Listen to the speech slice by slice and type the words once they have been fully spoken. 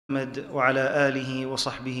محمد وعلى آله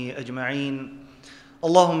وصحبه أجمعين.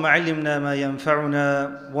 اللهم علمنا ما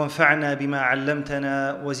ينفعنا وانفعنا بما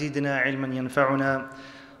علمتنا وزدنا علما ينفعنا.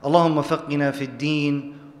 اللهم فقنا في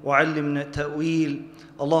الدين وعلمنا التأويل.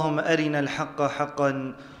 اللهم أرنا الحق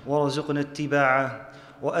حقا وارزقنا اتباعه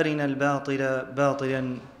وأرنا الباطل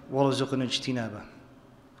باطلا وارزقنا اجتنابه.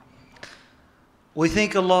 We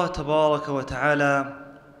thank Allah Tabaraka wa Ta'ala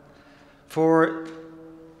for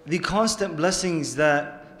the constant blessings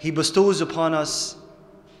that He bestows upon us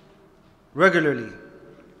regularly.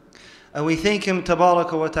 And we thank Him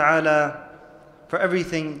Tabaraka wa Ta'ala for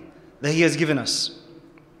everything that He has given us.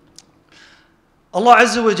 Allah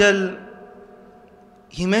Azza wa Jal,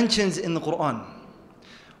 He mentions in the Quran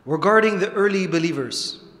regarding the early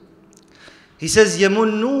believers. He says,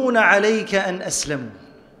 يَمُنُّونَ عَلَيْكَ أَنْ أَسْلَمُوا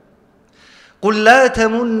قُلْ لَا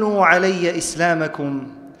تَمُنُّوا عَلَيَّ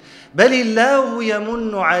إِسْلَامَكُمْ بل الله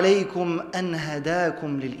يمن عليكم أن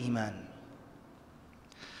هداكم للإيمان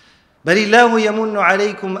بل الله يمن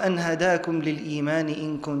عليكم أن هداكم للإيمان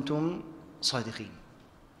إن كنتم صادقين.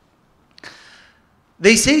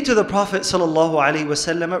 They say to the Prophet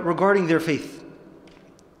ﷺ regarding their faith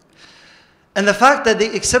and the fact that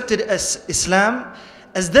they accepted as Islam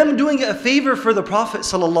as them doing a favor for the Prophet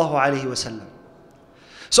ﷺ.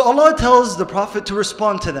 So Allah tells the Prophet to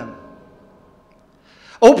respond to them.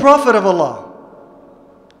 O Prophet of Allah,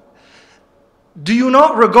 do you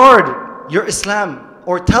not regard your Islam,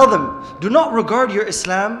 or tell them, do not regard your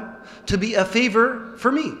Islam to be a favor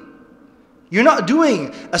for me. You're not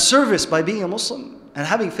doing a service by being a Muslim and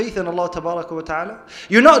having faith in Allah Tabaraka wa Ta'ala.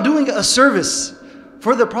 You're not doing a service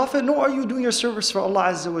for the Prophet, nor are you doing a service for Allah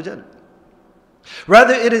Azza wa Jal.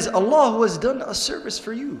 Rather, it is Allah who has done a service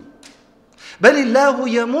for you. بَلِ اللَّهُ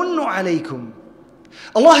يَمُنُّ عَلَيْكُمْ.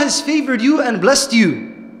 Allah has favored you and blessed you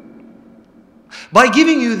by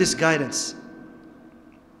giving you this guidance,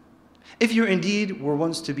 if you indeed were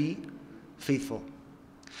once to be faithful.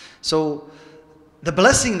 So the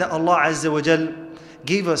blessing that Allah Azza wa Jal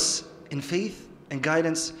gave us in faith and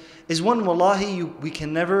guidance is one, wallahi, we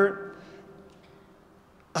can never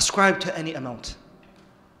ascribe to any amount.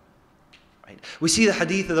 Right? We see the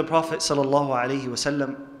hadith of the Prophet sallallahu alaihi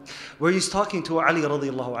wasallam where he's talking to Ali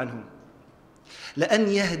radiallahu anhu. لأن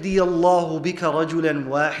يهدي الله بك رجلا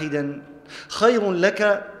واحدا خير لك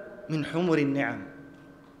من حمر النعم.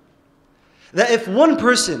 That if one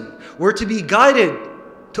person were to be guided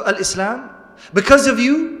to Al-Islam because of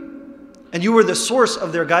you, and you were the source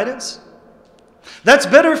of their guidance, that's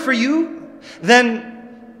better for you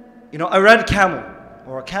than, a red camel,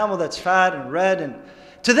 or a camel that's fat and red, and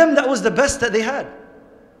to them that was the best that they had.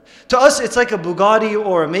 To us it's like a Bugatti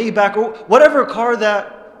or a Maybach or whatever car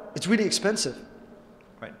that it's really expensive.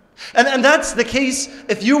 And that's the case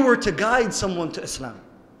if you were to guide someone to Islam.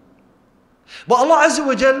 But Allah Azza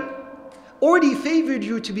wa Jal already favored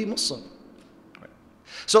you to be Muslim.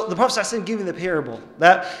 So the Prophet ﷺ gave me the parable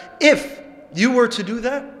that if you were to do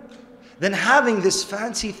that, then having this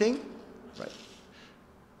fancy thing,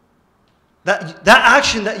 that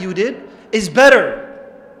action that you did is better,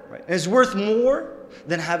 and is worth more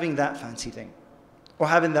than having that fancy thing, or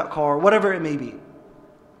having that car, whatever it may be.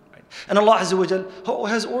 And Allah Azza wa Jal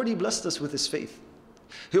has already blessed us with His faith.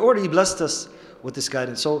 He already blessed us with this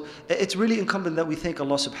guidance. So it's really incumbent that we thank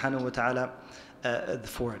Allah subhanahu wa ta'ala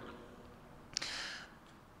for it.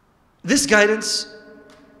 This guidance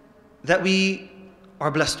that we are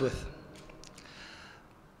blessed with,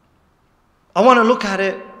 I want to look at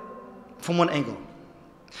it from one angle.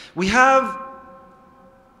 We have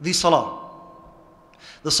the salah.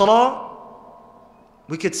 The salah,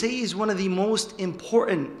 we could say, is one of the most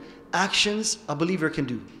important actions a believer can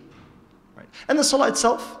do. And the salah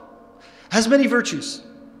itself has many virtues.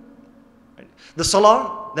 The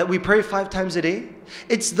salah that we pray 5 times a day,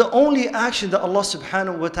 it's the only action that Allah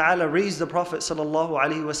subhanahu wa ta'ala raised the Prophet sallallahu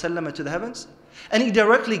alaihi wasallam to the heavens, and He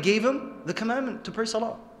directly gave him the commandment to pray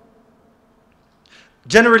salah.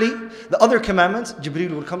 Generally, the other commandments,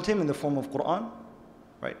 Jibreel would come to him in the form of Quran,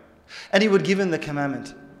 and He would give him the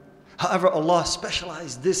commandment. However, Allah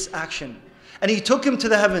specialized this action, and He took him to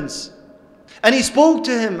the heavens, and He spoke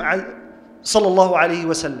to him sallallahu alaihi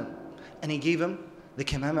wasallam, and He gave him the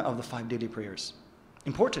commandment of the 5 daily prayers.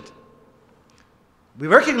 Important. We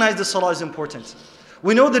recognize the salah is important.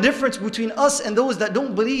 We know the difference between us and those that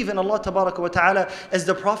don't believe in Allah Tabaraka wa Ta'ala, as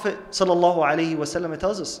the Prophet sallallahu alaihi wasallam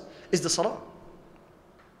tells us, is the salah.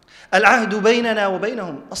 Al-ahdu baynana wa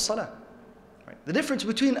baynahum as-salah. The difference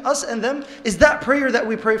between us and them is that prayer that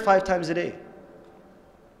we pray 5 times a day.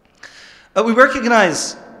 We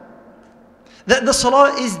recognize that the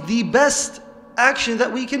salah is the best action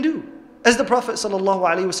that we can do. As the Prophet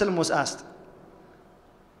ﷺ was asked,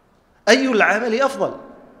 أي العمل أفضل?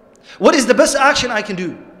 What is the best action I can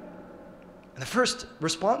do? And the first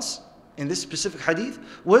response in this specific hadith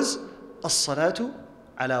was الصلاة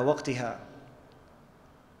على وقتها.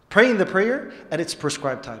 Praying the prayer at its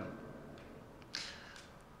prescribed time.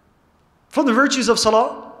 From the virtues of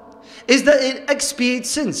salah is that it expiates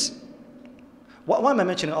sins. Why am I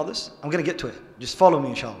mentioning all this? I'm going to get to it. Just follow me,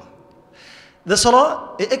 inshallah. The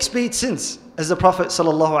salah, it expiates sins. As the Prophet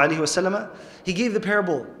sallallahu alaihi wasallam, he gave the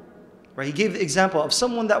parable, right? He gave the example of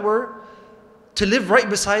someone that were to live right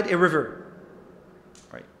beside a river,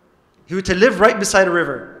 right? He were to live right beside a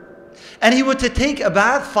river, and he were to take a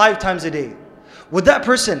bath 5 times a day. Would that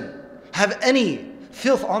person have any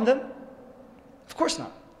filth on them? Of course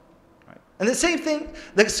not. Right? And the same thing,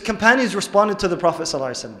 the companions responded to the Prophet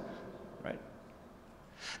sallallahu alaihi wasallam.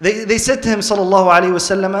 They said to him sallallahu alayhi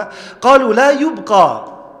wasallam, قالوا لا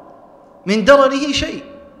يبقى من درنه شيء.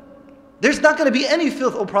 There's not going to be any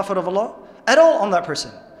filth, O Prophet of Allah, at all on that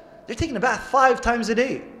person. They're taking a bath 5 times a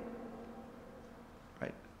day.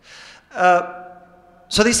 Right?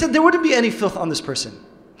 So they said there wouldn't be any filth on this person.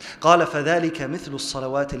 قال فذلك مثل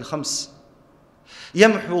الصلوات الخمس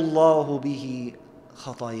يمحو الله به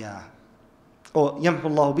خطاياه. Or يمحو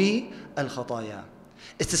الله به الخطايا.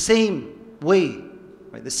 It's the same way.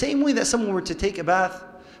 Right? The same way that someone were to take a bath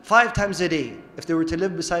 5 times a day, if they were to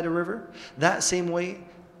live beside a river, that same way,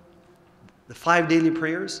 the 5 daily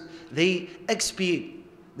prayers, they expiate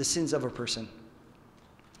the sins of a person.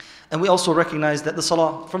 And we also recognize that the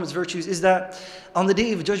salah, from its virtues, is that on the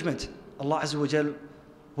day of judgment, Allah Azza wa Jal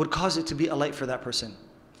would cause it to be a light for that person.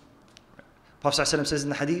 Prophet ﷺ says in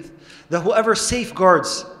the hadith that whoever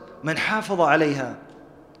safeguards man hafadha alayha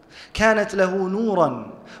كانت له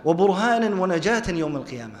نورا وبرهانا ونجاة يوم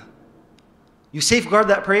القيامة. You safeguard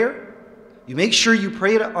that prayer, you make sure you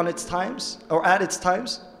pray it on its times or at its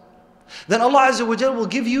times, then Allah Azza wa Jal will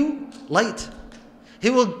give you light. He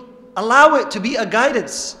will allow it to be a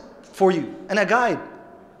guidance for you and a guide,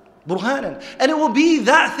 burhanan, and it will be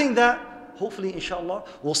that thing that hopefully inshallah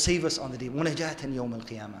will save us on the day. ونجاة يوم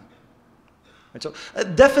القيامة. And so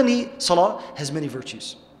definitely salah has many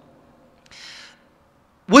virtues.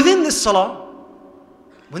 Within this salah,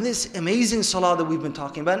 within this amazing salah that we've been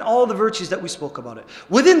talking about and all the virtues that we spoke about it,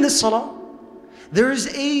 within this salah, there is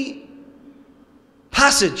a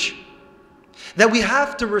passage that we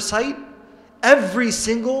have to recite every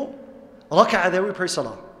single rak'ah that we pray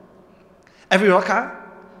salah. Every rak'ah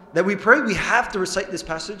that we pray, we have to recite this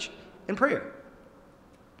passage in prayer.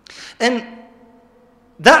 And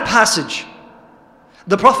that passage,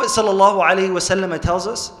 the Prophet ﷺ tells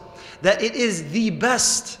us that it is the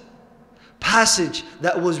best passage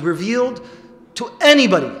that was revealed to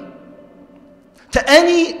anybody, to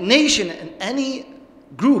any nation and any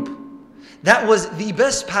group. That was the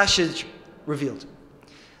best passage revealed.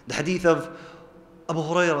 The hadith of Abu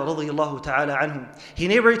Hurairah radiyallahu ta'ala anhu, he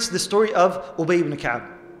narrates the story of Ubay ibn Ka'b.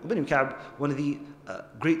 Ubay ibn Ka'b, one of the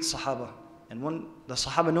great Sahaba, and the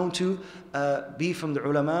Sahaba known to be from the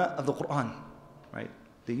ulama of the Quran, right?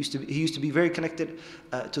 He used to be very connected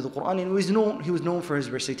to the Quran, and he was known for his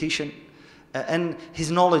recitation and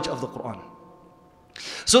his knowledge of the Quran.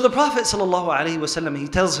 So the Prophet ﷺ, he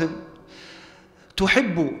tells him,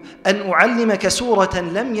 تحب أن أعلمك سورة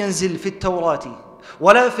لم ينزل في التوراة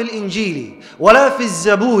ولا في الإنجيل ولا في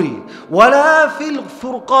الزبور ولا في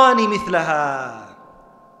الفرقان مثلها.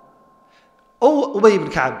 O Ubay ibn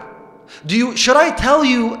Ka'b, should I tell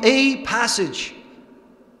you a passage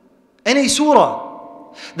and a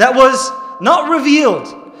surah that was not revealed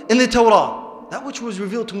in the Torah, that which was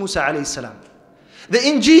revealed to Musa alayhi salam, the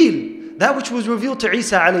Injil, that which was revealed to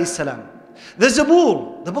Isa alayhi salam, the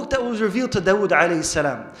Zabur, the book that was revealed to Dawood alayhi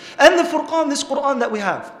salam, and the Furqan, this Quran that we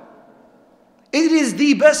have? It is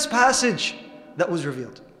the best passage that was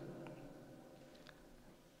revealed.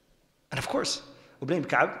 And of course, Ubay ibn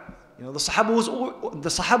Ka'b, the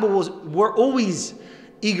Sahaba were always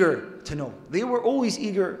eager to know. They were always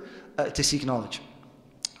eager to seek knowledge.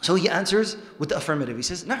 So he answers with the affirmative. He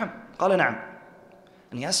says, نعم. قال نعم.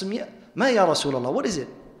 And he asks him, ما يا رسول الله, what is it?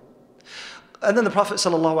 And then the Prophet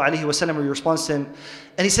ﷺ responds to him,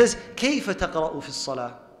 and he says, كيف تقرأ في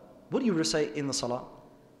الصلاة? What do you recite in the salah?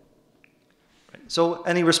 Right. So,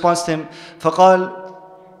 and he responds to him, فقال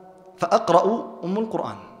فأقرأ أم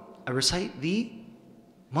القرآن. I recite the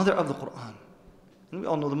mother of the Quran. And we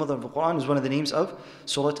all know the mother of the Quran is one of the names of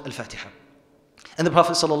Surah Al-Fatiha. And the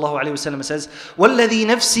Prophet ﷺ says, وَالَّذِي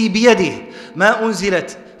نَفْسِي بِيَدِهِ مَا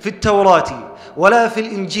أُنزِلَتْ فِي التَّوْرَاةِ وَلَا فِي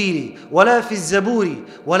الْإِنْجِيلِ وَلَا فِي الزَّبُورِ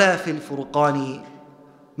وَلَا فِي الْفُرْقَانِ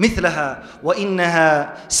مثلها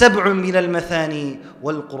وإنها 7 من المثاني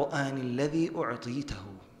والقرآن الذي أعطيته.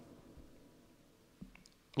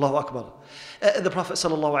 Allahu Akbar. The Prophet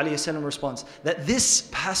ﷺ responds that this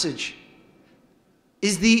passage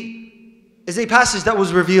is a passage that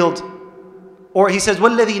was revealed, or he says,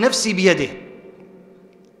 وَالَّذِي نَفْسِي بِيَدِهِ.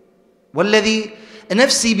 وَالَّذِي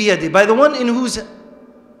نَفْسِي بِيَدِهِ. By the one in whose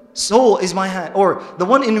soul is my hand, or the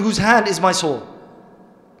one in whose hand is my soul.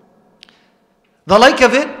 The like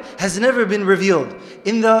of it has never been revealed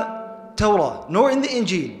in the Torah, nor in the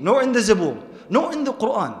Injil, nor in the Zabur, nor in the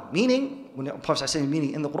Quran. Meaning, when the Prophet says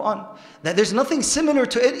meaning in the Quran, that there's nothing similar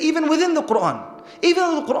to it even within the Quran. Even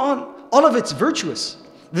in the Quran, all of it's virtuous.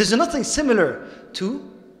 There's nothing similar to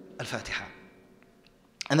Al-Fatiha.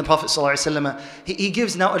 And the Prophet ﷺ, he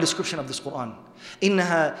gives now a description of this Quran.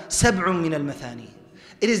 إِنَّهَا سَبْعٌ مِّنَ الْمَثَانِي.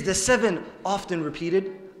 It is the 7 often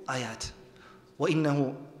repeated ayat.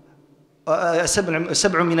 وَإِنَّهُ سَبْعٌ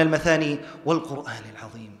مِّنَ الْمَثَانِي وَالْقُرْآنِ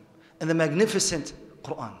الْعَظِيمِ. And the magnificent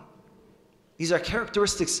Quran. These are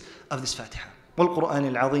characteristics of this Fatiha.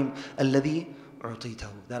 وَالْقُرْآنِ الْعَظِيمِ الَّذِي أُعْطِيتَهُ.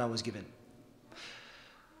 That I was given.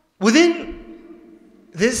 Within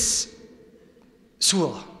this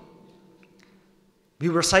surah, we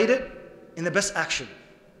recite it in the best action,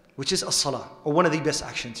 which is as-salah, or one of the best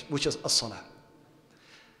actions, which is as-salah.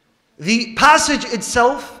 The passage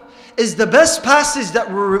itself is the best passage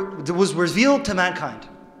that was revealed to mankind.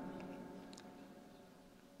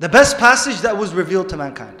 The best passage that was revealed to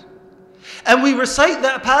mankind. And we recite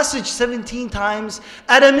that passage 17 times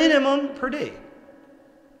at a minimum per day.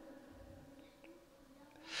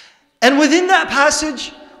 And within that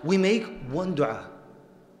passage, we make one dua.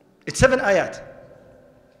 It's 7 ayat.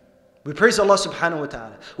 We praise Allah subhanahu wa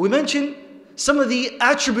ta'ala. We mention some of the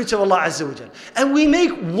attributes of Allah Azza wa Jal. And we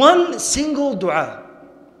make one single dua.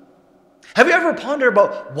 Have you ever pondered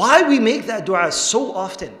about why we make that dua so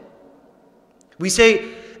often? We say,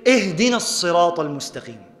 اهدنا الصراط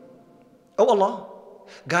المستقيم. Oh Allah,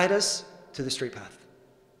 guide us to the straight path.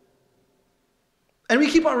 And we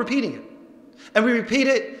keep on repeating it. And we repeat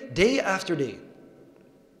it day after day.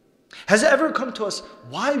 Has it ever come to us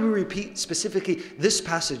why we repeat specifically this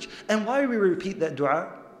passage and why we repeat that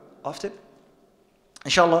dua often?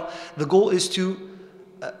 Inshallah, the goal is to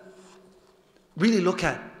really look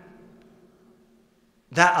at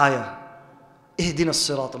that ayah. Ihdina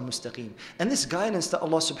as-sirat al-mustaqim. And this guidance that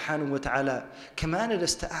Allah subhanahu wa ta'ala commanded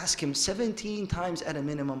us to ask Him 17 times at a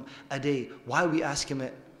minimum a day. Why we ask Him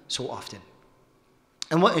it so often.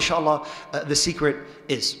 And what inshallah the secret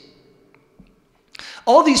is.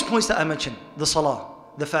 All these points that I mentioned, the salah,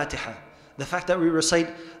 the Fatiha, the fact that we recite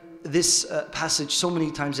this passage so many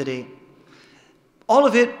times a day, all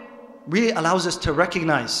of it really allows us to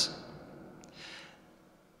recognize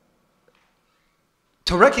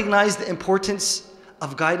the importance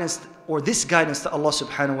of guidance, or this guidance that Allah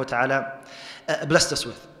subhanahu wa ta'ala blessed us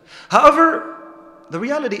with. However, the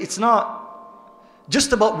reality, it's not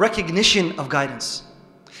just about recognition of guidance.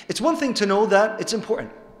 It's one thing to know that it's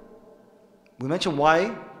important. We mentioned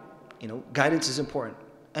why, guidance is important.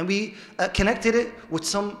 And we connected it with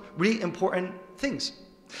some really important things.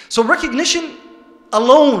 So recognition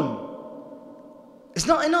alone is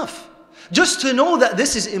not enough. Just to know that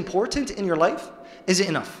this is important in your life, is it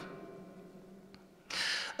enough?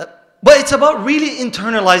 But it's about really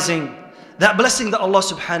internalizing that blessing that Allah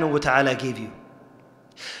subhanahu wa ta'ala gave you.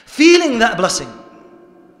 Feeling that blessing.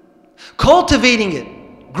 Cultivating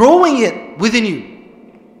it. Growing it within you.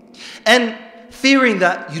 And fearing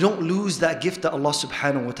that you don't lose that gift that Allah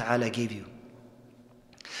subhanahu wa ta'ala gave you.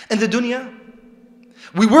 In the dunya,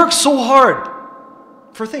 we work so hard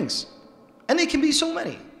for things. And it can be so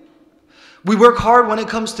many. We work hard when it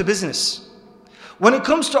comes to business. When it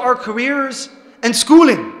comes to our careers and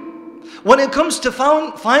schooling. When it comes to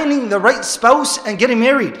finding the right spouse and getting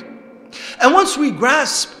married. And once we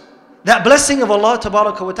grasp that blessing of Allah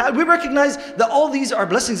tabaraka wa ta'ala, we recognize that all these are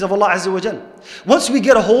blessings of Allah Azza wa Jal. Once we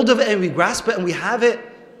get a hold of it and we grasp it and we have it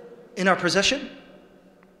in our possession,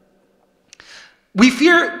 we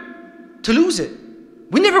fear to lose it.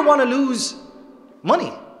 We never want to lose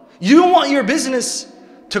money. You don't want your business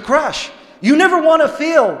to crash. You never want to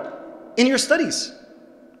fail in your studies.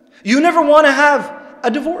 You never want to have a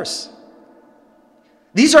divorce.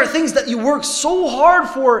 These are things that you work so hard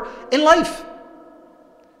for in life.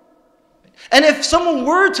 And if someone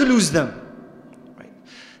were to lose them, right?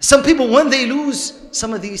 Some people, when they lose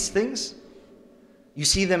some of these things, you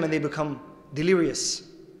see them and they become delirious.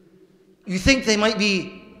 You think they might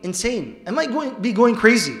be insane and might be going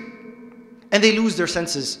crazy. And they lose their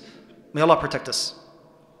senses. May Allah protect us.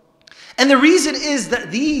 And the reason is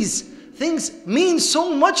that these things mean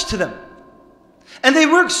so much to them. And they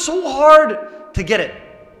work so hard to get it.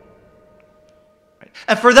 Right?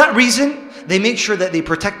 And for that reason, they make sure that they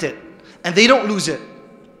protect it. And they don't lose it.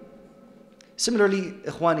 Similarly,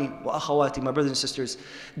 ikhwani wa akhawati, my brothers and sisters,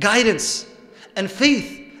 guidance and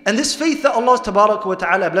faith. And this faith that Allah tabarak wa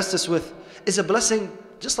ta'ala blessed us with is a blessing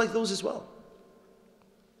just like those as well.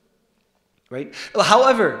 Right?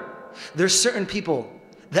 However, there's certain people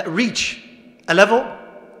that reach a level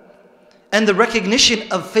and the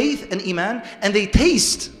recognition of faith and iman, and they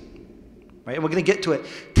taste, right? And we're going to get to it.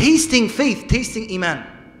 Tasting faith, tasting iman.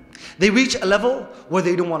 They reach a level where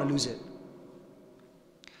they don't want to lose it.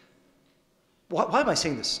 Why am I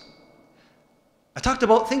saying this? I talked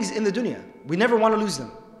about things in the dunya. We never want to lose them.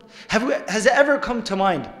 Has it ever come to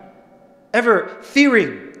mind, ever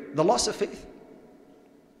fearing the loss of faith?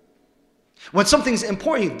 When something's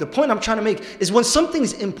important, the point I'm trying to make is when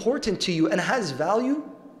something's important to you and has value,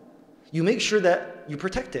 you make sure that you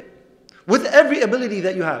protect it with every ability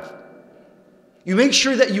that you have. You make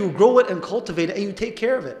sure that you grow it and cultivate it and you take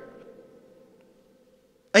care of it.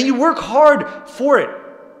 And you work hard for it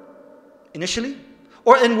initially,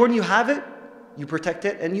 and when you have it, you protect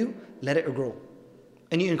it and you let it grow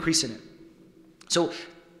and you increase in it. So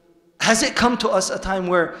has it come to us a time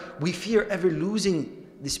where we fear ever losing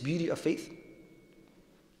this beauty of faith?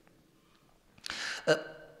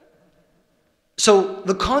 So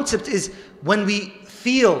the concept is when we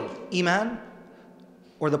feel iman,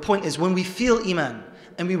 or the point is when we feel iman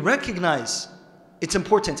and we recognize its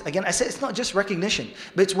importance. Again, I said it's not just recognition,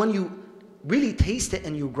 but it's when you really taste it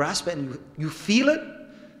and you grasp it and you feel it,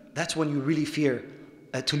 that's when you really fear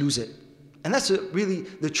to lose it. And that's really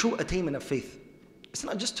the true attainment of faith. It's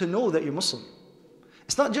not just to know that you're Muslim.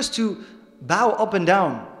 It's not just to bow up and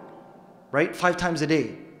down, right, 5 times a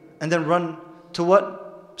day, and then run to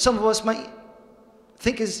what some of us might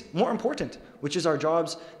think is more important, which is our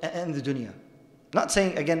jobs and the dunya. Not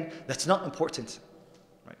saying, again, that's not important,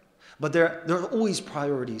 right? But there are always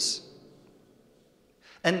priorities.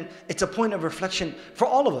 And it's a point of reflection for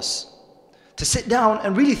all of us to sit down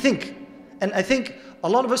and really think. And I think a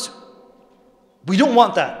lot of us, we don't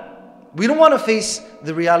want that. We don't want to face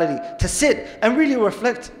the reality, to sit and really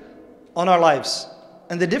reflect on our lives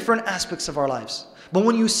and the different aspects of our lives. But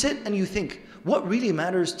when you sit and you think, what really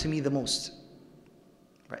matters to me the most?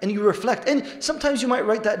 Right? And you reflect, and sometimes you might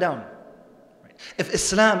write that down. Right? If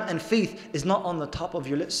Islam and faith is not on the top of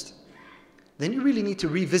your list, then you really need to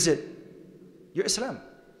revisit your Islam.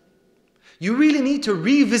 You really need to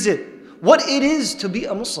revisit what it is to be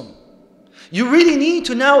a Muslim. You really need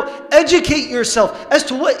to now educate yourself as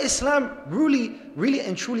to what Islam really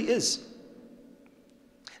and truly is.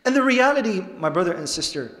 And the reality, my brother and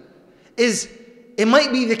sister, is it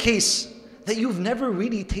might be the case that you've never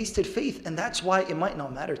really tasted faith, and that's why it might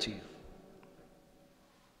not matter to you.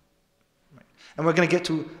 Right. And we're going to get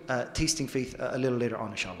to tasting faith a little later on,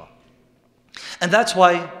 inshallah. And that's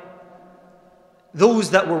why those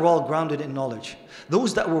that were well grounded in knowledge,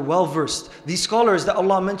 those that were well versed, these scholars that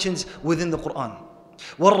Allah mentions within the Quran,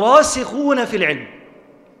 وَالرَّاسِخُونَ فِي الْعِلْمِ,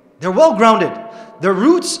 they're well grounded. Their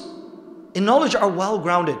roots in knowledge are well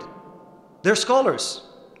grounded. They're scholars.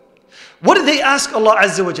 What did they ask Allah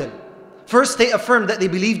Azza wa Jal? First, they affirmed that they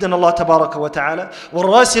believed in Allah Tabaraka wa Ta'ala.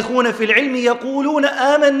 وَالرَّاسِخُونَ فِي الْعِلْمِ يَقُولُونَ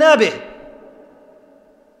آمَنَّا بِهِ.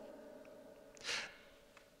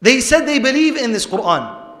 They said they believe in this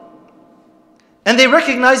Quran. And they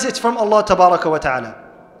recognize it's from Allah Tabaraka wa Ta'ala.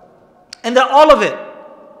 And that all of it,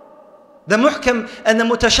 the muhkam and the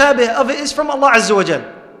mutashabih of it, is from Allah Azza wa Jal.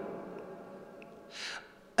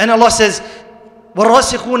 And Allah says,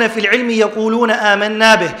 وَالرَّاسِخُونَ فِي الْعِلْمِ يَقُولُونَ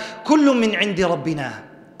آمَنَّا بِهِ كُلٌّ مِّنْ عِنْدِ رَبِّنَا.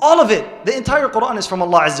 All of it, the entire Quran is from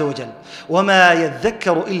Allah Azza wa Jal. وَمَا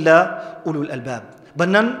يَذَّكَّرُ إِلَّا أُولُو الْأَلْبَابِ. But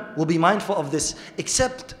none will be mindful of this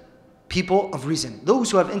except people of reason. Those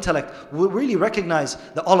who have intellect will really recognize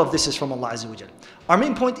that all of this is from Allah Azza wa Jal. Our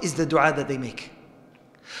main point is the dua that they make.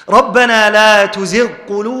 رَبَّنَا لَا تُزِغْ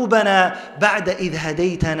قُلُوبَنَا بَعْدَ إِذْ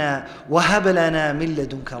هَدَيْتَنَا وَهَبْ لَنَا مِن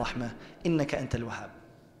لَدُنْكَ رَحْمَةً إِنَّكَ أَنْتَ الْوَهَّابُ.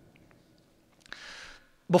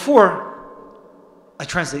 Before I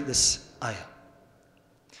translate this ayah,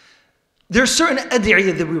 there are certain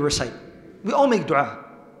ad'iyah that we recite. We all make dua.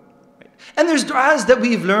 Right? And there's du'as that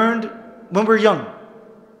we've learned when we're young.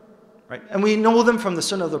 Right? And we know them from the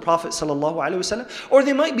sunnah of the Prophet sallallahu alaihi wasallam. Or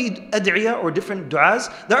they might be ad'iyah or different du'as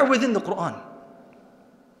that are within the Quran.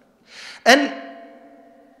 And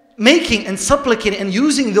making and supplicating and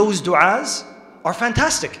using those du'as are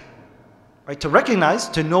fantastic. Right? To recognize,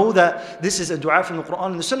 to know that this is a dua from the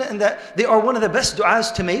Quran and the Sunnah, and that they are one of the best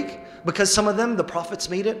du'as to make, because some of them, the prophets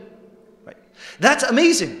made it. Right? That's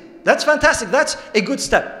amazing. That's fantastic. That's a good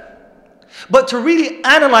step. But to really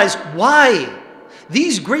analyze why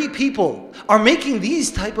these great people are making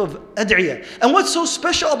these type of ad'iyah, and what's so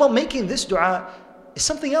special about making this dua is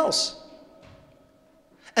something else.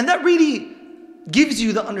 And that really gives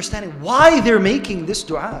you the understanding why they're making this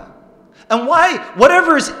dua. And why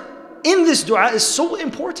whatever is in this dua is so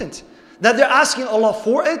important. That they're asking Allah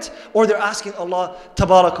for it, or they're asking Allah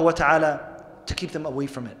tabaraka wa ta'ala to keep them away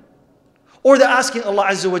from it. Or they're asking Allah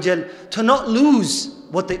Azza wa Jal to not lose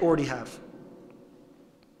what they already have.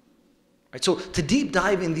 Right, so to deep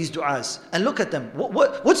dive in these du'as and look at them.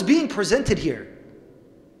 What's being presented here?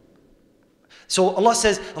 So Allah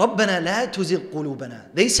says, رَبَّنَا لَا تُزِغْ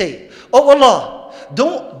قُلُوبَنَا. They say, oh Allah,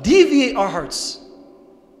 don't deviate our hearts.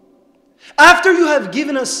 After you have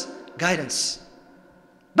given us guidance.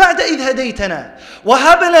 بَعْدَ إِذْ هَدَيْتَنَا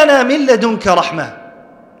وَهَبْ لَنَا مِن لَدُنْكَ رَحْمَةً.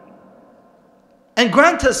 And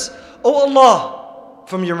grant us, O Allah,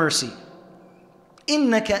 from your mercy.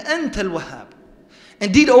 إِنَّكَ أَنْتَ الْوَهَّابِ.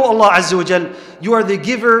 Indeed, O Allah Azza wa Jal, you are the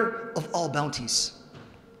giver of all bounties.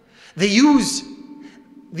 They use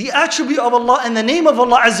the attribute of Allah and the name of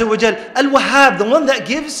Allah Azza wa Jal, Al-Wahhab, the one that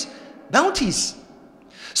gives bounties.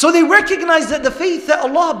 So they recognize that the faith that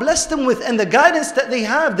Allah blessed them with and the guidance that they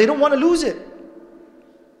have, they don't want to lose it.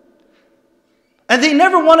 And they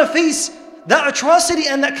never want to face that atrocity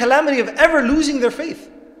and that calamity of ever losing their faith.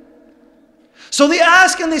 So they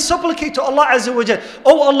ask and they supplicate to Allah Azza wa Jal,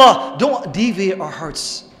 oh Allah, don't deviate our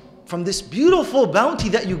hearts from this beautiful bounty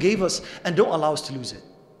that you gave us and don't allow us to lose it.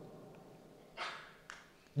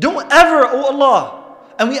 Don't ever, oh Allah,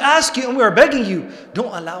 and we ask you and we are begging you,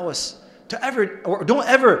 don't allow us to ever, or don't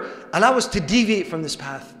ever allow us to deviate from this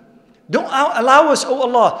path. Don't allow us, oh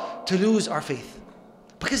Allah, to lose our faith.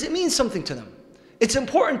 Because it means something to them. It's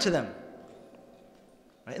important to them.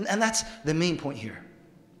 Right? And that's the main point here.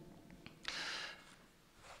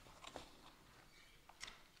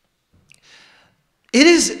 It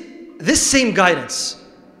is this same guidance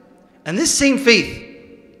and this same faith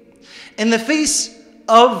in the face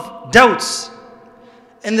of doubts,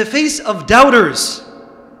 in the face of doubters,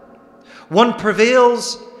 one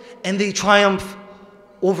prevails and they triumph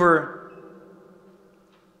over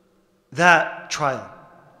that trial.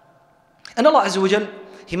 And Allah Azza wa Jal,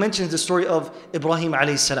 He mentions the story of Ibrahim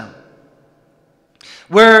alayhi salam,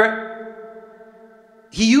 where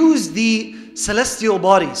he used the celestial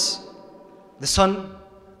bodies, the sun,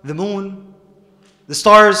 the moon, the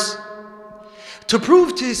stars, to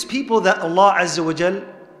prove to his people that Allah Azza wa Jal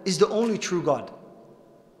is the only true God.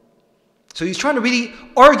 So he's trying to really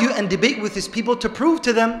argue and debate with his people to prove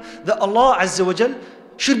to them that Allah Azza wa Jal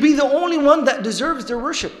should be the only one that deserves their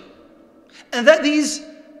worship. And that these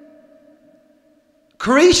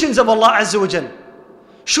creations of Allah Azza wa Jal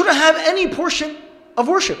shouldn't have any portion of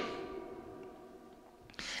worship.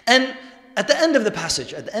 And at the end of the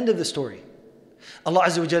passage, at the end of the story, Allah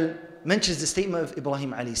Azza wa Jal mentions the statement of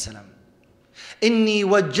Ibrahim alayhi salam. إني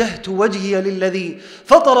وجهت وجهي للذي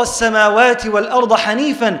فطر السماوات والأرض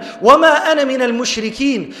حنيفا وما أنا من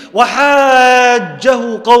المشركين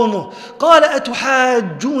وحاجه قومه قال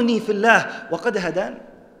أتحاجوني في الله وقد هدان.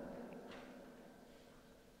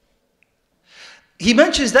 He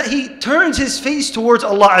mentions that he turns his face towards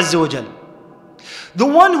Allah Azza wa Jal, the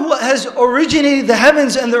one who has originated the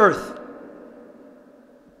heavens and the earth,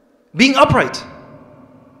 being upright,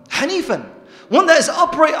 Hanifan, one that is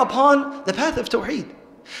upright upon the path of Tawheed.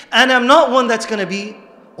 And I'm not one that's going to be,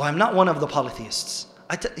 or I'm not one of the polytheists.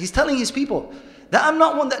 He's telling his people that I'm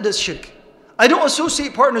not one that does shirk. I don't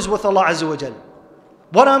associate partners with Allah Azza wa Jal.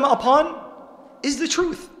 What I'm upon is the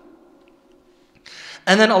truth.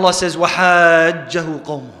 And then Allah says, وَحَاجَّهُ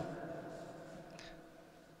قَوْمُهُ.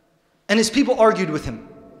 And his people argued with him.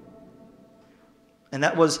 And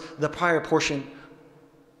that was the prior portion,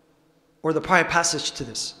 or the prior passage to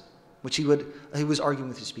this, which he was arguing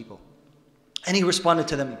with his people. And he responded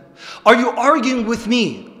to them, are you arguing with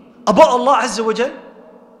me about Allah Azza wa Jal?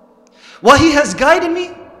 While He has guided me?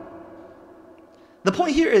 The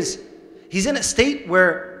point here is, he's in a state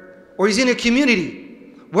where, or he's in a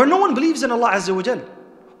community where no one believes in Allah Azza wa Jal.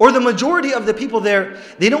 Or the majority of the people there,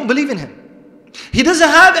 they don't believe in Him. He doesn't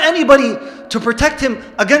have anybody to protect him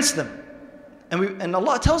against them. And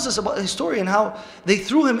Allah tells us about his story and how they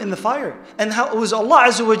threw him in the fire. And how it was Allah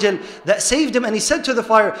Azza wa Jal that saved him. And He said to the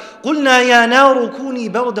fire, قُلْنَا يَا نَارُ كُونِي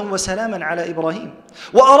بَرْدًا وَسَلَامًا عَلَى إِبْرَاهِيمَ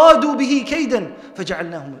وَأَرَادُوا بِهِ كَيْدًا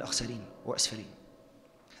فَجَعَلْنَاهُمُ الْأَخْسَرِينَ وَأَسْفَلِينَ.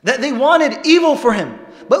 That they wanted evil for him.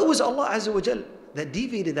 But it was Allah Azza wa Jal that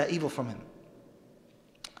deviated that evil from him.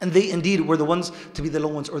 And they indeed were the ones to be the low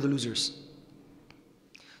ones or the losers.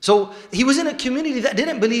 So he was in a community that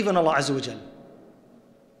didn't believe in Allah Azza wa Jal.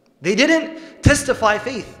 They didn't testify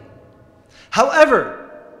faith. However,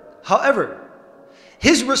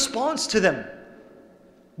 his response to them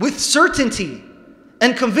with certainty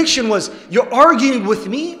and conviction was, you're arguing with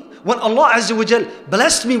me when Allah Azza wa Jal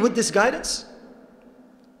blessed me with this guidance?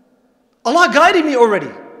 Allah guided me already.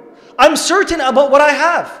 I'm certain about what I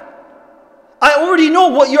have. I already know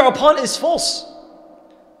what you're upon is false.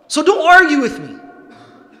 So don't argue with me.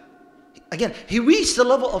 Again, he reached the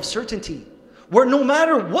level of certainty where no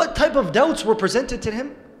matter what type of doubts were presented to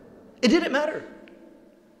him, it didn't matter.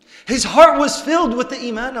 His heart was filled with the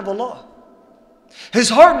iman of Allah. His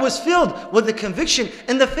heart was filled with the conviction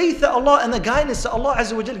and the faith that Allah and the guidance that Allah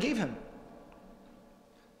Azza wa Jal gave him.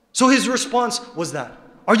 So his response was that.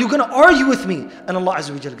 Are you going to argue with me? And Allah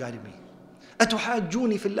Azza wa Jal guided me.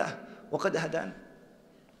 أَتُحَاجُّونِ فِي اللَّهِ وَقَدْ هَدَانِ.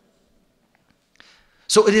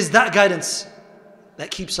 So it is that guidance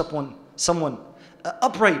that keeps someone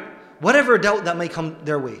upright, whatever doubt that may come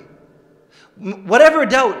their way. Whatever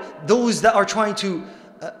doubt those that are trying to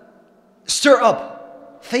stir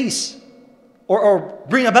up, face, or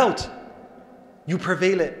bring about, you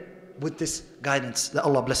prevail it with this guidance that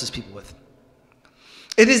Allah blesses people with.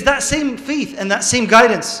 It is that same faith and that same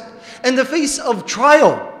guidance. In the face of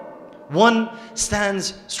trial, one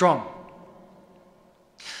stands strong.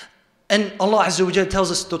 And Allah Azza wa Jalla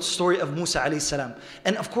tells us the story of Musa alayhi salam.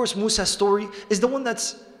 And of course, Musa's story is the one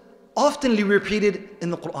that's oftenly repeated in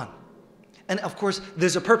the Quran. And of course,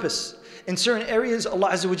 there's a purpose. In certain areas, Allah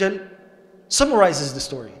Azza wa Jalla summarizes the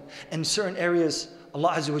story. In certain areas,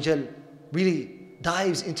 Allah Azza wa Jalla really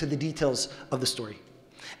dives into the details of the story.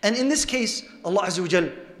 And in this case, Allah Azza wa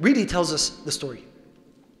Jalla really tells us the story.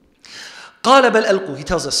 قَالَ بَلْ أَلْقُوا. He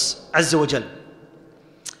tells us, Azza wa Jalla.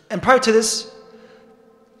 And prior to this,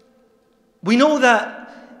 we know that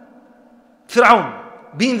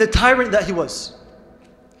Fir'aun, being the tyrant that he was,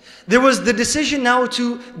 there was the decision now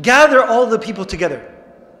to gather all the people together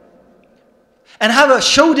and have a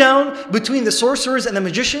showdown between the sorcerers and the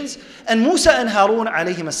magicians and Musa and Harun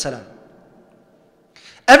alayhim as-salam.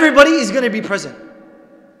 Everybody is going to be present.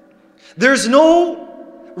 There's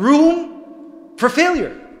no room for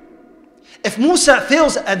failure. If Musa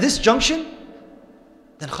fails at this junction,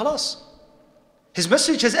 then khalas, his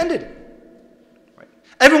message has ended. Right?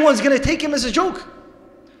 Everyone's going to take him as a joke.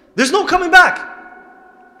 There's no coming back.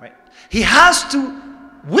 Right? He has to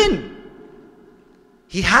win.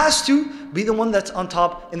 He has to be the one that's on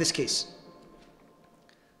top in this case.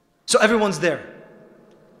 So everyone's there.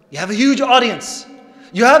 You have a huge audience.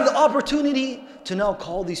 You have the opportunity to now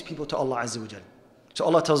call these people to Allah Azza wa Jal. So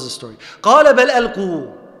Allah tells the story. قَالَ بَلْ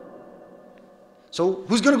أَلْقُوا. So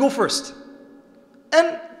who's going to go first?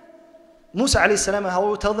 And Musa alayhi salam and Harun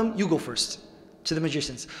will tell them, you go first. To the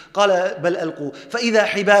magicians. قَالَ بَلْ أَلْقُوا فَإِذَا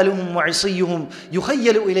حِبَالُهُمْ وَعِصِيُّهُمْ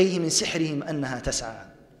يُخَيَّلُ إِلَيْهِ مِنْ سِحْرِهِمْ أَنَّهَا تَسْعَى.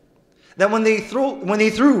 That when they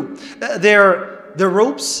threw their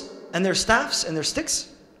ropes and their staffs and their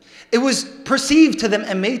sticks, it was perceived to them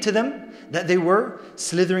and made to them that they were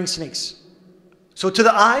slithering snakes. So to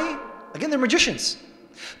the eye, again, they're magicians.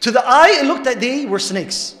 To the eye, it looked like they were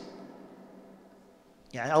snakes.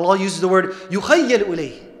 Yeah, Allah uses the word يُخَيَّلُ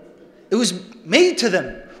إِلَيْهِ. It was made to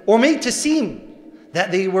them or made to seem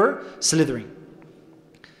that they were slithering.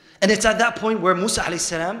 And it's at that point where Musa alayhi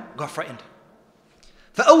salam got frightened.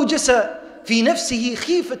 فَأَوْجَسَ فِي نَفْسِهِ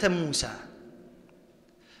خِيفَةً مُوسَى.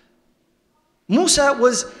 Musa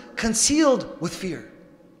was concealed with fear.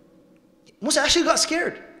 Musa actually got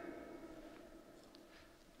scared.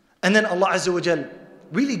 And then Allah Azza wa Jal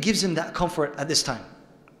really gives him that comfort at this time.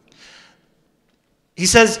 He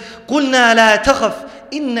says, قُلْنَا لَا تَخَفْ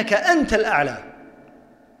إِنَّكَ أَنْتَ الْأَعْلَى.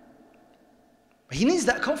 He needs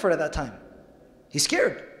that comfort at that time. He's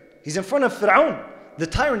scared. He's in front of Fir'aun, the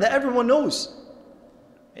tyrant that everyone knows.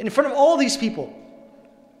 In front of all these people.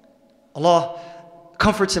 Allah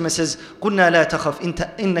comforts him and says, قُلْنَا لَا تَخَفْ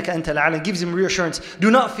إِنَّكَ أَنْتَ الْأَعْلَى. Gives him reassurance.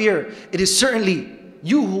 Do not fear. It is certainly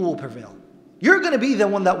you who will prevail. You're going to be the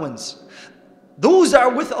one that wins. Those that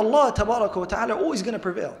are with Allah tabaraka wa ta'ala are always going to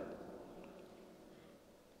prevail.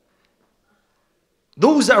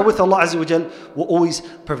 Those that are with Allah Azza wa Jal will always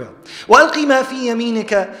prevail. وَأَلْقِ مَا فِي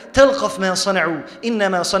يَمِينِكَ تَلْقَفْ مَا صَنَعُوا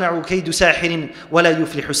إِنَّمَا صَنَعُوا كَيْدُ سَاحِرٍ وَلَا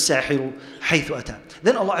يُفْلِحُ السَّاحِرُ حَيْثُ أَتَى.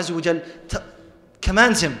 Then Allah Azza wa Jal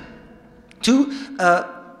commands him to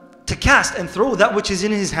cast and throw that which is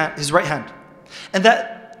in his right hand. And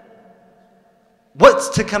that what's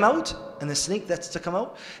to come out, and the snake that's to come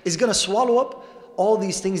out, is going to swallow up all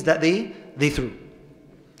these things that they threw.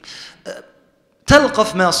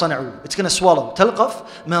 تلقف ما صنعوا. It's going to swallow.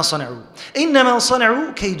 تلقف ما صنعوا. إنما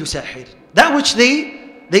صنعوا كيد ساحر. That which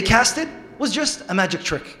they casted was just a magic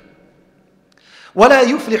trick. ولا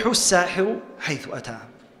يفلح الساحر حيث أتى.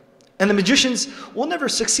 And the magicians will never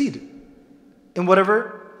succeed in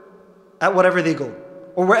whatever they go,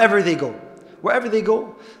 or wherever they go. Wherever they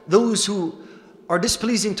go, those who are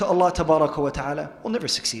displeasing to Allah tabaraka wa ta'ala will never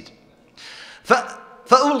succeed.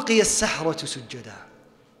 فألقي السحرة سجدا.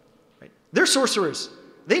 Right? They're sorcerers.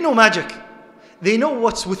 They know magic. They know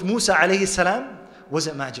what's with Musa alayhi salam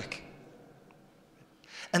wasn't magic.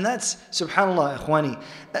 And that's, subhanAllah, ikhwani,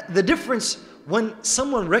 the difference when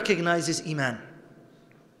someone recognizes Iman.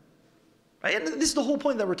 Right? And this is the whole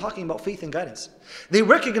point that we're talking about faith and guidance. They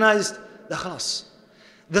recognized the khalas.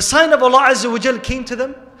 The sign of Allah Azza wa Jal came to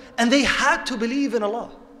them and they had to believe in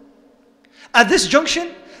Allah. At this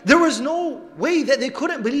junction, there was no way that they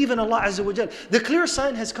couldn't believe in Allah Azza wa Jal. The clear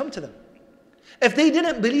sign has come to them. If they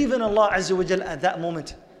didn't believe in Allah Azza wa Jal at that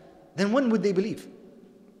moment, then when would they believe?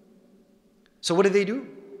 So what did they do?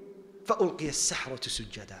 فَأُلْقِيَ السَّحْرَةُ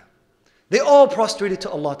سُجَّدًا. They all prostrated to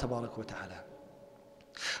Allah Tabarak wa Ta'ala.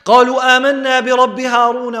 قَالُوا آمَنَّا بِرَبِّ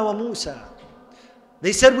هَارُونَ وَمُوسَى.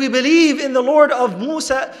 They said, we believe in the Lord of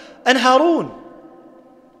Musa and Harun.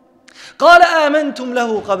 قَالَ آمَنْتُمْ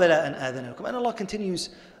لَهُ قَبْلَ أَنْ آذَنَ لَكُمْ. And Allah continues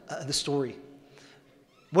the story,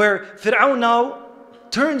 where Fir'aun now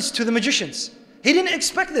turns to the magicians. He didn't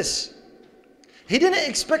expect this. He didn't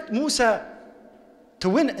expect Musa to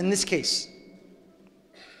win in this case.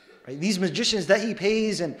 Right? These magicians that he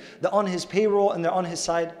pays and they're on his payroll and they're on his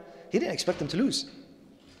side, he didn't expect them to lose.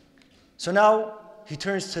 So now he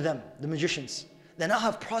turns to them, the magicians. They now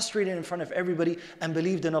have prostrated in front of everybody and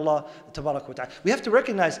believed in Allah Tabarak wa Ta'ala. We have to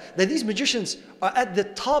recognize that these magicians are at the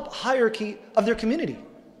top hierarchy of their community.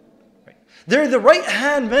 Right? They're the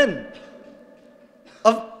right-hand men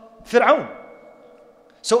of Fir'aun.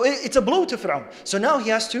 So it's a blow to Fir'aun. So now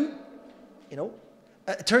he has to,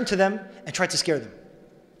 turn to them and try to scare them.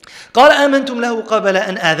 قَالَ آمَنْتُمْ لَهُ قَبَلَ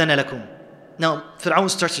أَنْ آذَنَ لَكُمْ. Now Fir'aun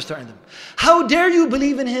starts to threaten them. How dare you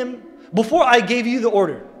believe in him before I gave you the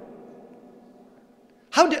order?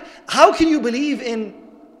 How can you believe in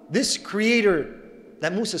this creator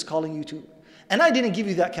that Musa is calling you to? And I didn't give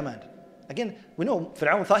you that command. Again, we know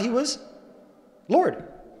Fir'aun thought he was Lord.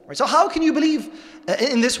 Right? So how can you believe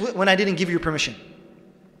in this when I didn't give you permission?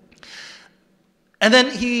 And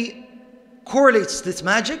then he correlates this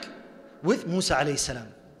magic with Musa alayhi salam.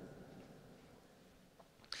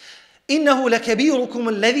 إِنَّهُ لَكَبِيرُكُمُ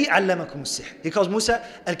الَّذِي عَلَّمَكُمُ السِّحْرَ. He calls Musa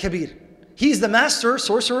al-Kabir. He is the master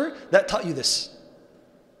sorcerer that taught you this.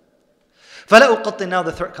 فَلَأُقَطِّعَنَّ. Now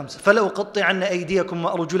the threat comes. فَلَأُقَطِّعَنَّ أَيْدِيَكُمْ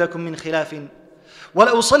وَأَرْجُلَكُمْ مِنْ خِلَافٍ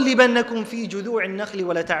وَلَأُصَلِّبَنَّكُمْ فِي جُذُوعِ النَّخْلِ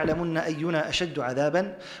وَلَتَعْلَمُنَّ أَيُّنَا أَشَدُّ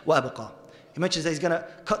عَذَابًا وَأَبْقَى. He mentions that he's going to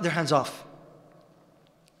cut their hands off.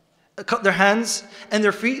 Cut their hands and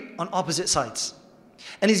their feet on opposite sides.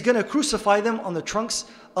 And he's going to crucify them on the trunks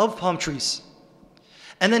of palm trees.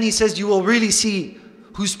 And then he says, you will really see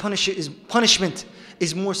whose punishment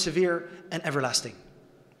is more severe and everlasting.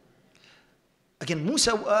 Again,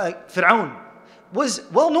 Fir'aun was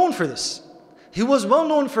well known for this. He was well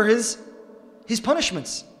known for his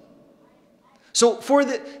punishments. So for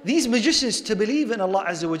these magicians to believe in Allah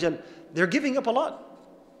Azza wa Jal, they're giving up a lot.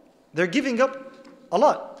 They're giving up a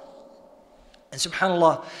lot. And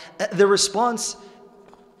subhanAllah, the response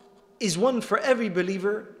is one for every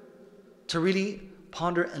believer to really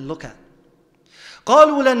ponder and look at.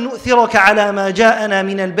 قالوا لن نؤثرك على ما جاءنا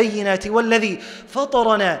من البينات والذي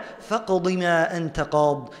فطرنا فاقض ما أنت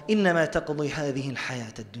قاض إنما تقضي هذه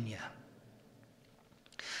الحياة الدنيا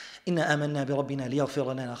إنا آمنا بربنا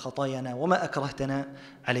ليغفر لنا خطايانا وما أكرهتنا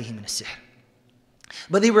عليه من السحر.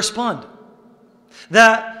 But they respond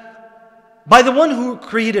that by the one who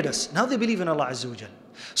created us, now they believe in Allah Azza wa Jal.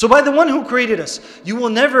 So by the one who created us, we will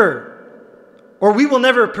never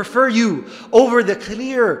prefer you over the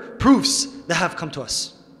clear proofs that have come to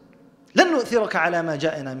us. لن نؤثرك على ما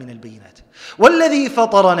جاءنا من البينات والذي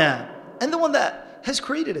فطرنا, and the one that has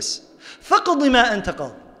created us. فقض ما أنت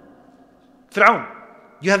قاض. Fir'aun,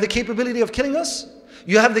 you have the capability of killing us?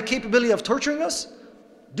 You have the capability of torturing us?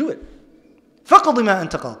 Do it. فقض ما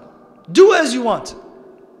أنت قاض. Do as you want.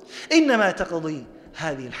 إنما تقضي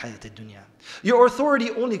هذه الحياة الدنيا. Your authority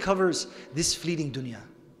only covers this fleeting dunya.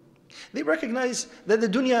 They recognize that the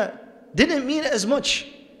dunya didn't mean as much.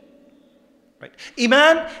 Right?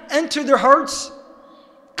 Iman entered their hearts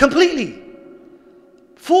completely,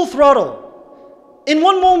 full throttle, in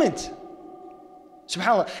one moment.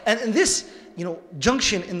 SubhanAllah. And this,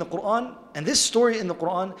 junction in the Quran and this story in the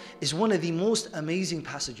Quran is one of the most amazing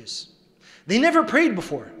passages. They never prayed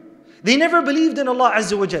before. They never believed in Allah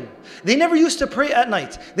Azza wa Jal. They never used to pray at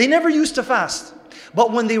night. They never used to fast.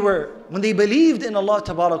 But when they believed in Allah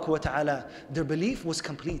Tabarak wa Ta'ala, their belief was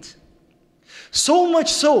complete. So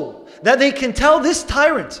much so that they can tell this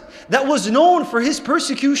tyrant that was known for his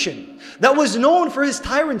persecution, that was known for his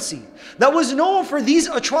tyrancy, that was known for these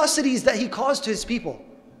atrocities that he caused to his people,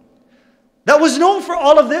 that was known for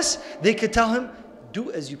all of this, they could tell him,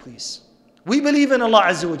 do as you please. We believe in Allah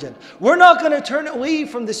Azza wa Jal. We're not going to turn away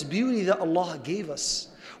from this beauty that Allah gave us.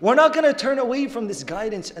 We're not going to turn away from this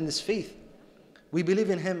guidance and this faith. We believe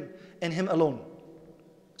in Him and Him alone.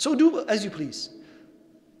 So do as you please.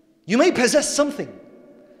 You may possess something,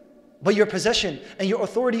 but your possession and your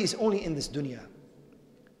authority is only in this dunya.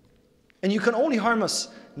 And you can only harm us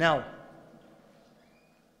now.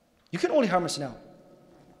 You can only harm us now.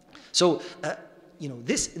 So,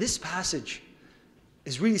 this passage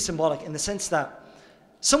is really symbolic in the sense that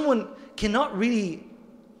someone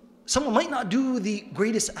might not do the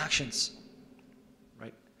greatest actions,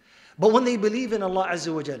 right? But when they believe in Allah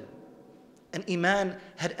Azza wa Jal, and Iman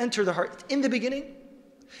had entered their heart in the beginning,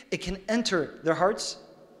 it can enter their hearts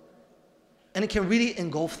and it can really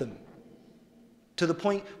engulf them to the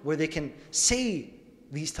point where they can say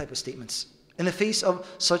these type of statements in the face of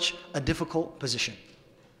such a difficult position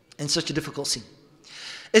and such a difficult scene.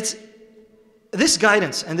 It's this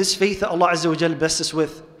guidance and this faith that Allah Azza wa Jal blessed us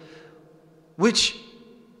with, which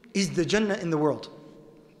is the Jannah in the world.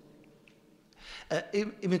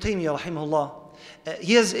 Ibn Taymiyyah rahimahullah,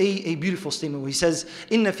 he has a beautiful statement where he says,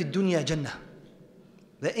 "Inna fi dunya jannah."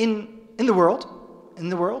 That in the world,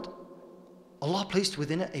 Allah placed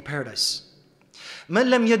within it a paradise. "Man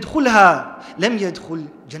lam yadkhulha lam yadkhul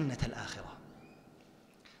jannat al-akhirah."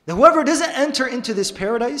 That whoever doesn't enter into this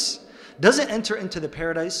paradise doesn't enter into the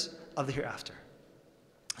paradise of the hereafter.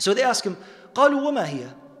 So they ask him, قالوا وما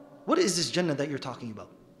هي? What is this Jannah that you're talking about?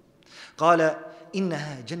 قال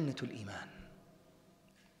إنها جنة الإيمان.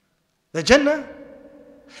 The Jannah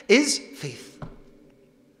is faith.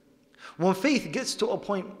 When faith gets to a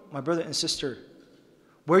point, my brother and sister,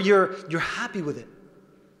 where you're happy with it,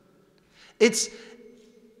 it's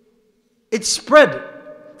spread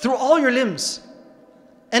through all your limbs,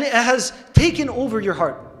 and it has taken over your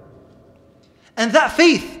heart. And that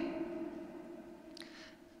faith,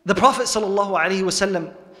 the Prophet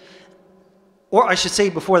ﷺ, or I should say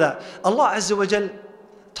before that, Allah Azza wa Jal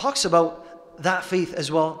talks about that faith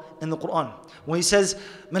as well in the Quran. When He says,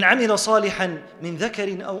 "من عمل صالحا من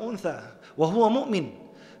ذكر أو أنثى وهو مؤمن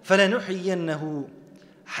فلنحيينه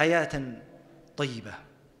حياة طيبة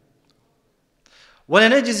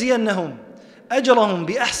ولنجزينهم أجرهم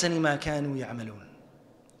بأحسن ما كانوا يعملون."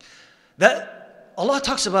 That Allah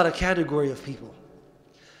talks about a category of people.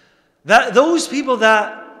 That those people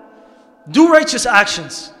that do righteous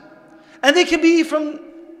actions, and they can be from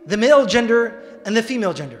the male gender and the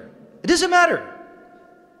female gender. It doesn't matter.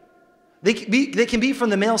 They can be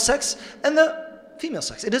from the male sex and the female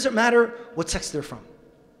sex. It doesn't matter what sex they're from,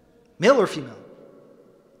 male or female.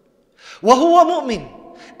 وَهُوَ مُؤْمِن.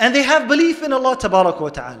 And they have belief in Allah Tabaraka wa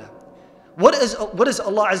Ta'ala. What does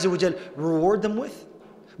Allah Azza wa Jal reward them with?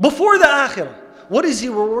 Before the akhirah, what does He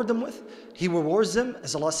reward them with? He rewards them,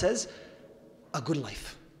 as Allah says, a good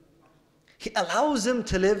life. He allows them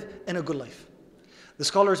to live in a good life. The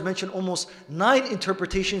scholars mention almost 9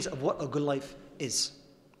 interpretations of what a good life is.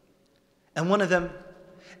 And one of them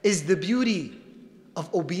is the beauty of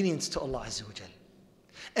obedience to Allah Azza wa Jal.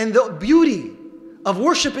 And the beauty of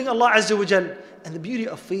worshipping Allah Azza wa Jal, and the beauty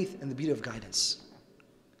of faith and the beauty of guidance.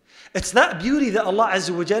 It's that beauty that Allah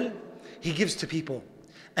Azza wa Jal, He gives to people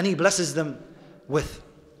and He blesses them with.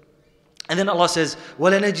 And then Allah says,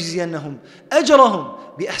 وَلَنَجْزِيَنَّهُمْ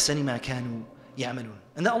أَجْرَهُمْ بِأَحْسَنِ مَا كَانُوا يَعْمَلُونَ.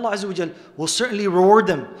 And that Allah Azza wa Jal will certainly reward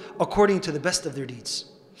them according to the best of their deeds.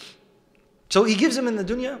 So He gives them in the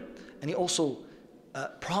dunya, and He also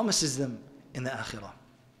promises them in the akhirah.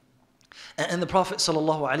 And the Prophet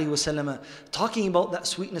ﷺ, talking about that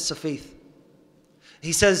sweetness of faith,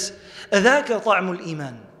 he says, ذَاكَ طَعْمُ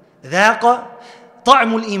الْإِيمَانِ ذَاقَ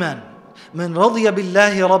طَعْمُ الْإِيمَانِ مَنْ رَضِيَ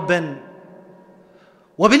بِاللَّهِ رَبًّا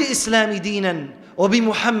وَبِالْإِسْلَامِ دِينًا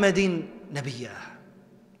وَبِمُحَمَّدٍ نَبِيًّا.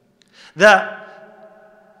 That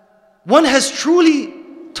one has truly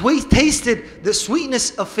tasted the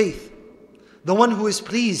sweetness of faith. The one who is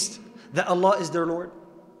pleased that Allah is their Lord.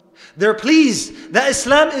 They're pleased that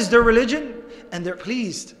Islam is their religion, and they're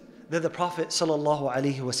pleased that the Prophet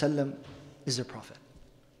ﷺ is their Prophet.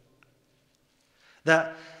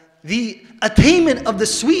 That the attainment of the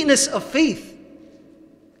sweetness of faith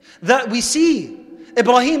that we see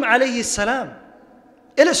Ibrahim alayhi salam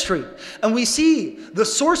illustrate, and we see the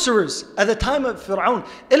sorcerers at the time of Fir'aun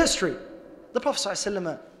illustrate, the Prophet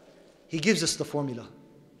ﷺ, he gives us the formula.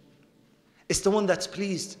 It's the one that's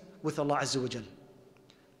pleased with Allah Azza wa Jal.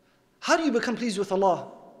 How do you become pleased with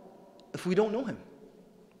Allah if we don't know Him?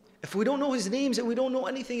 If we don't know His names and we don't know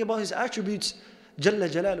anything about His attributes, Jalla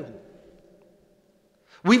Jalaluhu.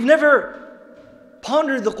 We've never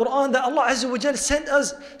pondered the Quran that Allah Azza wa Jal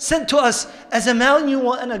sent to us as a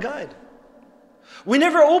manual and a guide. We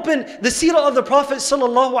never opened the seerah of the Prophet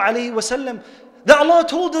sallallahu alaihi wasallam that Allah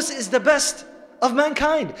told us is the best of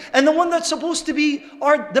mankind and the one that's supposed to be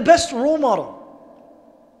the best role model.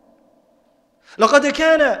 لَقَدْ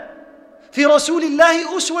كَانَ فِي رَسُولِ اللَّهِ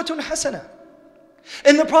أُسْوَةٌ حَسَنَةٌ.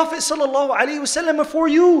 And the Prophet sallallahu alaihi wasallam for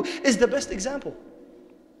you is the best example.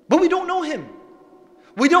 But we don't know him.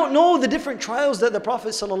 We don't know the different trials that the Prophet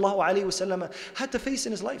sallallahu alaihi wasallam had to face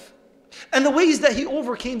in his life, and the ways that he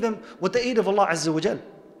overcame them with the aid of Allah Azza wa Jal.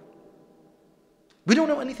 We don't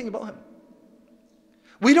know anything about him.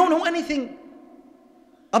 We don't know anything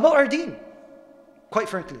about our deen, quite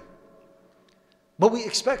frankly. But we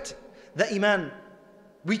expect that Iman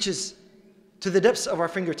reaches to the depths of our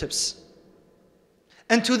fingertips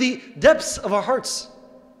and to the depths of our hearts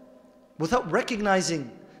without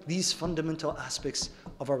recognizing these fundamental aspects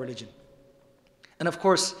of our religion. And of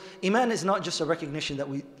course, Iman is not just a recognition that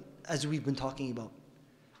as we've been talking about.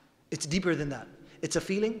 It's deeper than that. It's a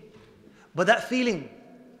feeling, but that feeling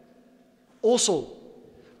also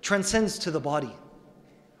transcends to the body.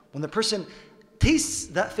 When the person tastes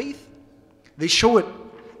that faith, they show it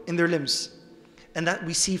in their limbs. And that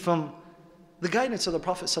we see from the guidance of the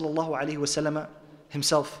Prophet ﷺ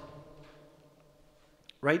himself.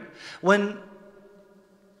 Right? When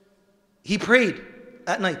he prayed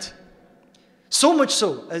at night, so much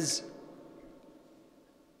so,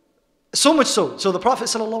 so the Prophet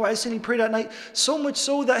ﷺ, he prayed at night, so much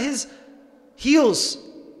so that his heels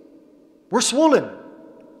were swollen.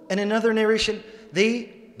 And in another narration,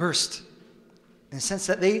 they burst, in the sense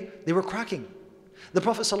that they were cracking. The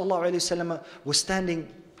Prophet ﷺ was standing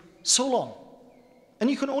so long. And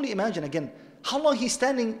you can only imagine, again, how long he's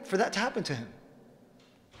standing for that to happen to him.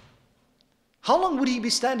 How long would he be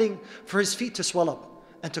standing for his feet to swell up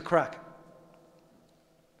and to crack?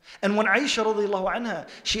 And when Aisha radiallahu anha,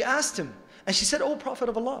 she asked him, and she said, "O Prophet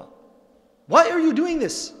of Allah, why are you doing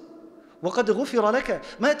this? وَقَدْ غُفِرَ لَكَ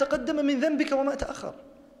مَا تَقَدَّمَ مِنْ ذَنْبِكَ وَمَا تَأَخَّرَ."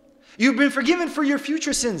 You've been forgiven for your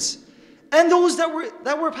future sins and those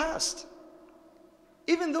that were past.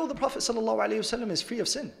 Even though the Prophet ﷺ is free of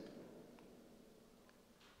sin.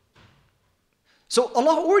 So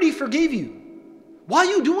Allah already forgave you. Why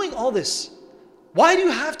are you doing all this? Why do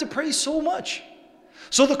you have to pray so much?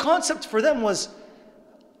 So the concept for them was,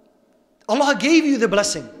 Allah gave you the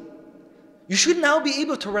blessing. You should now be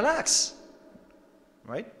able to relax.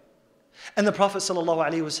 Right? And the Prophet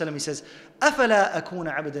ﷺ, he says, أَفَلَا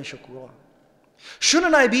أَكُونَ عَبْدًا شَكُورًا.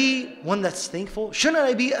 Shouldn't I be one that's thankful? Shouldn't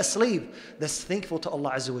I be a slave that's thankful to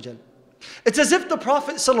Allah Azza wa Jal? It's as if the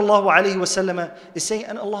Prophet ﷺ is saying,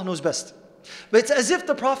 and Allah knows best, but it's as if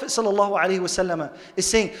the Prophet ﷺ is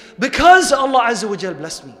saying, because Allah Azza wa Jal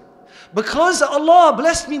blessed me, because Allah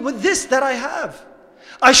blessed me with this that I have,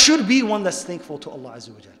 I should be one that's thankful to Allah Azza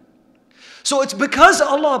wa Jal. So it's because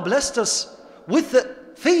Allah blessed us with the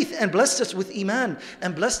faith and blessed us with Iman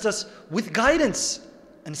and blessed us with guidance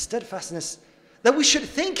and steadfastness that we should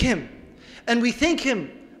thank Him. And we thank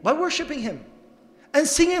Him by worshiping Him and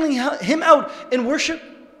singling Him out in worship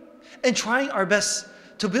and trying our best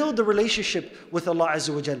to build the relationship with Allah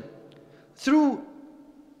Azza wa Jal through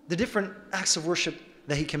the different acts of worship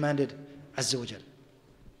that He commanded Azza wa Jal.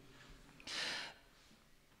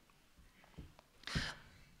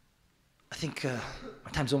 I think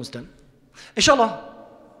my time's almost done. Inshallah,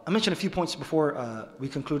 I mentioned a few points before we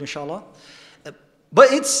conclude, inshallah.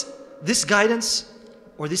 But it's this guidance,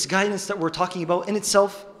 or this guidance that we're talking about in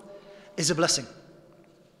itself, is a blessing.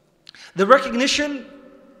 The recognition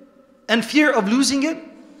and fear of losing it,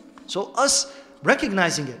 so us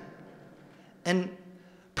recognizing it and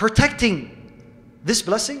protecting this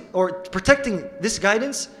blessing, or protecting this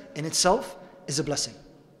guidance in itself, is a blessing.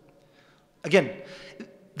 Again,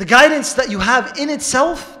 the guidance that you have in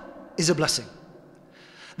itself is a blessing.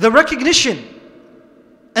 The recognition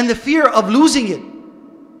and the fear of losing it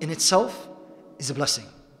in itself is a blessing.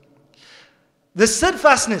 The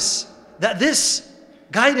steadfastness that this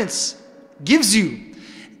guidance gives you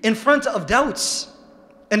in front of doubts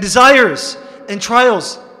and desires and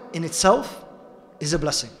trials in itself is a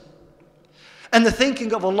blessing. And the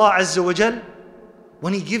thanking of Allah Azza wa Jal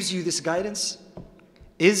when He gives you this guidance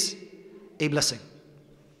is a blessing.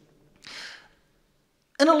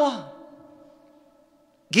 And Allah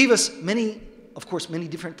gave us many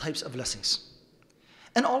different types of blessings.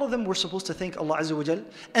 And all of them we're supposed to thank Allah Azza wa Jal.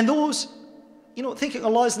 And those, thanking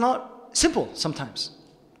Allah is not simple sometimes.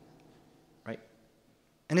 Right?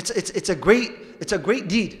 And it's a great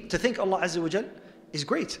deed. To thank Allah Azza wa Jal is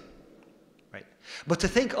great. Right? But to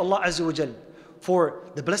thank Allah Azza wa Jal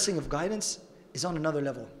for the blessing of guidance is on another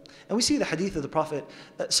level. And we see the hadith of the Prophet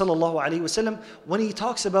sallallahu alaihi wasallam when he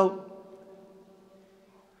talks about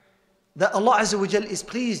that Allah Azza wa Jal is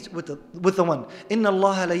pleased with the one. Inna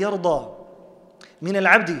Allah la yarda min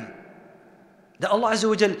al-abdi That Allah Azza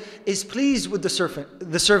wa Jal is pleased with the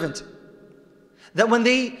servant. That when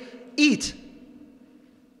they eat,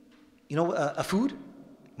 a food,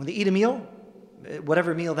 when they eat a meal,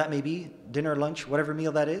 whatever meal that may be, dinner, lunch, whatever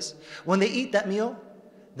meal that is, when they eat that meal,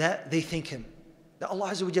 that they thank Him. That Allah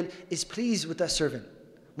Azza wa Jal is pleased with that servant.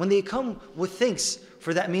 When they come with thanks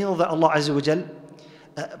for that meal that Allah Azza wa Jal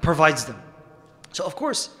provides them. So of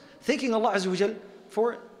course, thanking Allah Azza wa Jal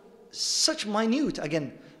for such minute,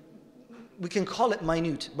 again, we can call it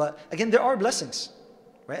minute, but again, there are blessings,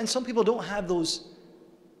 right? And some people don't have those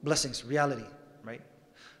blessings, reality, right?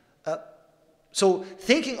 So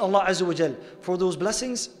thanking Allah Azza wa Jal for those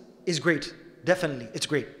blessings is great, definitely, it's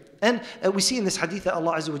great. And we see in this hadith that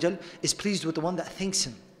Allah Azza wa Jal is pleased with the one that thanks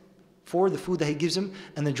Him for the food that He gives him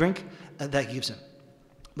and the drink that He gives him.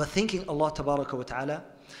 But thanking Allah Tabaraka wa Ta'ala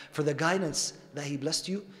for the guidance that He blessed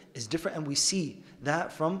you is different, and we see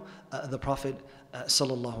that from the Prophet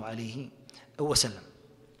Sallallahu Alaihi Wasallam.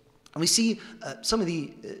 And we see some of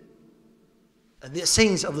the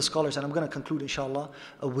sayings of the scholars, and I'm going to conclude inshallah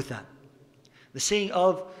with that. The saying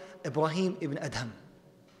of Ibrahim ibn Adham,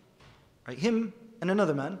 right? Him and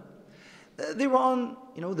another man, they were on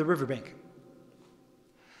the riverbank.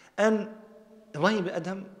 And Ibrahim ibn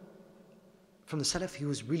Adham, from the Salaf, he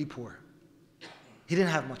was really poor. He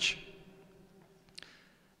didn't have much.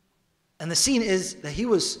 And the scene is that he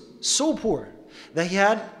was so poor that he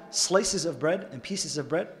had slices of bread and pieces of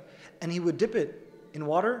bread, and he would dip it in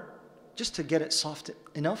water just to get it soft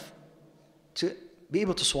enough to be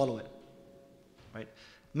able to swallow it. Right?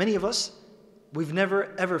 Many of us, we've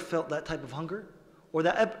never ever felt that type of hunger, or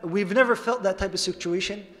we've never felt that type of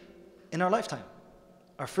situation in our lifetime.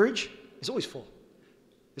 Our fridge is always full.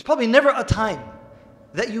 There's probably never a time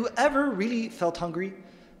that you ever really felt hungry,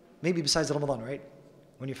 maybe besides Ramadan, right?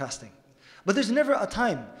 When you're fasting. But there's never a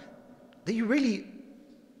time that you really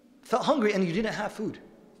felt hungry and you didn't have food.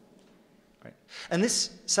 Right? And this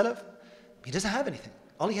Salaf, he doesn't have anything.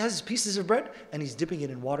 All he has is pieces of bread, and he's dipping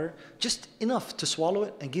it in water, just enough to swallow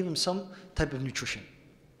it and give him some type of nutrition.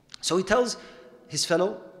 So he tells his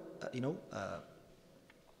fellow,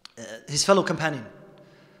 his fellow companion,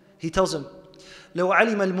 he tells him, لو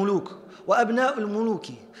علم الملوك وأبناء الملوك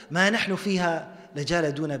ما نحن فيها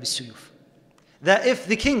لجالدونا بالسيوف. That if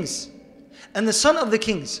the kings and the son of the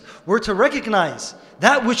kings were to recognize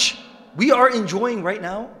that which we are enjoying right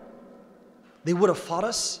now, they would have fought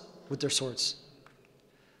us with their swords.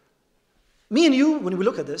 Me and you, when we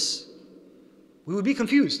look at this, we would be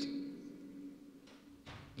confused.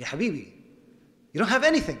 Ya Habibi, you don't have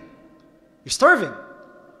anything. You're starving.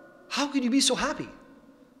 How could you be so happy?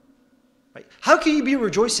 Right? How can you be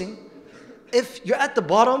rejoicing if you're at the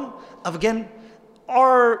bottom of, again,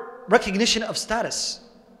 our recognition of status?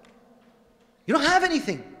 You don't have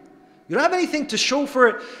anything. You don't have anything to show for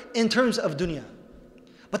it in terms of dunya.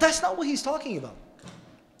 But that's not what he's talking about.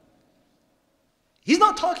 He's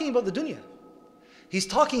not talking about the dunya. He's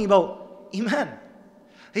talking about iman.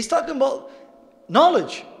 He's talking about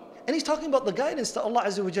knowledge. And he's talking about the guidance that Allah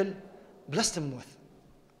Azza wa Jal blessed him with.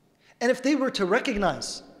 And if they were to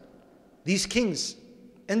recognize these kings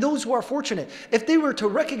and those who are fortunate, if they were to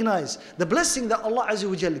recognize the blessing that Allah Azza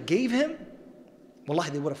wa Jal gave him,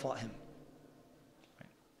 wallahi, they would have fought him.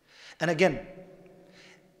 And again,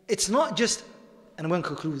 it's not just, and I'm going to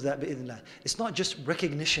conclude with that, bi'idhnillah, it's not just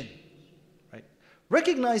recognition. Right?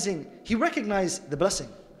 He recognized the blessing,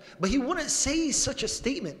 but he wouldn't say such a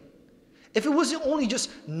statement if it wasn't only just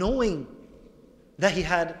knowing that he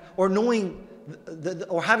had, or knowing,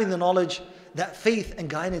 or having the knowledge that faith and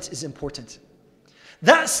guidance is important.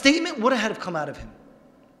 That statement wouldn't have come out of him.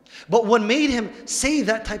 But what made him say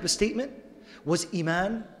that type of statement was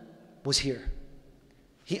iman was here.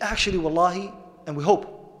 He actually, wallahi, and we hope,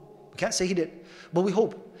 we can't say he did, but we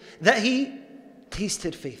hope that he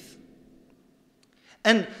tasted faith.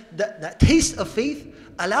 And that taste of faith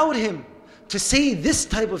allowed him to say this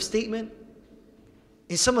type of statement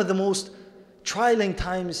in some of the most trying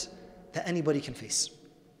times that anybody can face.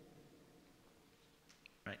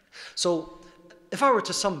 Right. So, if I were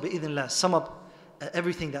to sum up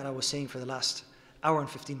everything that I was saying for the last hour and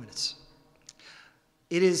 15 minutes,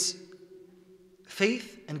 it is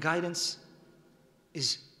faith and guidance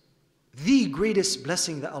is the greatest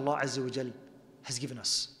blessing that Allah Azza wa Jal has given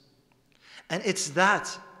us. And it's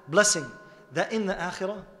that blessing that in the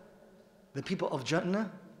akhirah, the people of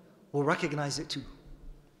Jannah will recognize it too.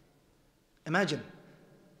 Imagine,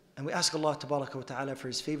 and we ask Allah Tabaraka wa Ta'ala for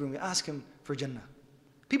His favor, and we ask Him for Jannah.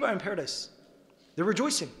 People are in paradise. They're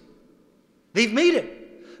rejoicing. They've made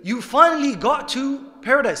it. You finally got to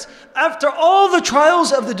paradise. After all the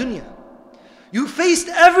trials of the dunya, you faced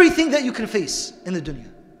everything that you can face in the dunya.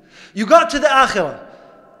 You got to the akhirah.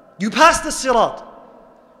 You passed the sirat.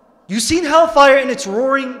 You seen hellfire and it's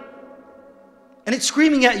roaring and it's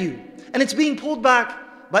screaming at you and it's being pulled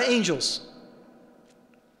back by angels.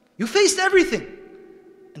 You faced everything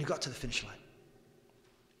and you got to the finish line.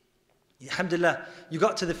 Alhamdulillah, you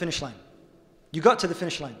got to the finish line. You got to the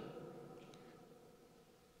finish line.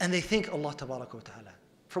 And they thank Allah tabaraka wa ta'ala.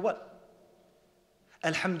 For what?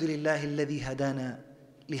 Alhamdulillahi alladhi hadana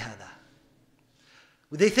lihada.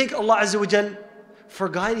 They thank Allah Azza wa Jal for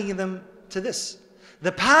guiding them to this.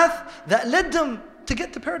 The path that led them to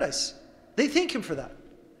get to paradise. They thank Him for that.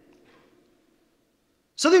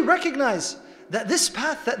 So they recognize that this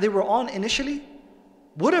path that they were on initially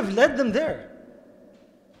would have led them there.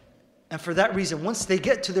 And for that reason, once they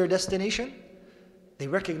get to their destination, they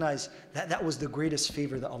recognize that that was the greatest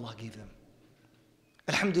favor that Allah gave them.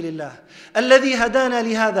 Alhamdulillah. الذي هدانا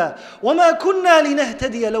لهذا وما كنا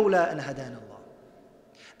لنهتدي لولا أن هدانا الله.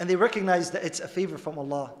 And they recognize that it's a favor from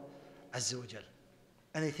Allah Azza wa Jal.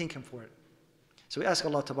 And they thank Him for it. So we ask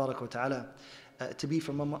Allah Tabaraka wa Ta'ala to be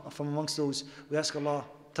from amongst those. We ask Allah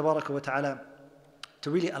Tabaraka wa Ta'ala to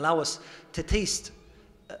really allow us to taste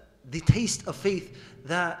the taste of faith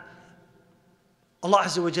that Allah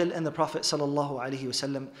Azza wa Jal and the Prophet Sallallahu Alaihi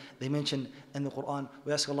Wasallam, they mention in the Quran.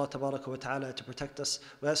 We ask Allah Tabaraka wa Ta'ala to protect us.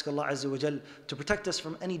 We ask Allah Azza wa Jal to protect us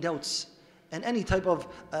from any doubts and any type of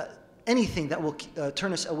anything that will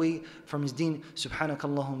turn us away from His deen.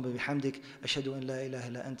 Subhanakallahumma bihamdik. Ashhadu an la ilaha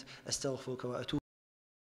illa ant. Astaghfiruka wa atubu.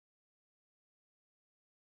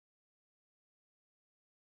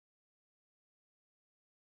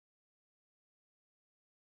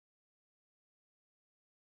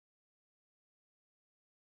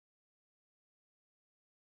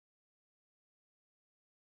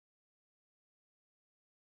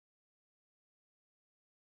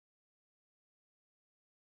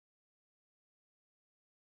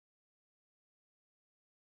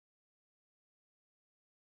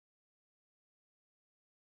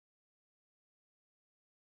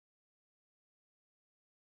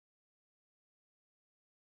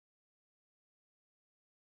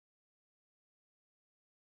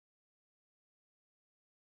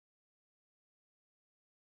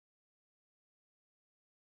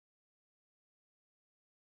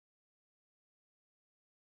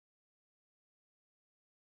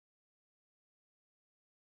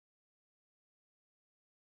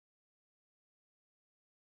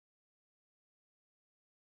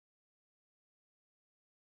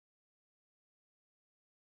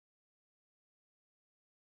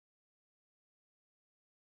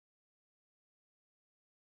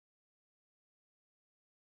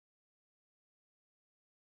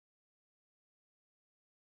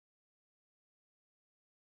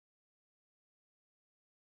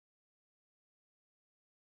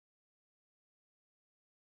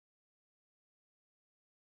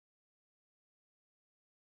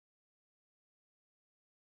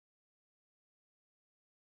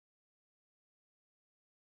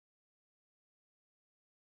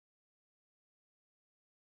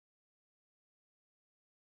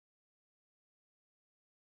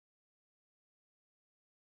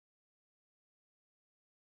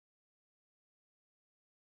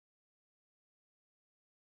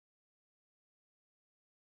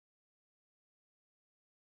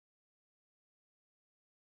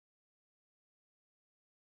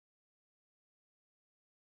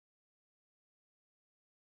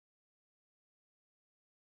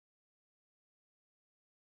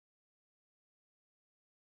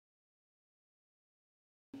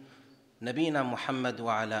 نبينا محمد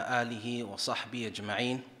وعلى آله وصحبه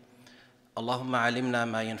أجمعين. اللهم علمنا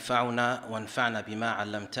ما ينفعنا وانفعنا بما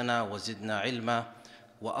علمتنا وزدنا علما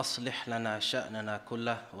وأصلح لنا شأننا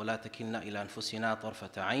كله ولا تكلنا إلى أنفسنا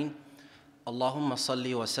طرفة عين. اللهم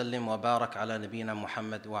صل وسلم وبارك على نبينا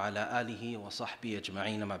محمد وعلى آله وصحبه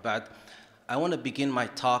أجمعين. ما بعد. I want to begin my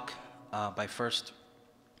talk by first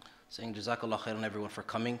saying Jazakallah khairan everyone for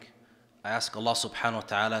coming. I ask Allah subhanahu wa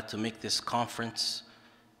ta'ala to make this conference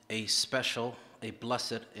a special, a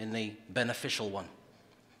blessed, and a beneficial one.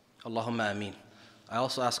 Allahumma ameen. I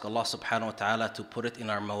also ask Allah subhanahu wa ta'ala to put it in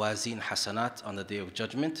our mawazin hasanat on the day of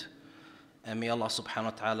judgment. And may Allah subhanahu wa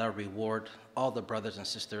ta'ala reward all the brothers and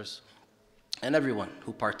sisters and everyone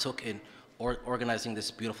who partook in organizing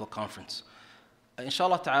this beautiful conference.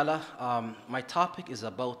 Inshallah ta'ala, my topic is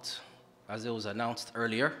about, as it was announced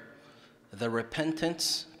earlier, the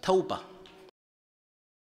repentance, tawbah.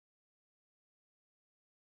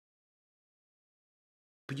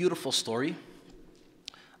 Beautiful story,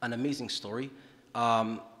 an amazing story.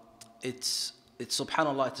 It's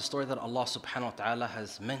subhanAllah, it's a story that Allah subhanahu wa ta'ala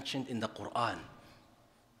has mentioned in the Quran,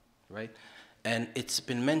 right? And it's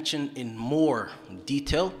been mentioned in more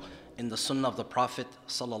detail in the Sunnah of the Prophet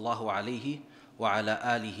sallallahu alaihi wa ala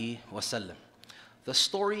alihi wasallam. The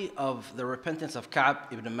story of the repentance of Ka'b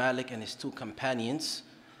ibn Malik and his two companions,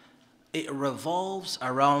 it revolves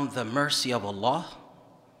around the mercy of Allah,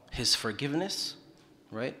 His forgiveness,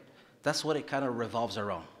 right? That's what it kind of revolves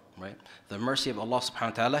around, right? The mercy of Allah subhanahu wa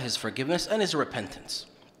ta'ala, His forgiveness, and His repentance.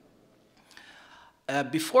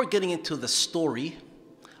 Before getting into the story,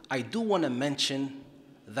 I do want to mention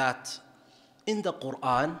that in the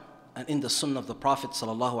Quran and in the Sunnah of the Prophet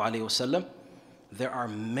sallallahu alaihi wasallam, there are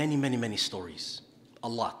many, many, many stories. A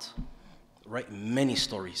lot, right? Many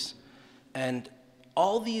stories. And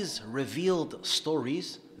all these revealed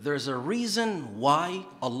stories, there's a reason why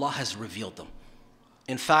Allah has revealed them.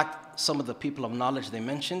 In fact, some of the people of knowledge, they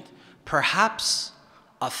mentioned, perhaps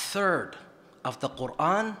a third of the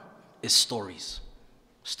Quran is stories.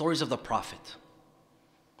 Stories of the Prophet.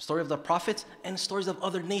 Story of the Prophet and stories of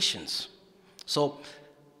other nations. So,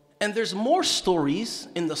 and there's more stories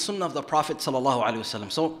in the Sunnah of the Prophet sallallahu alaihi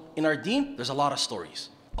wasallam. So in our deen, there's a lot of stories.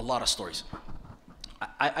 A lot of stories.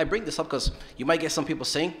 I bring this up because you might get some people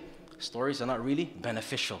saying stories are not really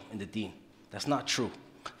beneficial in the deen. That's not true.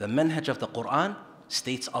 The manhaj of the Quran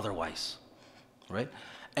states otherwise. Right?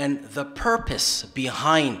 And the purpose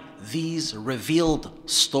behind these revealed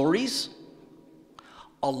stories,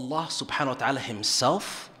 Allah subhanahu wa ta'ala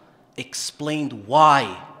Himself explained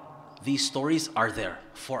why these stories are there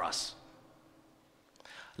for us.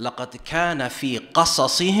 لَقَدْ كَانَ فِي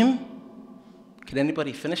قَصَصِهِمْ. Can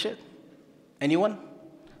anybody finish it? Anyone?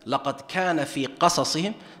 لَقَدْ كَانَ فِي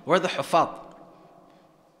قَصَصِهِمْ. Where are the hufad?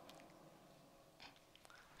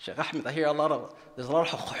 Shaykh Ahmed, I hear there's a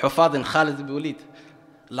lot of hufad in Khalid Bin Al-Walid.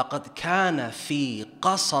 لَقَدْ كَانَ فِي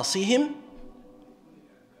قَصَصِهِمْ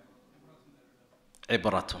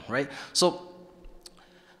عِبْرَةٌ. Right? So,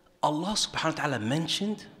 Allah subhanahu wa ta'ala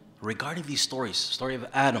mentioned regarding these stories, story of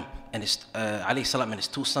Adam and his alayhi salam and his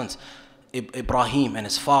two sons, Ibrahim and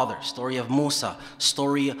his father, story of Musa,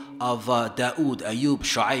 story of Dawood, Ayub,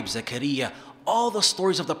 Shu'aib, Zakaria, all the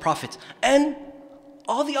stories of the prophets, and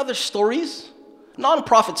all the other stories,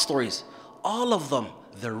 non-prophet stories, all of them,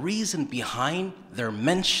 the reason behind their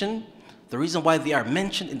mention, the reason why they are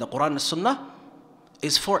mentioned in the Quran and Sunnah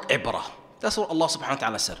is for ibrah. That's what Allah subhanahu wa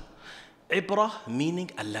ta'ala said. Ibrah meaning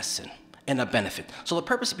a lesson and a benefit. So the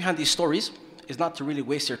purpose behind these stories is not to really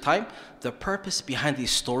waste your time. The purpose behind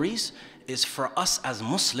these stories is for us as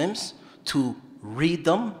Muslims to read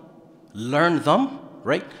them, learn them,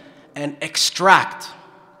 right? And extract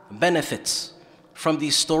benefits from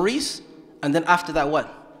these stories. And then after that,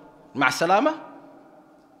 what? Ma'asalama?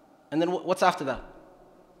 And then what's after that?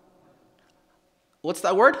 What's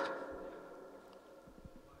that word?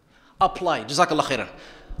 Apply. Jazakallah khairan.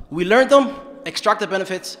 We learn them, extract the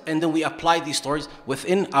benefits, and then we apply these stories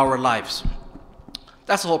within our lives.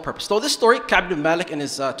 That's the whole purpose. So this story, Ka'b bin Malik and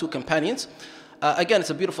his two companions, again, it's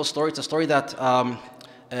a beautiful story. It's a story that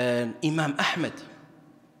Imam Ahmed,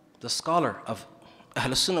 the scholar of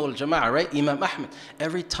Ahl Sunnah wal Jama'ah, right? Imam Ahmed,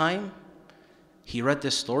 every time he read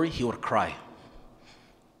this story, he would cry.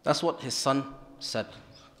 That's what his son said,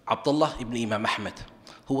 Abdullah ibn Imam Ahmed,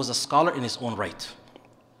 who was a scholar in his own right.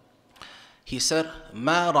 He said,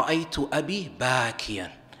 ما رأيت أبي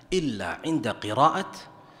باكيا إلا عند قراءة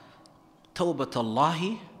توبة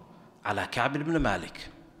الله على كعب بن مالك.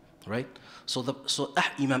 Right? So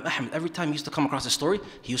Imam Ahmed, every time he used to come across a story,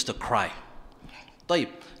 he used to cry. طيب,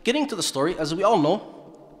 getting to the story, as we all know,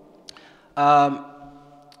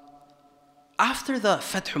 after the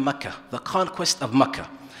Fath Makkah, the conquest of Makkah,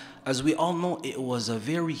 as we all know, it was a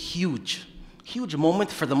very huge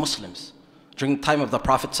moment for the Muslims. During the time of the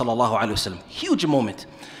Prophet sallallahu alaihi wasallam, huge moment.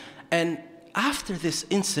 And after this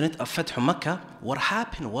incident of Fath Makkah, what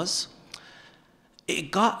happened was,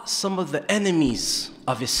 it got some of the enemies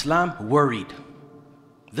of Islam worried.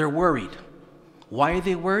 They're worried. Why are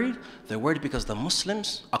they worried? They're worried because the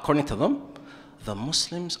Muslims, according to them, the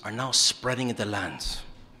Muslims are now spreading in the lands.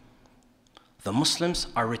 The Muslims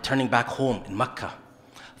are returning back home in Mecca.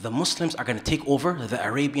 The Muslims are going to take over the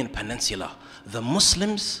Arabian Peninsula. The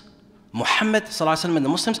Muslims, Muhammad ﷺ and the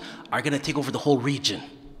Muslims are going to take over the whole region.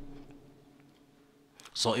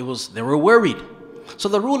 So they were worried. So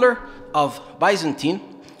the ruler of Byzantine,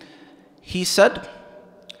 he said,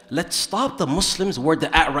 let's stop the Muslims where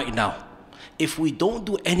they're at right now. If we don't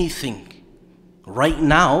do anything right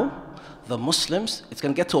now, the Muslims, it's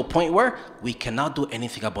going to get to a point where we cannot do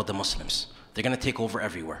anything about the Muslims. They're going to take over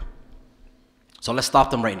everywhere. So let's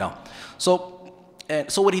stop them right now. So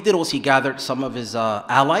what he did was he gathered some of his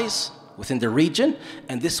allies within the region,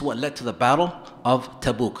 and this is what led to the battle of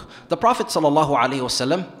Tabuk. The Prophet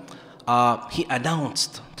ﷺ he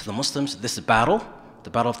announced to the Muslims this battle, the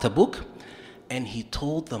Battle of Tabuk, and he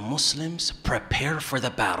told the Muslims, prepare for the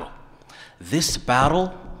battle. This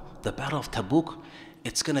battle, the Battle of Tabuk,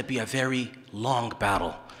 it's going to be a very long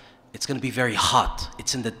battle. It's going to be very hot.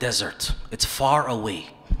 It's in the desert. It's far away.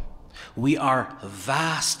 We are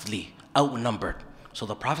vastly outnumbered. So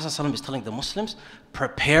the Prophet ﷺ is telling the Muslims,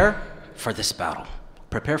 prepare for this battle.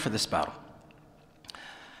 Prepare for this battle.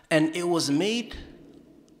 And it was made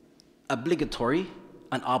obligatory,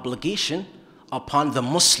 an obligation upon the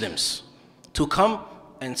Muslims to come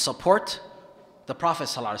and support the Prophet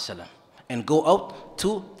ﷺ and go out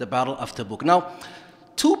to the Battle of Tabuk. Now,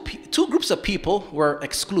 two groups of people were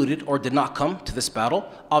excluded or did not come to this battle.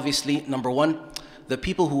 Obviously, number one, the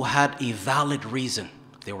people who had a valid reason.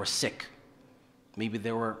 They were sick. Maybe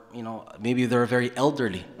they were, maybe they were very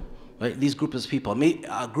elderly. Right? These groups of people,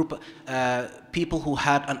 a group of people who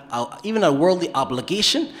had even a worldly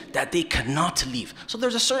obligation that they cannot leave. So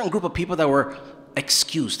there's a certain group of people that were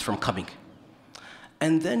excused from coming.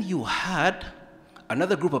 And then you had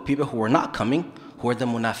another group of people who were not coming, who were the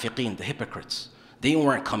munafiqeen, the hypocrites. They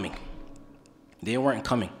weren't coming. They weren't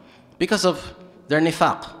coming because of their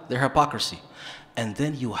nifaq, their hypocrisy. And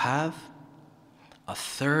then you have a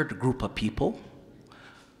third group of people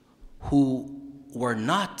who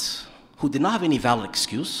did not have any valid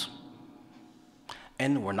excuse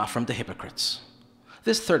and were not from the hypocrites.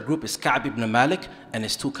 This third group is Ka'b ibn Malik and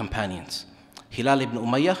his two companions, Hilal ibn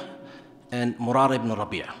Umayyah and Murara ibn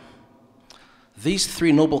Rabi'ah. These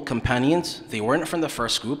three noble companions, they weren't from the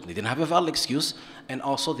first group, they didn't have a valid excuse, and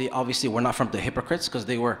also they obviously were not from the hypocrites because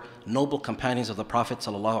they were noble companions of the Prophet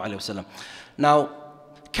ﷺ. Now,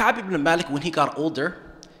 Ka'b ibn Malik, when he got older,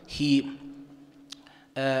 he's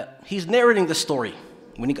narrating the story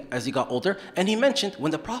as he got older, and he mentioned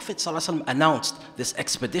when the Prophet ﷺ announced this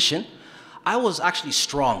expedition, I was actually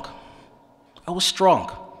strong. I was strong,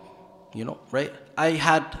 right? I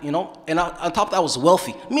had, and on top of that, I was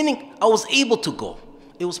wealthy, meaning I was able to go.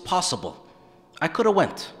 It was possible. I could have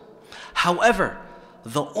went. However,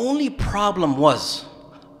 the only problem was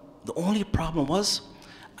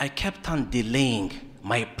I kept on delaying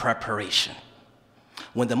my preparation.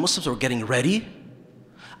 When the Muslims were getting ready,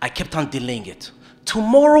 I kept on delaying it.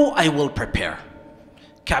 Tomorrow I will prepare.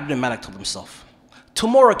 Ka'b ibn Malik told himself.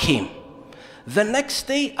 Tomorrow came. The next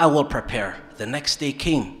day I will prepare. The next day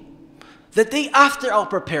came. The day after I'll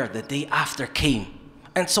prepare. The day after came.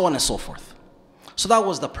 And so on and so forth. So that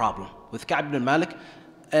was the problem with Ka'b ibn Malik.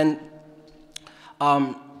 And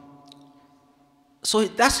so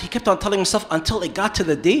he kept on telling himself until it got to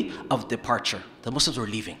the day of departure. The Muslims were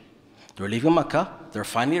leaving. They were leaving Mecca. They're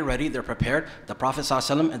finally ready. They're prepared. The Prophet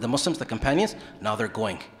ﷺ and the Muslims, the companions, now they're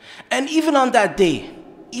going. And even on that day,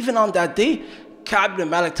 Ka'b ibn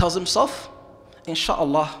Malik tells himself,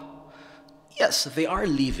 Inshallah, yes, they are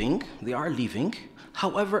leaving.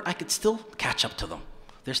 However, I could still catch up to them.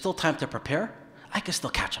 There's still time to prepare. I can still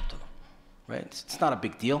catch up to them. Right? It's not a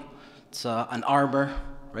big deal. It's an armor,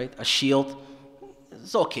 right? A shield.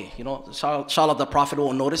 It's okay, inshallah the Prophet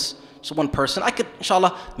won't notice. It's one person. I could,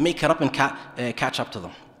 inshallah, make it up and catch up to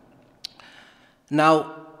them.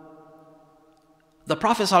 Now, the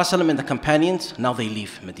Prophet ﷺ and the companions, now they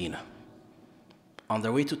leave Medina. On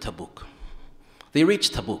their way to Tabuk. They reach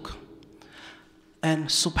Tabuk. And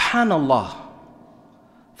subhanallah,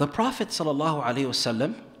 the Prophet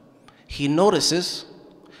ﷺ, he notices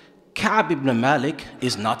Ka'b ibn Malik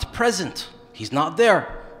is not present. He's not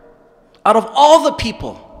there. Out of all the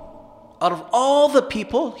people,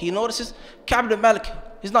 he notices Ka'b ibn Malik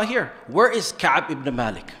is not here. Where is Ka'b ibn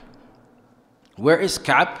Malik? Where is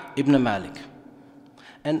Ka'b ibn Malik?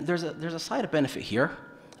 And there's a side benefit here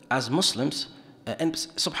as Muslims, and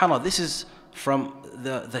subhanAllah, this is from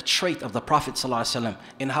the trait of the Prophet ﷺ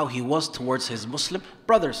in how he was towards his Muslim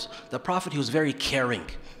brothers. The Prophet, he was very caring,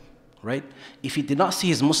 right? If he did not see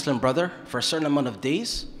his Muslim brother for a certain amount of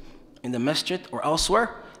days in the masjid or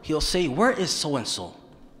elsewhere, he'll say, where is so-and-so?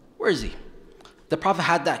 Where is he? The Prophet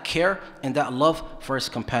had that care and that love for his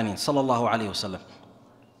companions, sallallahu alayhi wasallam.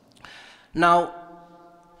 Now,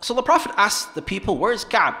 so the Prophet asked the people, where is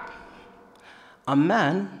Ka'b? A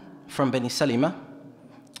man from Bani Salima,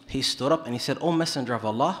 he stood up and he said, O Messenger of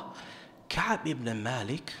Allah, Ka'b ibn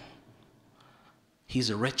Malik,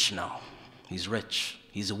 he's rich now. He's rich.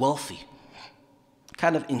 He's wealthy.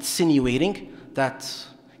 Kind of insinuating that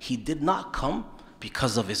he did not come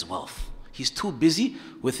because of his wealth. He's too busy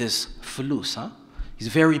with his fulus, He's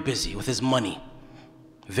very busy with his money.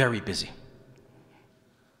 Very busy.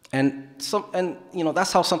 And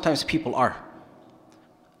that's how sometimes people are.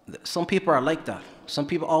 Some people are like that. Some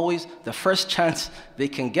people always, the first chance they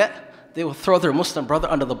can get, they will throw their Muslim brother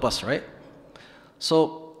under the bus, right?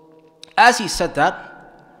 So as he said that,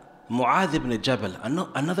 Mu'adh ibn Jabal,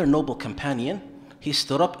 another noble companion, he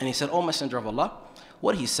stood up and he said, "O Messenger of Allah,"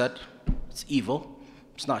 what he said, it's evil,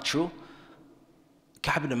 it's not true.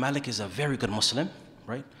 Ka'b ibn Malik is a very good Muslim,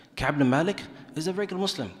 right? Ka'b ibn Malik is a very good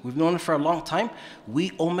Muslim. We've known him for a long time.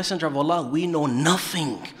 We, O Messenger of Allah, we know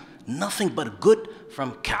nothing but good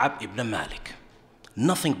from Ka'b ibn Malik.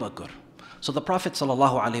 Nothing but good. So the Prophet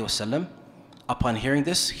ﷺ, upon hearing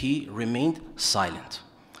this, he remained silent.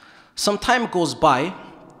 Some time goes by,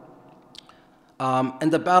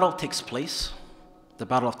 and the battle takes place. The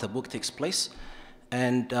Battle of Tabuk takes place.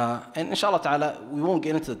 And inshallah ta'ala, we won't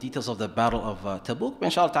get into the details of the Battle of Tabuk, but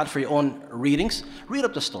inshallah ta'ala, for your own readings, read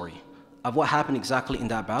up the story of what happened exactly in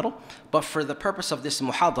that battle. But for the purpose of this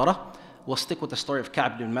muhadara, we'll stick with the story of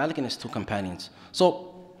Ka'b ibn Malik and his two companions.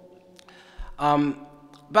 So,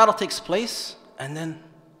 battle takes place, and then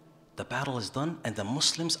the battle is done, and the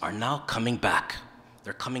Muslims are now coming back.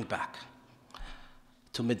 They're coming back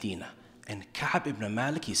to Medina. And Ka'b ibn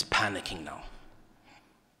Malik, he's panicking now.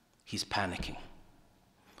 He's panicking.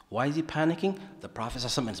 Why is he panicking? The Prophet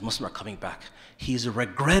and his Muslims are coming back. He's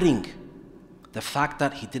regretting the fact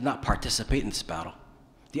that he did not participate in this battle.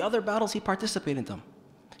 The other battles, he participated in them.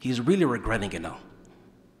 He's really regretting it now.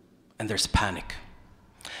 And there's panic.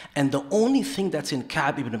 And the only thing that's in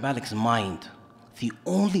Ka'b ibn Malik's mind, the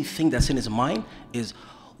only thing that's in his mind is,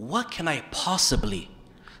 what can I possibly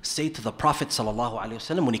say to the Prophet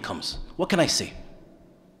ﷺ when he comes? What can I say?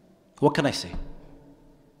 What can I say?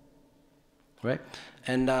 Right?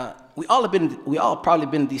 And we all probably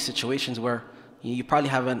been in these situations where you probably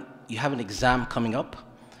have an exam coming up.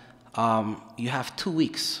 You have 2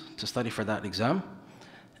 weeks to study for that exam.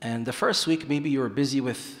 And the first week, maybe you're busy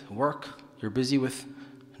with work, you're busy with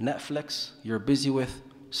Netflix, you're busy with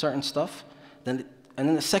certain stuff. And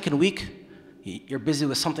then the second week, you're busy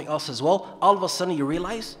with something else as well. All of a sudden, you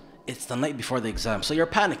realize it's the night before the exam. So you're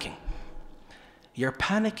panicking. You're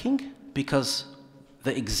panicking because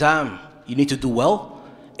the exam, you need to do well,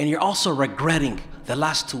 and you're also regretting the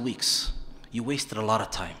last 2 weeks. You wasted a lot of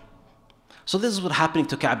time. So this is what's happening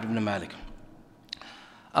to Ka'b ibn Malik.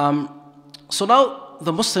 So now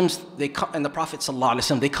the Muslims, they come, and the Prophet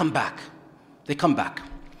ﷺ, they come back. They come back.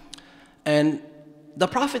 And the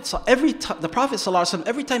Prophet ﷺ,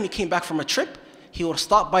 every time he came back from a trip, he would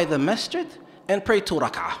stop by the masjid and pray 2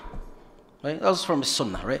 rak'ah. Right? That was from his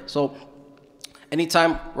sunnah, right? So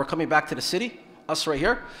anytime we're coming back to the city, us right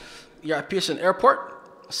here, you're at Pearson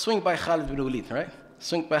Airport, swing by Khalid Bin Al-Walid, right?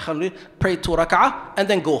 Swing by Khalid Bin Al-Walid, pray 2 rak'ah, and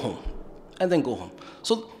then go home. And then go home.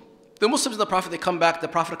 So the Muslims and the Prophet, they come back, the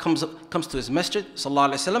Prophet comes to his masjid,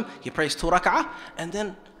 sallallahu alayhi wa sallam, he prays 2 rak'ah, and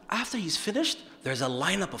then after he's finished, there's a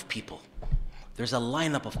lineup of people. There's a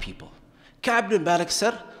lineup of people. Ka'b ibn Malik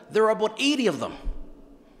said, there were about 80 of them.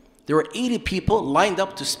 There were 80 people lined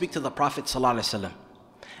up to speak to the Prophet sallallahu alayhi wa sallam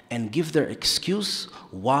and give their excuse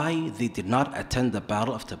why they did not attend the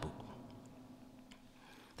Battle of Tabuk.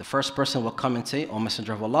 The first person will come and say, "O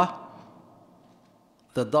Messenger of Allah,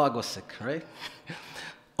 the dog was sick," right?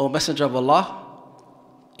 "O Messenger of Allah,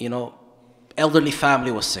 elderly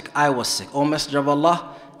family was sick. I was sick. O Messenger of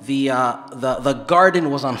Allah, the garden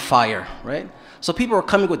was on fire," right? So people were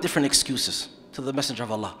coming with different excuses to the Messenger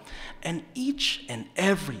of Allah. And each and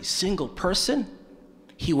every single person,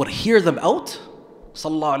 he would hear them out,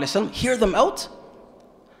 sallallahu alayhi wa sallam, hear them out,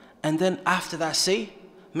 and then after that say,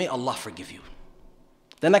 "May Allah forgive you."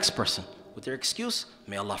 The next person, with their excuse,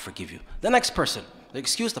 "May Allah forgive you." The next person, the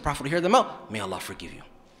excuse, the Prophet would hear them out, "May Allah forgive you."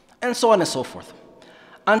 And so on and so forth.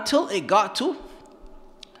 Until it got to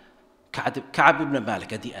Ka'b ibn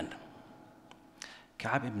Malik at the end.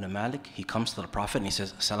 Ka'b ibn Malik, he comes to the Prophet and he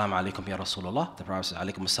says, "Assalamu alaikum ya Rasulullah." The Prophet says,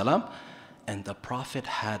 "Alaikum assalam." And the Prophet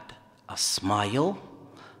had a smile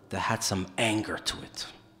that had some anger to it.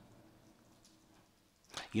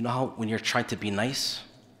 You know how when you're trying to be nice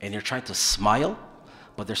and you're trying to smile,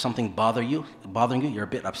 but there's something bothering you, you're a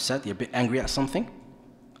bit upset, you're a bit angry at something?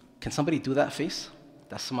 Can somebody do that face,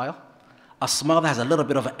 that smile? A smile that has a little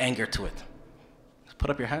bit of an anger to it. Put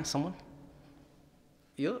up your hand, someone.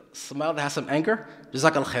 You smile that has some anger?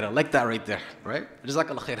 Jazakallah khairan, like that right there, right?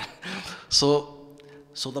 Jazakallah khairan.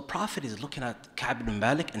 So the Prophet is looking at Ka'b ibn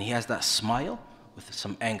Malik and he has that smile with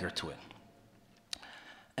some anger to it.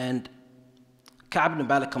 And Ka'b ibn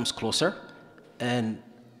Malik comes closer and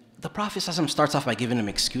the Prophet starts off by giving him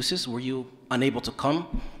excuses. Were you unable to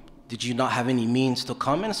come? Did you not have any means to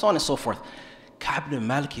come? And so on and so forth. Ka'b ibn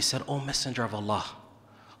Malik, he said, "O Messenger of Allah,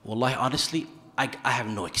 wallahi, honestly, I have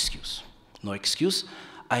no excuse. No excuse.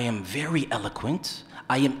 I am very eloquent.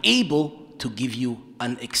 I am able to give you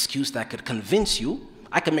an excuse that could convince you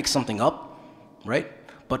I can make something up, right?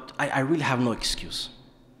 But I really have no excuse,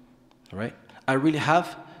 right? I really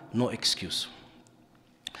have no excuse.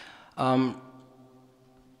 And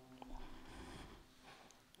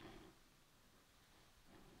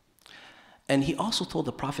he also told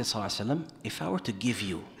the Prophet ﷺ, if I were to give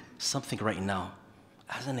you something right now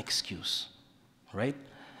as an excuse, right,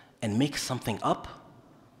 and make something up,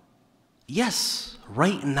 yes,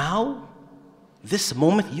 right now, this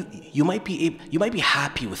moment, you might be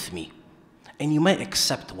happy with me, and you might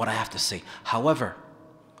accept what I have to say. However,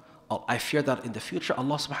 I fear that in the future,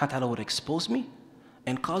 Allah subhanahu wa ta'ala would expose me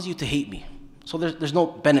and cause you to hate me. So there's no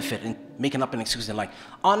benefit in making up an excuse and like,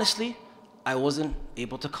 honestly, I wasn't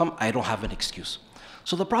able to come, I don't have an excuse.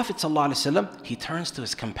 So the Prophet ﷺ, he turns to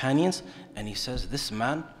his companions and he says, this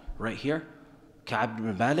man right here, Ka'b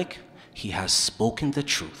ibn Malik, he has spoken the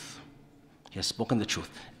truth. He has spoken the truth.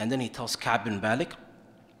 And then he tells Ka'b ibn Malik,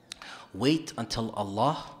 wait until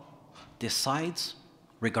Allah decides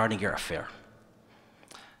regarding your affair.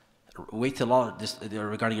 Wait till Allah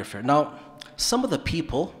regarding your affair. Now, some of the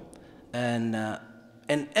people and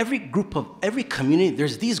every community,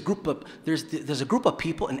 there's a group of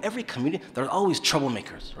people in every community that are always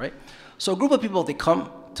troublemakers, right? So a group of people, they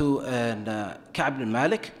come to Ka'b ibn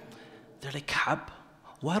Malik, they're like, Ka'b,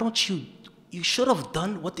 why don't you should have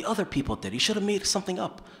done what the other people did. You should have made something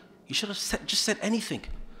up. You should have just said anything.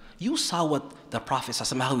 You saw what the Prophet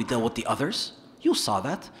how he dealt with the others. You saw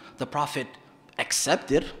that. The Prophet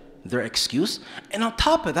accepted their excuse, and on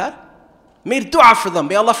top of that, made dua for them.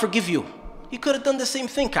 May Allah forgive you. You could have done the same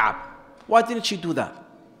thing, Ka'b. Why didn't you do that?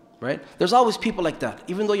 Right? There's always people like that.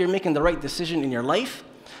 Even though you're making the right decision in your life,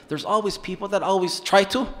 there's always people that always try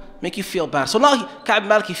to make you feel bad. So now Ka'b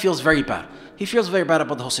Malik, he feels very bad. He feels very bad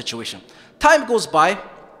about the whole situation. Time goes by,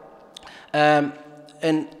 and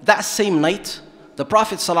that same night, the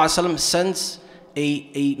Prophet ﷺ sends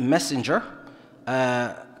a messenger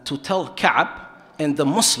to tell Ka'b and the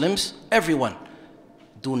Muslims, everyone,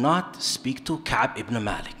 do not speak to Ka'b ibn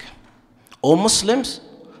Malik. O Muslims,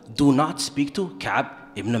 do not speak to Ka'b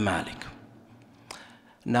ibn Malik.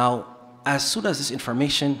 Now, as soon as this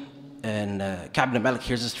information, and Ka'b ibn Malik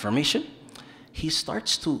hears this information, he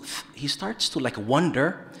starts to like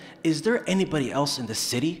wonder, is there anybody else in the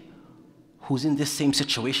city who's in this same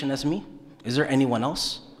situation as me? Is there anyone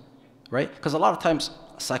else? Right? Because a lot of times,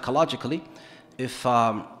 psychologically,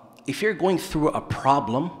 if you're going through a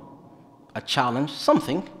problem, a challenge,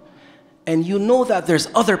 something, and you know that there's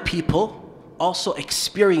other people also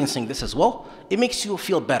experiencing this as well, it makes you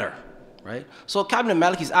feel better, right? So Ka'b ibn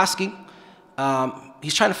Malik, he's asking,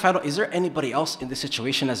 he's trying to find out, is there anybody else in this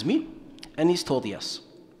situation as me? And he's told yes.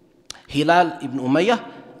 Hilal ibn Umayyah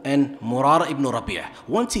and Murara ibn Rabi'ah.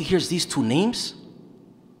 Once he hears these two names,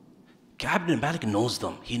 Ka'b ibn Malik knows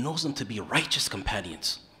them. He knows them to be righteous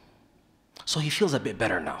companions. So he feels a bit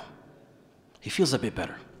better now. He feels a bit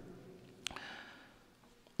better.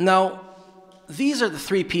 Now, these are the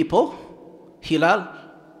three people. Hilal,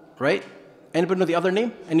 right? Anybody know the other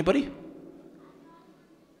name? Anybody?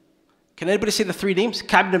 Can anybody say the three names?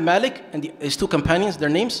 Ka'b ibn Malik and his two companions, their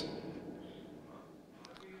names?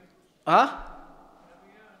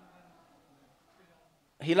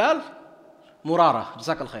 Hilal? Murara.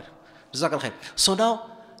 Jazak al-khair. Jazak al-khair. So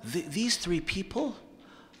now, these three people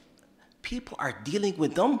are dealing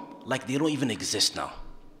with them like they don't even exist now.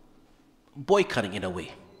 Boycotting in a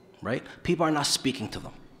way, right? People are not speaking to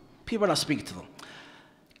them. People are not speaking to them.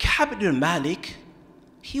 Ka'b ibn Malik,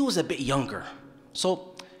 he was a bit younger.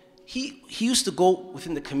 So he used to go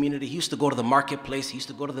within the community, he used to go to the marketplace, he used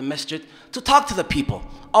to go to the masjid to talk to the people.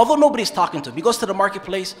 Although nobody's talking to him. He goes to the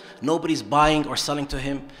marketplace, nobody's buying or selling to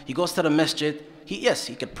him. He goes to the masjid, yes,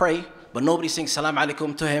 he could pray, but nobody's saying salam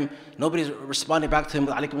alaikum to him. Nobody's responding back to him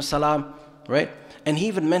with alaikum salam, right? And he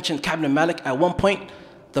even mentioned Ka'b ibn Malik at one point.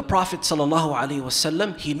 The Prophet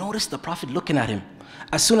ﷺ, he noticed the Prophet looking at him.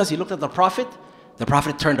 As soon as he looked at the Prophet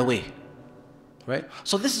turned away. Right?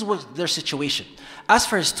 So this is what their situation. As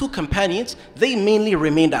for his two companions, they mainly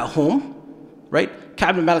remained at home. Right?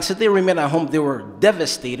 Ka'b ibn Malik said they remained at home. They were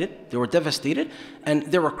devastated. They were devastated and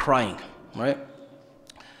they were crying. Right?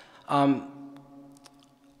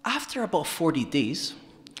 After about 40 days,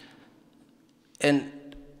 and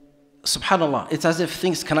subhanAllah, it's as if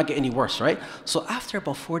things cannot get any worse, right? So after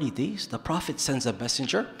about 40 days, the Prophet sends a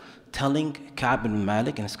messenger telling Ka'b ibn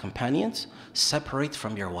Malik and his companions, separate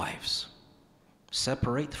from your wives.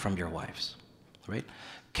 Separate from your wives, right?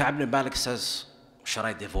 Ka'b ibn Malik says, should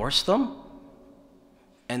I divorce them?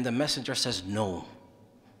 And the messenger says, no,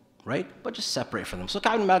 right? But just separate from them. So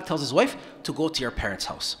Ka'b ibn Malik tells his wife to go to your parents'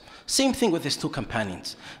 house. Same thing with his two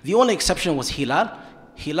companions. The only exception was Hilal.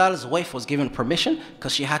 Hilal's wife was given permission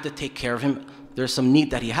because she had to take care of him. There's some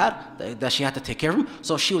need that he had that she had to take care of him.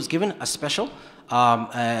 So she was given a special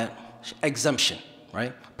exemption,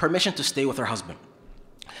 right? Permission to stay with her husband.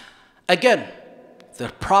 Again, the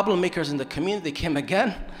problem makers in the community came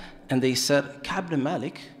again and they said, Ka'b bin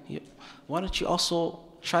Malik, why don't you also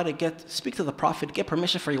try to speak to the Prophet, get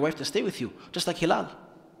permission for your wife to stay with you, just like Hilal.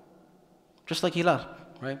 Just like Hilal,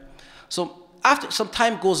 right? So after some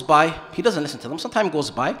time goes by, he doesn't listen to them, some time goes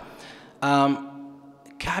by,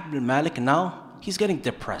 Ka'b bin Malik now, he's getting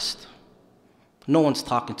depressed. No one's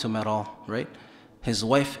talking to him at all, right? His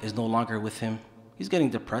wife is no longer with him. He's getting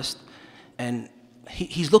depressed. And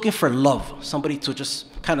he's looking for love, somebody to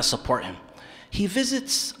just kind of support him. He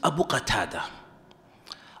visits Abu Qatada.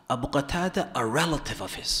 Abu Qatada, a relative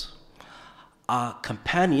of his, a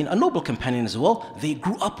companion, a noble companion as well. They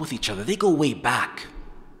grew up with each other. They go way back.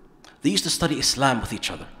 They used to study Islam with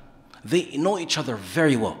each other. They know each other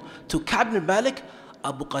very well. To Ka'b bin Malik,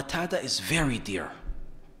 Abu Qatada is very dear.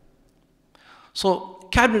 So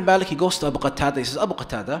Ka'b bin Malik, he goes to Abu Qatada. He says, Abu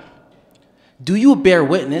Qatada, do you bear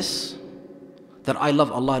witness that I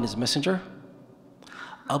love Allah and His Messenger?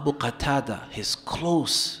 Abu Qatada, his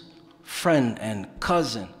close friend and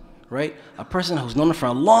cousin, right? A person who's known him for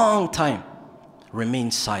a long time,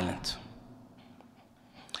 remains silent.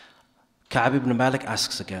 Ka'b ibn Malik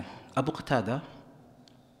asks again, Abu Qatada,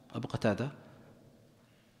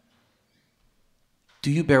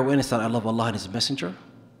 do you bear witness that I love Allah and His Messenger?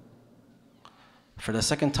 For the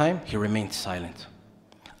second time, he remained silent.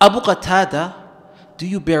 Abu Qatada, do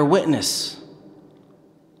you bear witness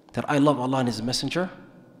that I love Allah and His Messenger?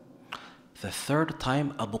 The third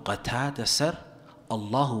time, Abu Qatada said,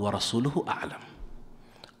 Allahu wa Rasuluhu a'lam.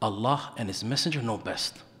 Allah and His Messenger know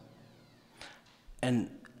best. And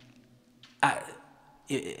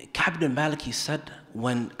Ka'b bin Malik, he said,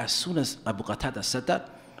 as soon as Abu Qatada said that,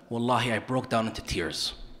 Wallahi, I broke down into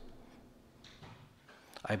tears.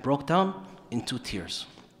 I broke down into tears.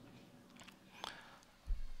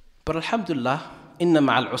 But alhamdulillah, inna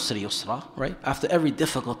ma'al usri yusra, right? After every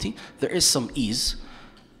difficulty, there is some ease.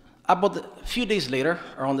 About a few days later,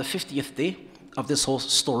 or on the 50th day of this whole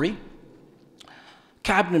story,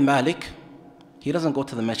 Ka'b bin Malik, he doesn't go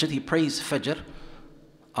to the masjid, he prays Fajr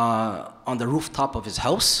on the rooftop of his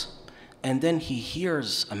house, and then he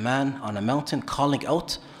hears a man on a mountain calling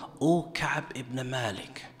out, O Ka'b ibn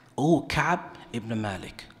Malik, O Ka'b ibn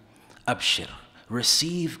Malik, Abshir,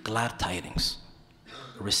 receive glad tidings.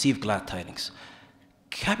 Receive glad tidings.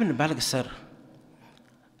 Ka'b ibn Malik said,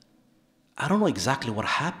 I don't know exactly what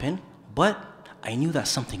happened, but I knew that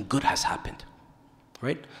something good has happened,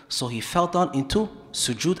 right? So he fell down into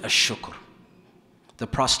sujood ash-shukr, the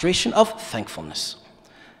prostration of thankfulness.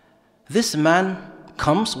 This man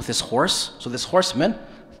comes with his horse, so this horseman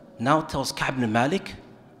now tells Ka'b ibn Malik,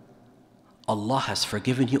 Allah has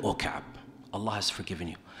forgiven you, O Ka'b. Allah has forgiven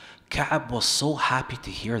you. Ka'b was so happy to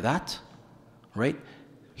hear that, right?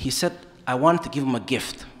 He said, I wanted to give him a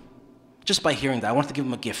gift. Just by hearing that, I wanted to give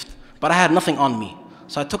him a gift. But I had nothing on me.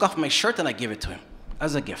 So I took off my shirt and I gave it to him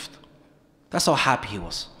as a gift. That's how happy he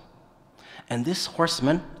was. And this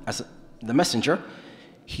horseman, as the messenger,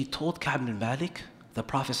 he told Ka'b bin Malik, the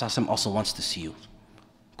Prophet ﷺ also wants to see you.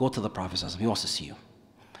 Go to the Prophet ﷺ, he wants to see you.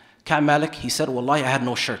 Ka'b bin Malik, he said, Wallahi, I had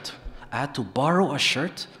no shirt. I had to borrow a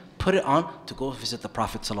shirt, put it on to go visit the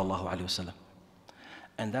Prophet ﷺ.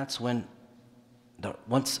 And that's when,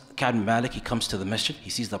 once Ka'b bin Malik, he comes to the masjid, he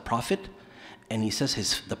sees the Prophet, and he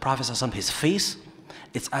says the Prophet ﷺ, his face,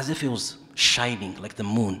 it's as if it was shining like the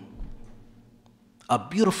moon. A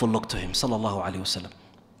beautiful look to him, sallallahu alaihi wasallam.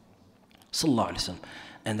 Sallallahu alaihi wasallam.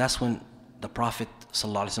 And that's when the Prophet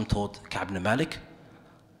sallallahu alaihi wasallam told Ka'b bin Malik,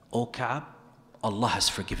 O Ka'b, Allah has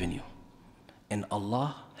forgiven you. And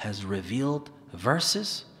Allah has revealed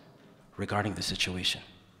verses regarding the situation.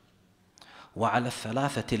 وعلى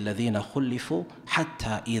الثلاثة الذين خلفوا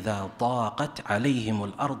حتى إذا ضاقت عليهم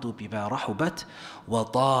الأرض بما رحبت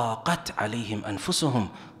وضاقت عليهم أنفسهم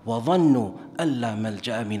وظنوا أن لا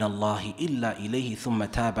ملجأ من الله إلا إليه ثم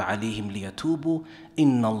تاب عليهم ليتوبوا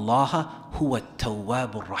إن الله هو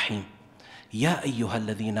التواب الرحيم يا أيها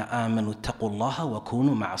الذين آمنوا اتقوا الله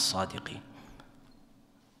وكونوا مع الصادقين.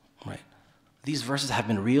 Right. These verses have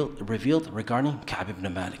been revealed regarding Ka'b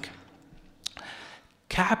ibn Malik.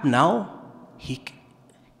 Ka'b now,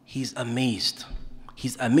 he's amazed.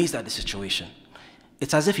 He's amazed at the situation.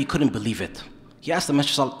 It's as if he couldn't believe it. He asked the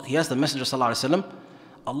Messenger sallallahu alaihi wasallam,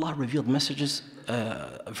 Allah revealed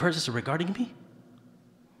verses regarding me,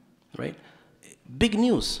 right? Big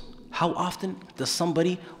news. How often does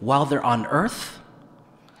somebody, while they're on earth,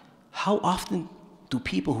 how often do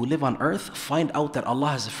people who live on earth find out that Allah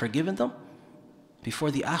has forgiven them?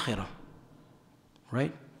 before the akhirah,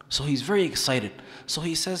 right? So he's very excited. So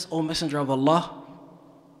he says, "O Messenger of Allah,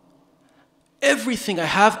 everything I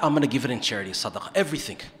have, I'm going to give it in charity, sadaqah,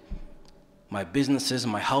 everything. My businesses,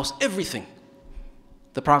 my house, everything."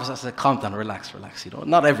 The Prophet said, "Calm down, relax,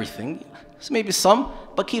 not everything. Maybe some,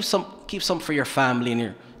 but keep some for your family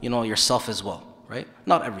and yourself as well, right?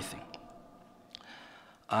 Not everything."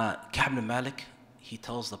 Ka'b ibn Malik, he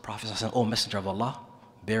tells the Prophet, "O Messenger of Allah,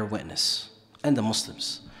 bear witness, and the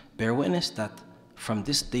Muslims, bear witness that from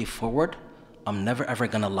this day forward, I'm never ever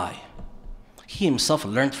gonna lie." He himself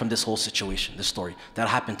learned from this whole situation, this story that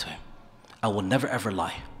happened to him. I will never ever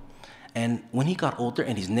lie. And when he got older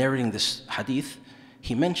and he's narrating this hadith,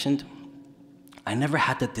 he mentioned, "I never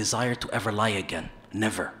had the desire to ever lie again,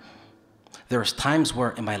 never. There was times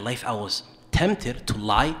where in my life I was tempted to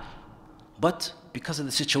lie, but because of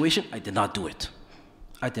the situation, I did not do it.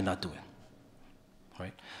 I did not do it."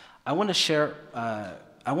 Right? I want to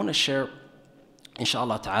share,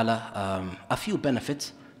 inshallah ta'ala, a few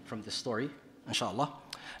benefits from this story, inshallah.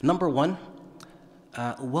 Number one,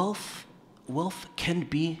 wealth can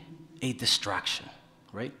be a distraction,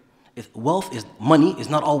 right? Money is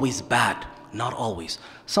not always bad, not always.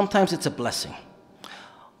 Sometimes it's a blessing.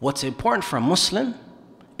 What's important for a Muslim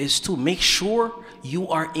is to make sure you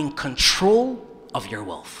are in control of your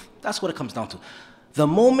wealth. That's what it comes down to. The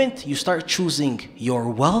moment you start choosing your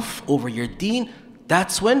wealth over your deen,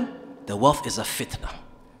 that's when the wealth is a fitna.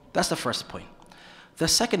 That's the first point. The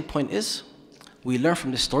second point is, we learn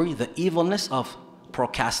from this story the evilness of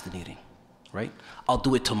procrastinating, right? I'll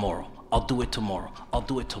do it tomorrow. I'll do it tomorrow. I'll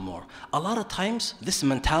do it tomorrow. A lot of times, this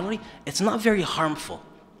mentality, it's not very harmful,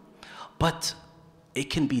 but it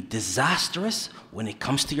can be disastrous when it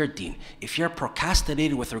comes to your deen. If you're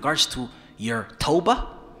procrastinating with regards to your tawbah,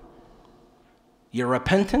 your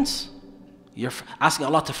repentance, you're asking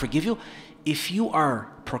Allah to forgive you, if you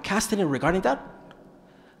are procrastinating regarding that,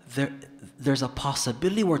 there's a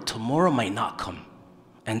possibility where tomorrow might not come.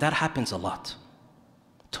 And that happens a lot.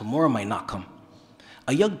 Tomorrow might not come.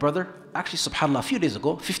 A young brother, actually subhanAllah, a few days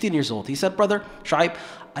ago, 15 years old, he said, "Brother Shuaib,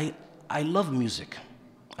 I love music.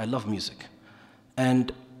 I love music.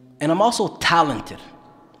 And I'm also talented,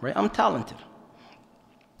 right? I'm talented.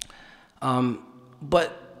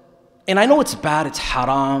 And I know it's bad, it's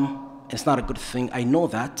haram, it's not a good thing, I know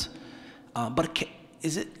that. But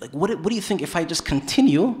is it, like, what do you think if I just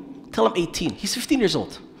continue till I'm 18? He's 15 years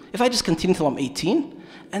old. If I just continue till I'm 18,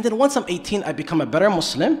 and then once I'm 18, I become a better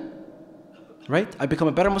Muslim, right? I become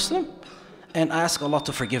a better Muslim, and I ask Allah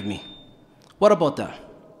to forgive me. What about that,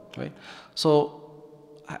 right?" So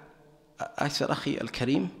I said, "Akhi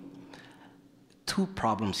al-Kareem, two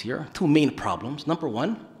problems here, two main problems. Number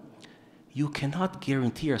one, you cannot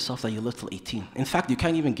guarantee yourself that you live till 18. In fact, you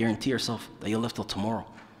can't even guarantee yourself that you'll live till tomorrow,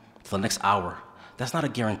 till the next hour. That's not a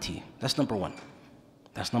guarantee. That's number one.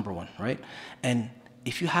 That's number one, right? And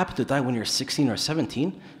if you happen to die when you're 16 or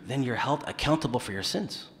 17, then you're held accountable for your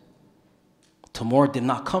sins. Tomorrow did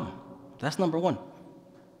not come. That's number one,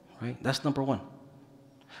 right? That's number one.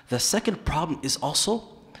 The second problem is also,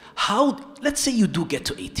 let's say you do get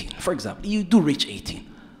to 18, for example, you do reach 18.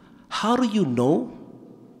 How do you know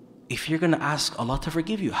if you're going to ask Allah to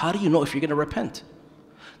forgive you? How do you know if you're going to repent?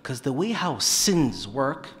 Because the way how sins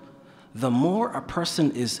work, the more a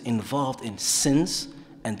person is involved in sins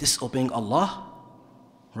and disobeying Allah,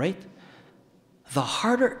 right, the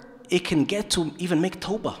harder it can get to even make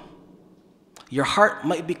tawbah. Your heart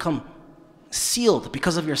might become sealed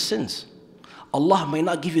because of your sins. Allah might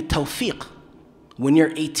not give you tawfiq when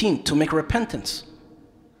you're 18 to make repentance,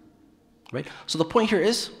 right? So the point here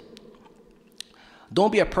is,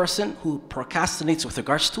 don't be a person who procrastinates with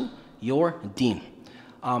regards to your deen.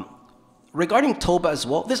 Regarding tawbah as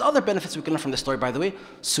well, there's other benefits we can learn from this story, by the way.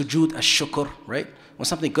 Sujood ash-shukr, right? When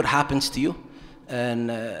something good happens to you, and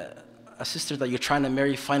a sister that you're trying to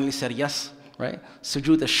marry finally said yes, right?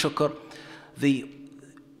 Sujood ash-shukr. The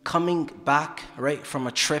coming back, right, from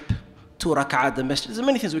a trip to rak'ah the masjid. There's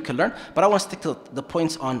many things we can learn, but I want to stick to the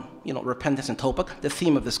points on, repentance and tawbah, the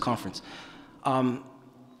theme of this conference.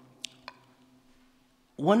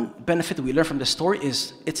 One benefit that we learn from this story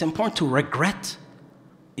is it's important to regret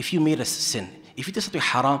if you made a sin. If you did something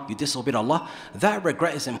haram, you disobeyed Allah, that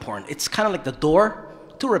regret is important. It's kind of like the door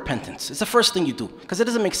to repentance. It's the first thing you do, because it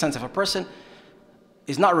doesn't make sense. If a person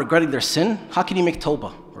is not regretting their sin, how can you make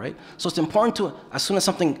tawbah, right? So it's important to, as soon as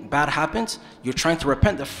something bad happens, you're trying to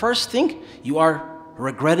repent. The first thing, you are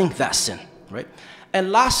regretting that sin, right?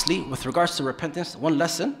 And lastly, with regards to repentance, one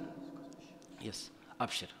lesson. Yes,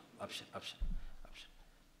 abshir.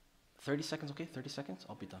 30 seconds, okay? 30 seconds,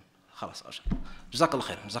 I'll be done. خلاص, abshir.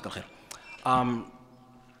 Jazakallah khair.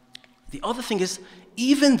 The other thing is,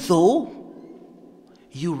 even though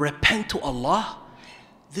you repent to Allah,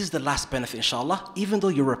 this is the last benefit, inshallah. Even though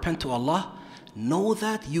you repent to Allah, know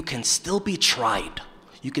that you can still be tried.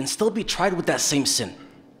 You can still be tried with that same sin.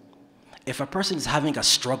 If a person is having a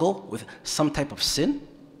struggle with some type of sin,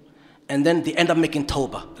 and then they end up making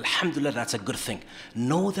tawbah, alhamdulillah, that's a good thing.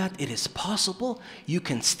 Know that it is possible you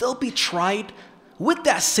can still be tried with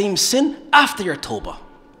that same sin after your tawbah,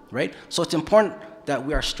 right? So it's important that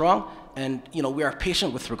we are strong and we are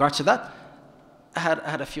patient with regards to that. I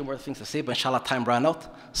had a few more things to say, but inshallah time ran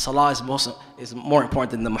out. Salah is more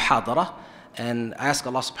important than the muhadara. And I ask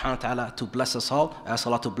Allah subhanahu wa ta'ala to bless us all. I ask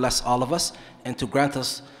Allah to bless all of us and to grant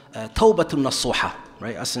us tawbatun nasuha,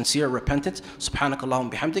 right? A sincere repentance.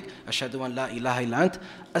 Subhanakallahum bihamdik. Ashhadu an la ilaha illa ant.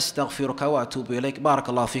 Astaghfiruka wa atubu ilayk.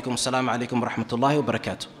 Barakallahu feekum. Assalamu alaikum wa rahmatullahi wa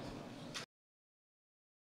barakatuh.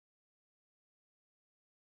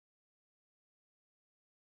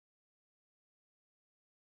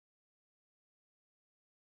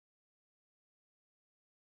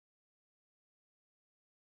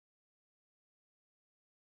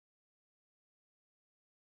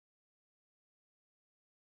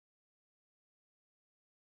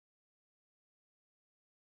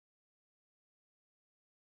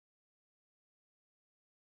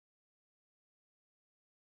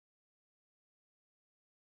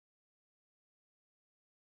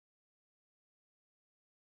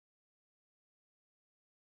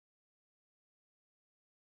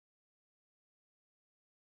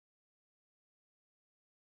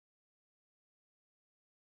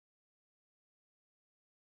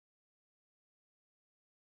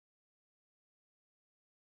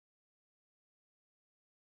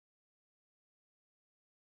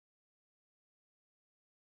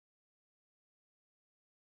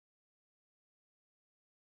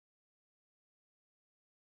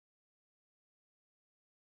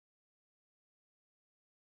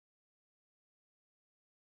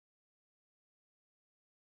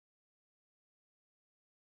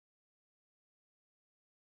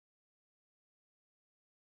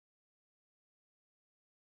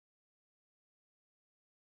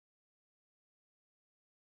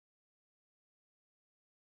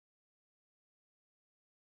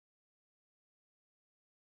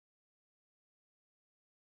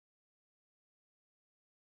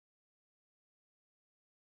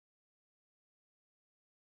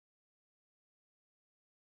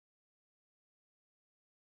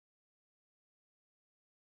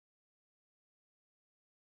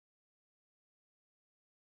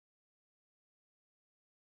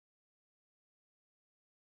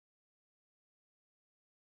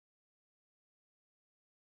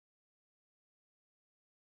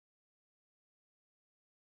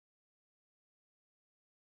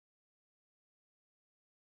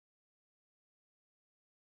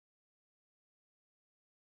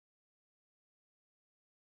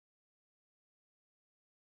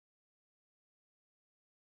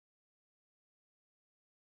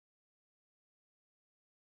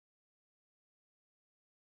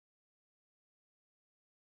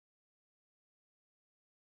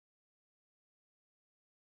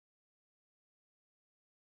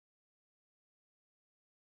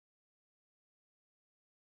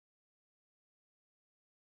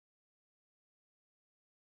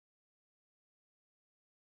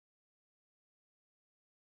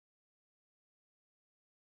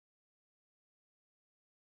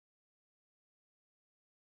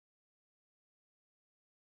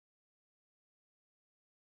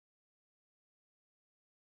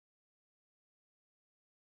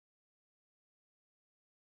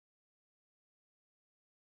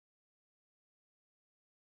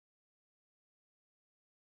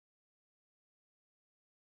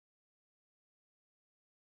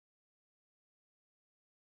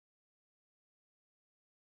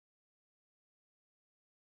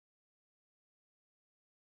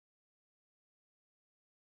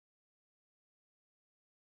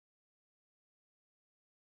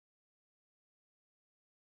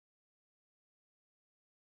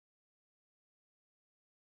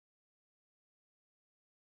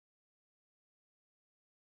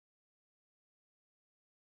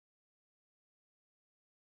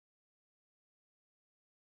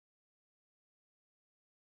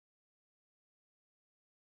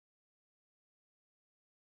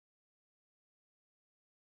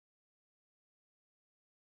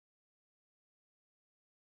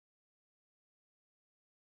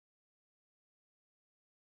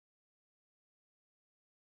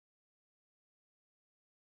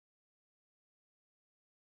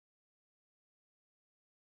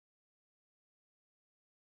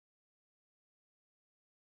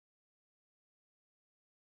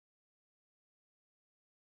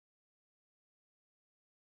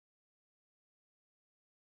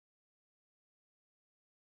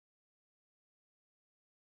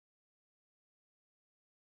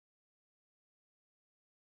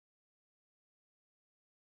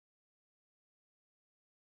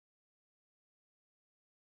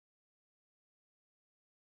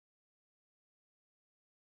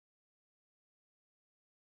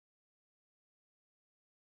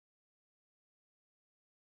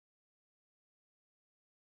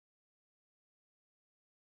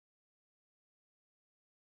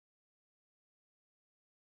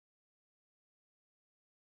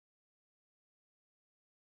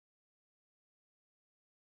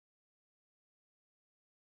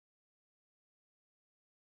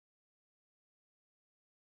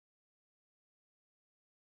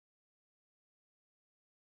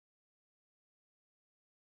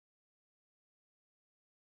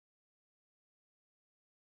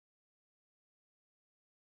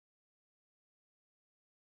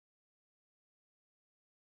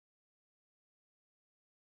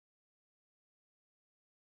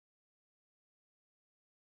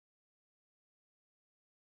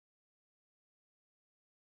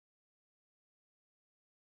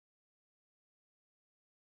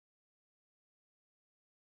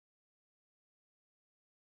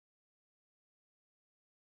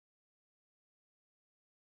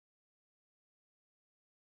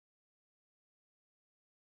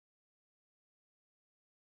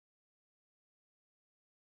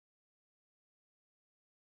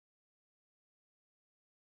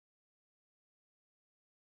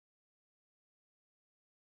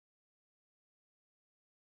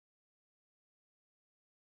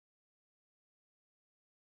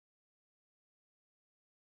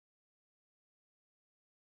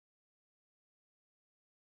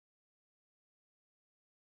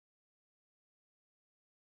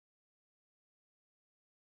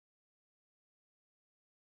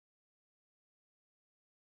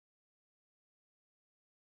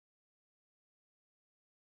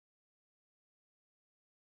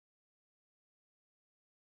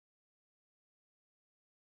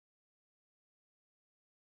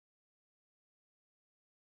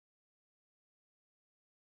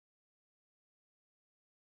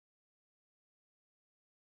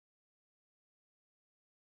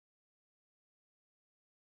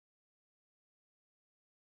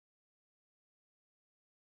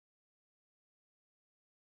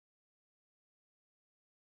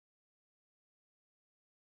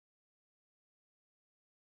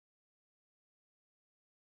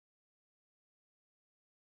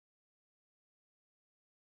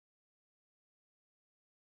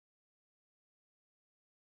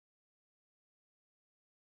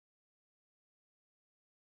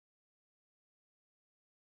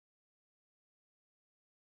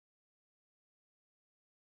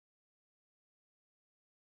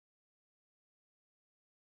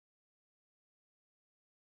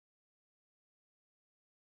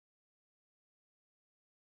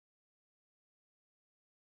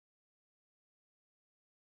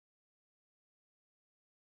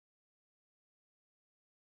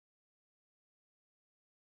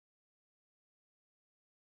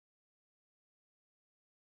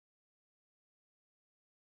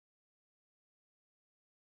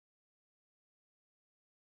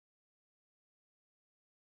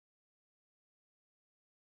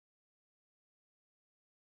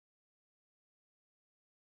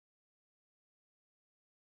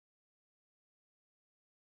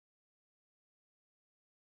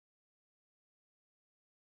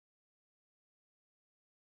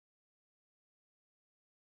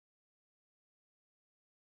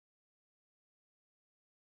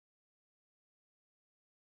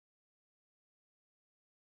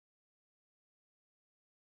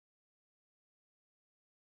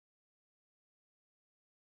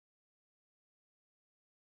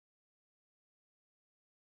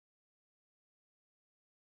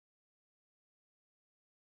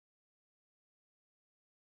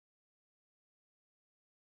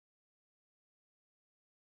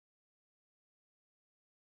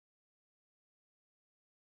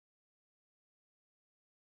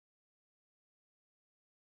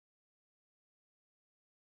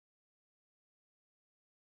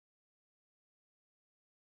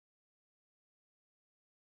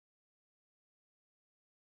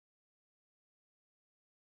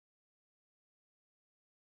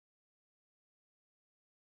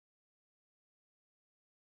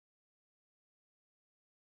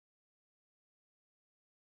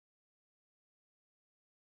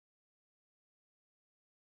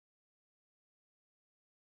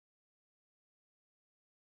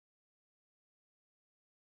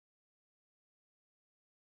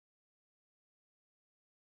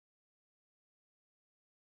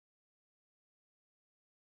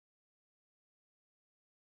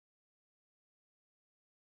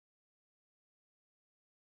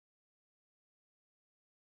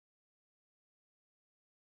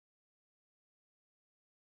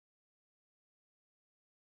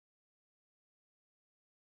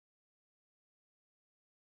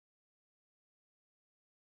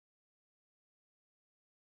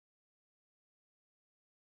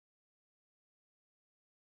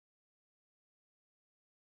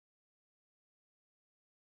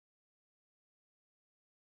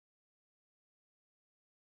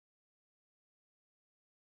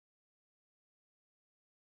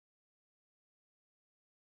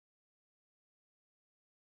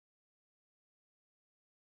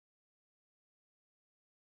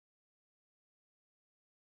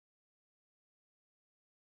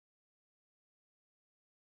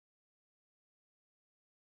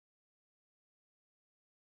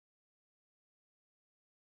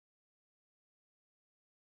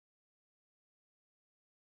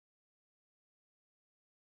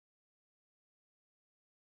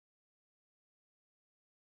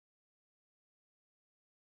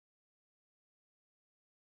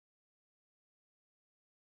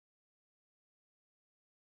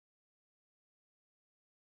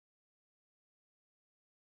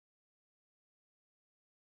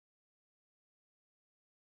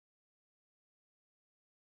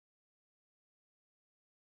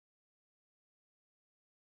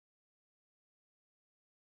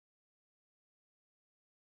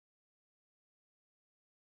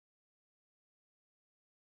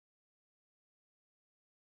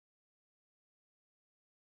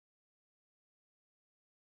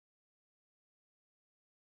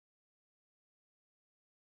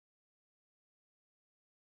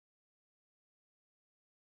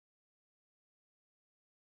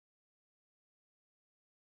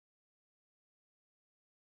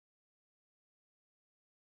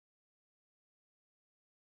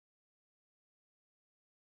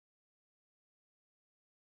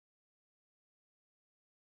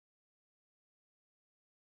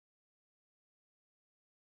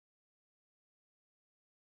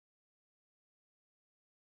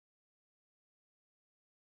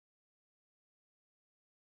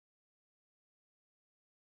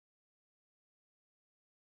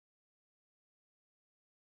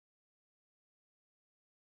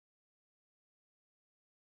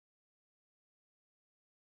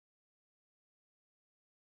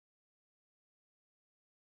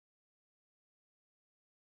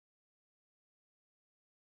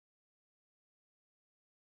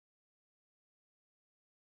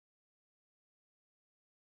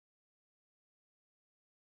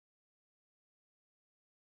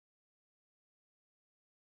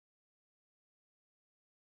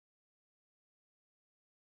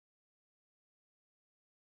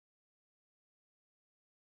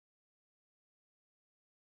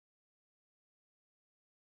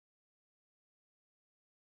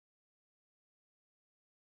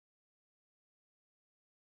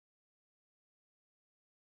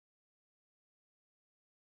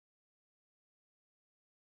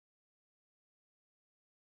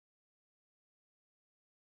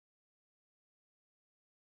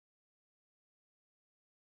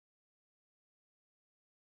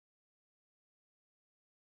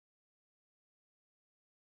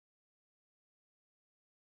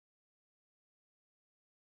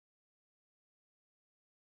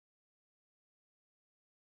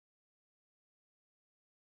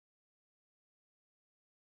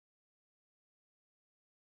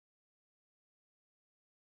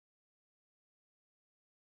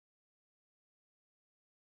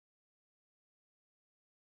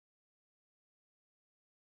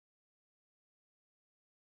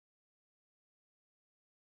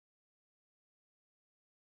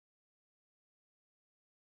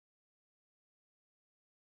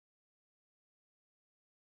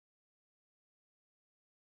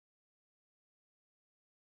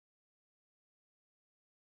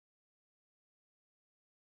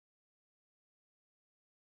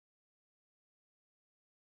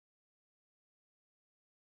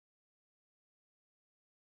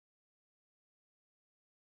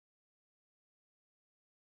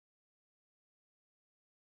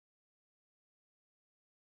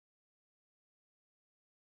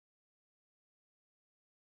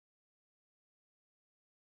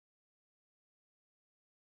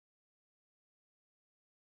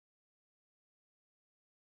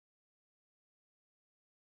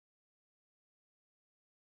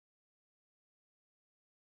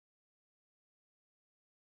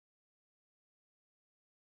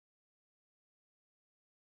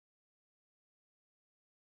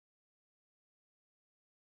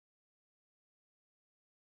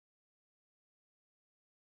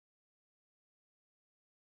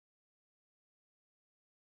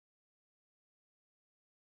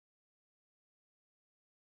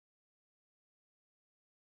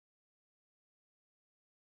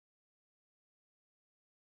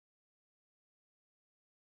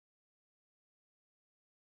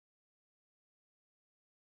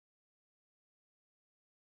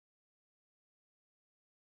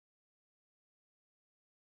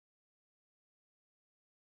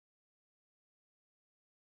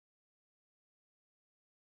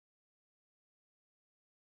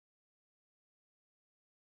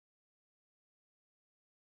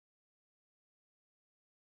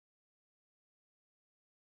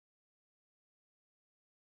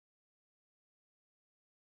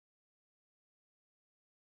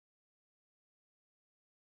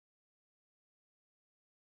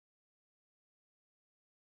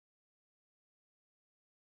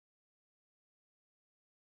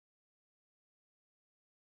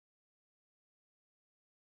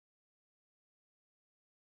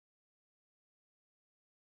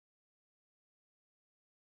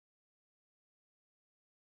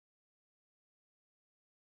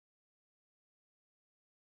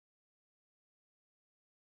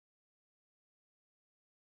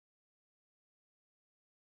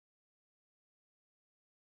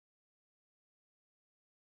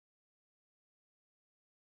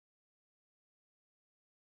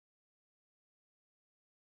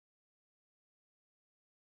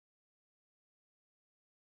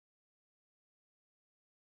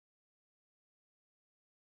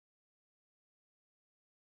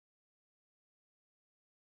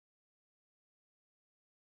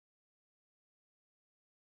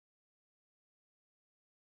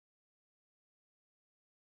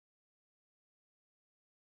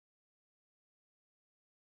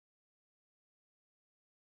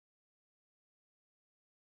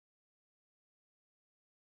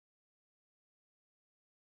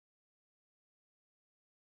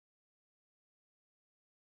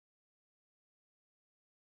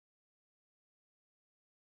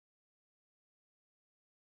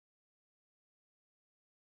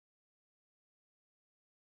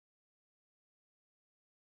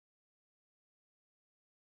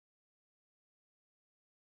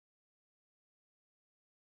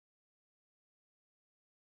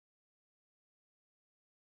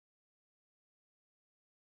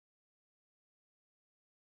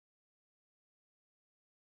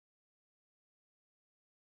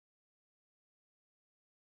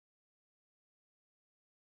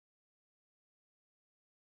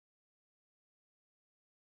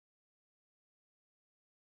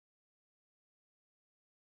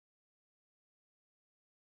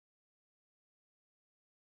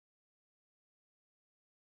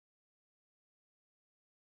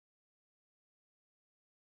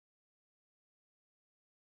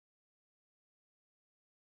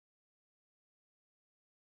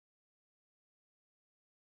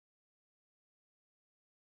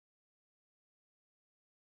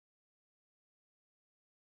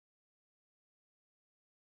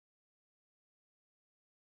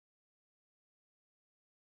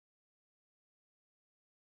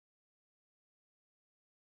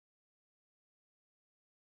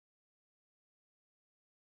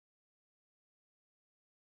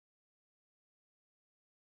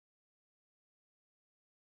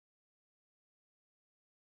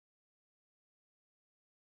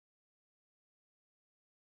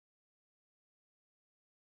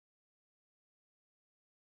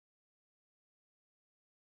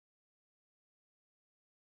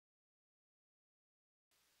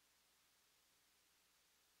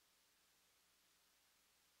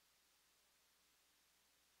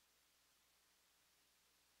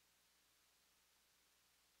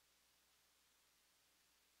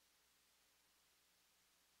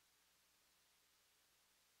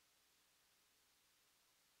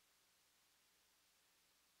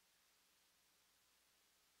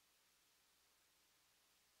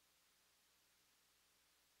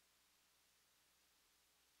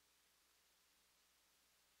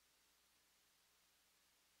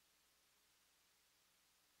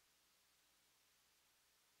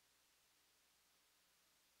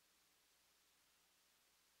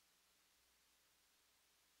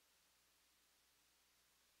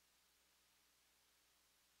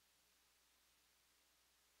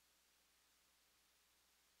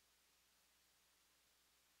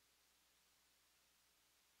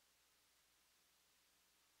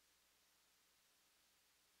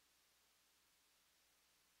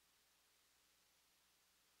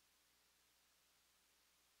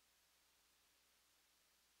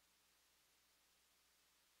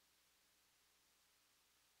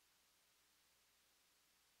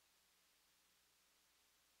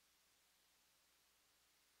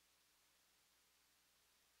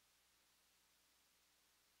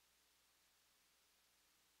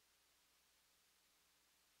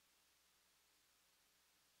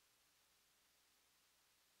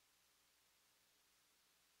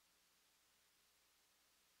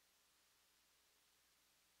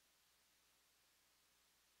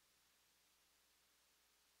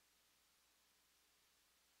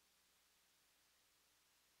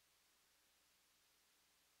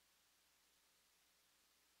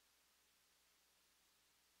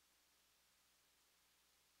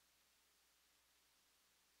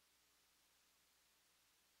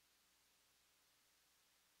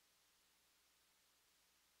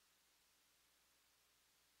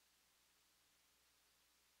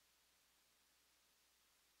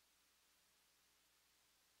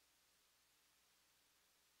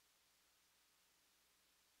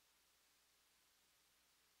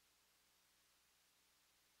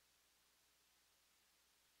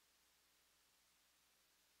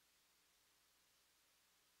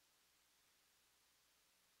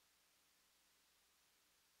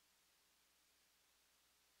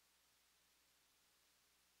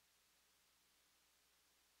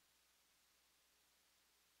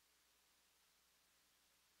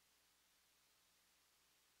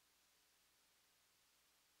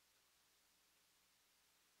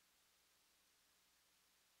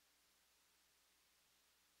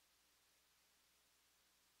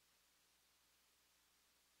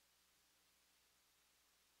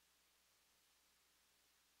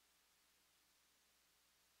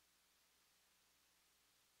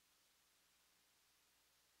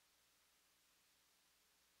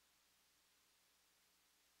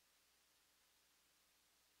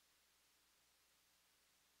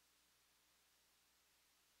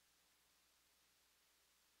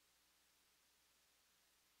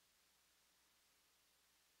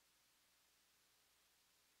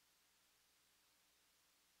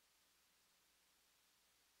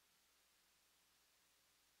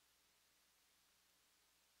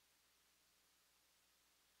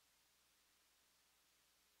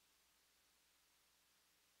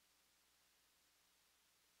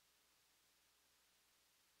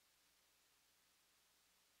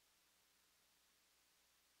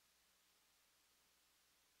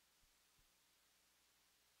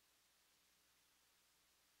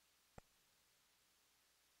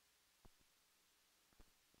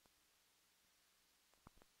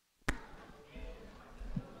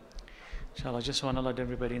 Inshallah, I just want to let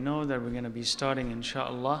everybody know that we're going to be starting,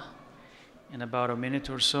 inshallah, in about a minute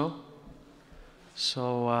or so.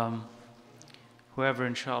 So, whoever,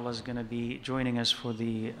 inshallah, is going to be joining us for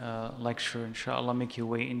the lecture, inshallah, make your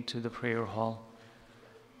way into the prayer hall.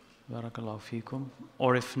 Barakallahu feekum.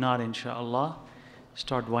 Or if not, inshallah,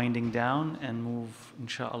 start winding down and move,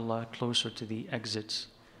 inshallah, closer to the exits.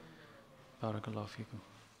 Barakallahu feekum.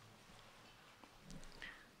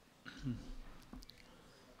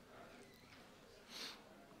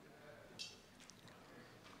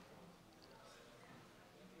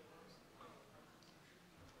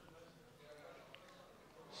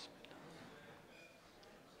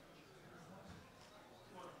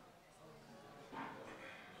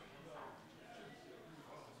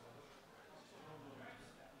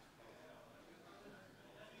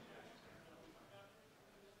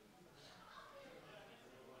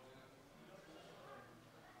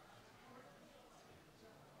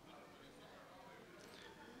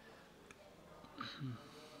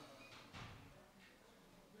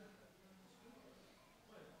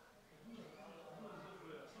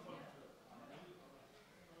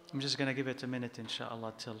 I'm just going to give it a minute,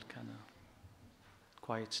 inshallah, till kind of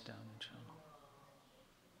quiets down, inshallah.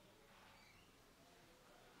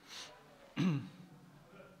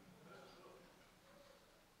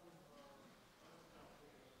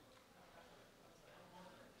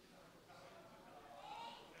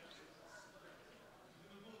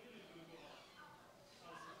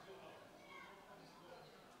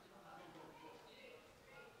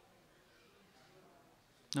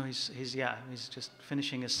 No, he's just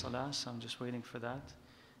finishing his salah, so I'm just waiting for that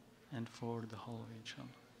and for the whole, inshallah.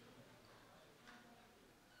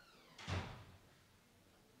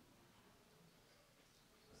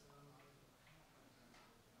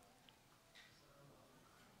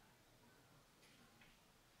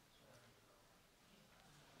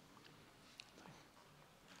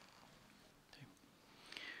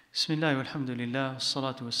 Bismillah walhamdulillah,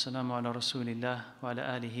 wassalatu wassalamu ala rasulillah wa ala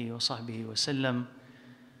alihi wa sahbihi wa sallam.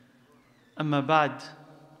 Amma ba'd,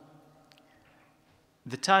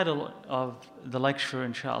 the title of the lecture,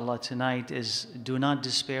 inshallah, tonight is Do Not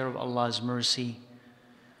Despair of Allah's Mercy,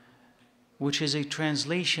 which is a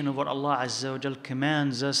translation of what Allah Azza wa Jal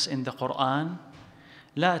commands us in the Quran.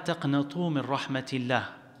 لا تقنطوا من رحمة الله.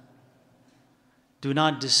 Do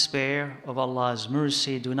not despair of Allah's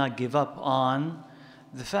mercy. Do not give up on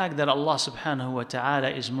the fact that Allah subhanahu wa ta'ala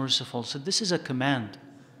is merciful. So this is a command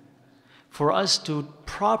for us to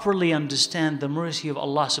properly understand the mercy of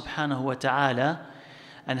Allah subhanahu wa ta'ala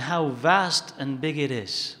and how vast and big it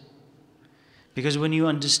is. Because when you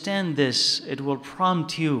understand this, it will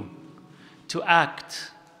prompt you to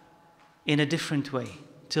act in a different way,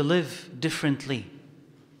 to live differently.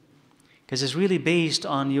 Because it's really based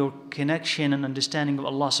on your connection and understanding of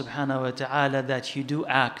Allah subhanahu wa ta'ala that you do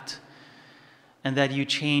act and that you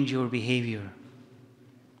change your behavior.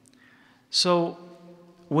 So,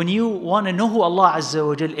 when you want to know who Allah Azza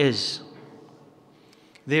wa Jal is,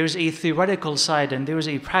 there's a theoretical side and there's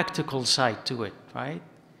a practical side to it, right?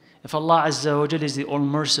 If Allah Azza wa Jal is the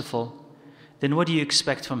All-Merciful, then what do you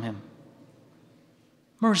expect from Him?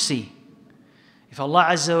 Mercy. If Allah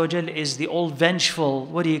Azza wa Jal is the All-Vengeful,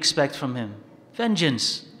 what do you expect from Him?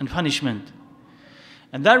 Vengeance and punishment.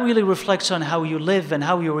 And that really reflects on how you live and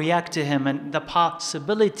how you react to Him and the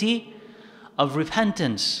possibility of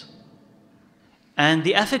repentance. And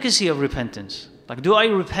the efficacy of repentance. Like, do I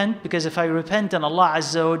repent? Because if I repent and Allah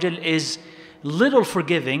Azza wa Jal is little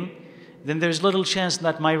forgiving, then there's little chance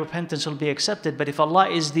that my repentance will be accepted. But if Allah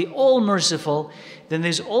is the All-Merciful, then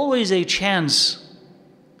there's always a chance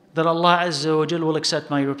that Allah Azza wa Jal will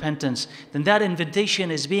accept my repentance. Then that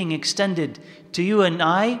invitation is being extended to you and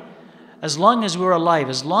I as long as we're alive,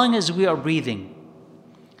 as long as we are breathing.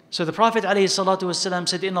 So the Prophet ﷺ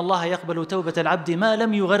said, إِنَّ اللَّهَ يَقْبَلُ تَوْبَةَ الْعَبْدِ مَا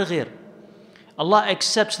لَمْ يُغَرْغِرْ. Allah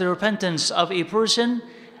accepts the repentance of a person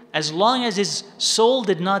as long as his soul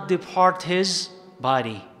did not depart his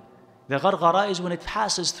body. The gharghara is when it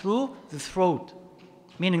passes through the throat,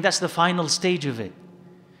 meaning that's the final stage of it.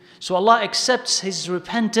 So Allah accepts his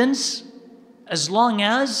repentance as long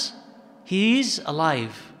as he's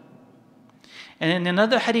alive. And in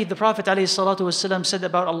another hadith, the Prophet ﷺ said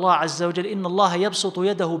about Allah Azza wa Jal, إِنَّ اللَّهَ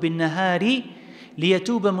يَبْسُطُ يَدَهُ بِالنَّهَارِ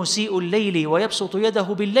لِيَتُوبَ مُسِيءُ اللَّيْلِ وَيَبْسُطُ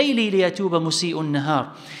يَدَهُ بِاللَّيْلِ لِيَتُوبَ مُسِيءُ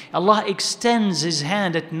النَّهَارِ. Allah extends His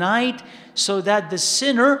hand at night so that the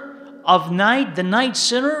sinner of night, the night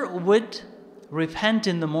sinner, would repent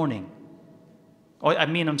in the morning. The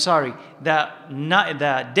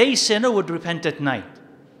day sinner would repent at night.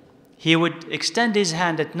 He would extend his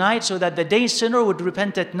hand at night so that the day sinner would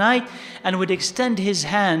repent at night and would extend his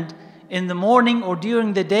hand in the morning or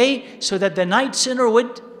during the day so that the night sinner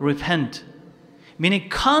would repent. Meaning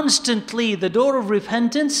constantly the door of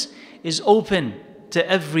repentance is open to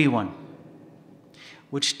everyone.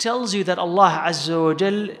 Which tells you that Allah Azza wa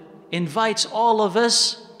Jal invites all of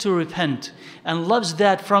us to repent and loves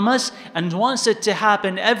that from us and wants it to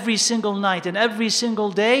happen every single night and every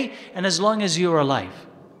single day and as long as you're alive.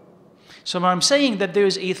 So I'm saying that there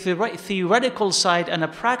is a theoretical side and a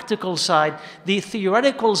practical side. The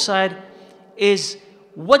theoretical side is,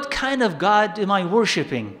 what kind of God am I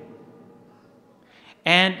worshiping?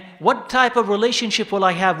 And what type of relationship will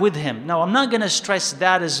I have with Him? Now, I'm not going to stress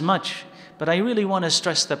that as much, but I really want to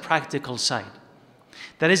stress the practical side.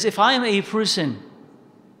 That is, if I am a person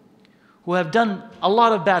who have done a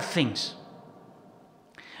lot of bad things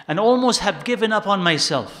and almost have given up on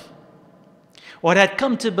myself, or had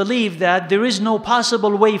come to believe that there is no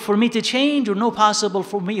possible way for me to change, or no possible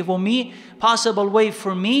way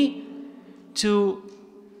for me to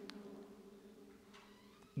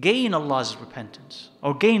gain Allah's repentance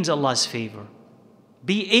or gains Allah's favor,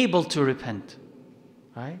 be able to repent,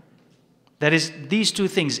 right? That is these two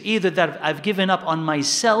things, either that I've given up on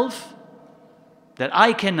myself, that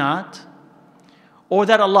I cannot, or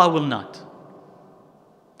that Allah will not.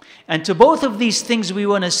 And to both of these things we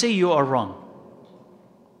want to say you are wrong.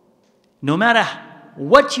 No matter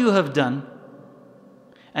what you have done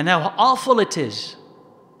and how awful it is,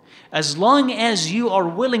 as long as you are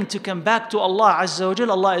willing to come back to Allah Azza wa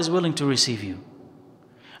Jal, Allah is willing to receive you.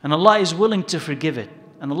 And Allah is willing to forgive it.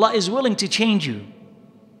 And Allah is willing to change you.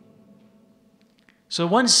 So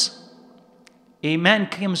once a man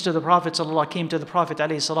came to the Prophet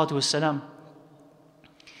ﷺ,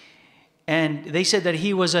 and they said that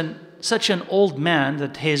he was such an old man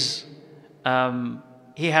that he's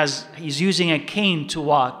using a cane to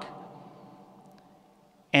walk,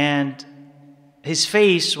 and his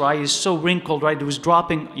face, right, is so wrinkled, right, it was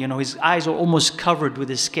dropping, his eyes were almost covered with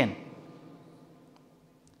his skin.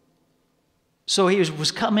 So he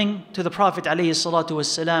was coming to the Prophet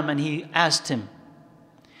ﷺ, and he asked him,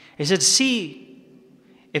 he said, see,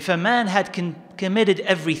 if a man had committed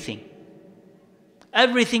everything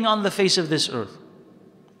on the face of this earth,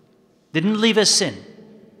 didn't leave a sin,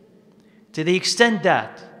 to the extent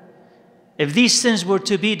that if these sins were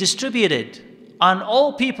to be distributed on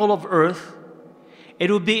all people of earth,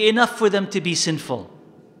 it would be enough for them to be sinful.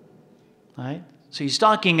 Right? So he's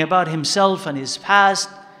talking about himself and his past.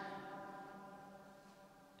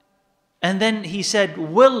 And then he said,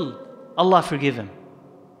 will Allah forgive him?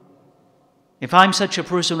 If I'm such a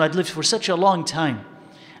person, I'd lived for such a long time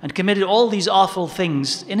and committed all these awful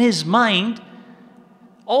things, in his mind,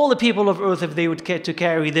 all the people of earth, if they would care to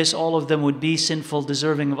carry this, all of them would be sinful,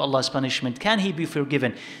 deserving of Allah's punishment. Can he be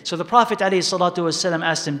forgiven? So the Prophet ﷺ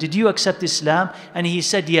asked him, did you accept Islam? And he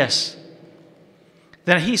said, yes.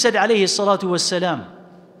 Then he said, ﷺ,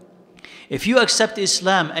 if you accept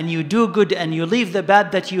Islam and you do good and you leave the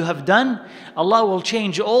bad that you have done, Allah will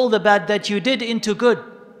change all the bad that you did into good.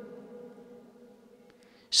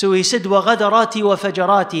 So he said, وَغَدَرَاتِ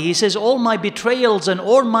وَفَجَرَاتِ. He says, all my betrayals and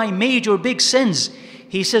all my major big sins.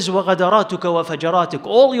 He says, وَغَدَرَاتُكَ وَفَجَرَاتِكَ.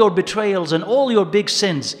 All your betrayals and all your big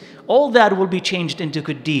sins, all that will be changed into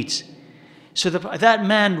good deeds. So that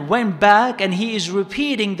man went back and he is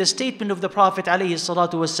repeating the statement of the Prophet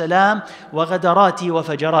ﷺ, وَغَدَرَاتِ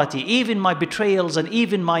وَفَجَرَاتِ. Even my betrayals and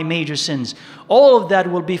even my major sins, all of that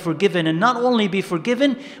will be forgiven, and not only be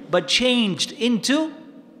forgiven, but changed into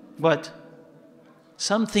what?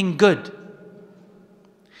 Something good.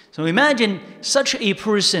 So imagine such a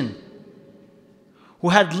person who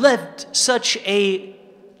had lived such a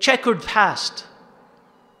checkered past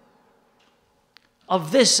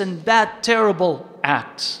of this and that terrible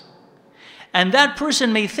acts. And that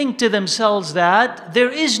person may think to themselves that there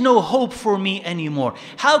is no hope for me anymore.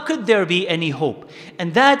 How could there be any hope?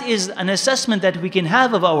 And that is an assessment that we can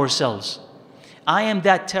have of ourselves. I am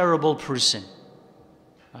that terrible person.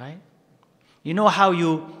 Right? You know how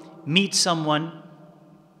you meet someone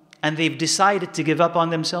and they've decided to give up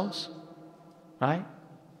on themselves? Right?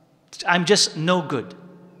 I'm just no good.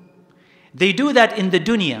 They do that in the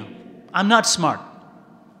dunya. I'm not smart.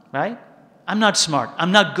 Right? I'm not smart.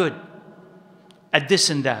 I'm not good at this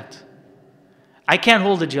and that. I can't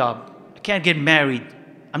hold a job. I can't get married.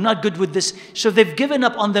 I'm not good with this. So they've given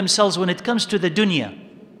up on themselves when it comes to the dunya.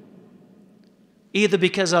 Either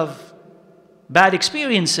because of bad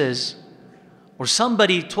experiences, or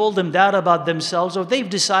somebody told them that about themselves, or they've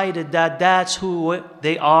decided that that's who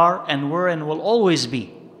they are and were and will always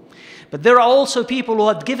be. But there are also people who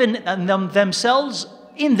have given themselves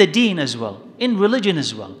in the deen as well, in religion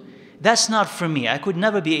as well. That's not for me. I could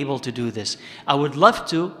never be able to do this. I would love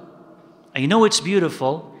to, I know it's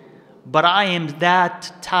beautiful, but I am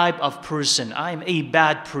that type of person. I am a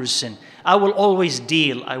bad person. I will always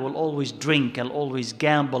deal. I will always drink. I'll always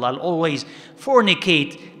gamble. I'll always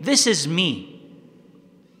fornicate. This is me.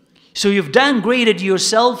 So you've downgraded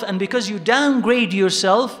yourself, and because you downgrade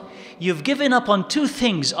yourself, you've given up on two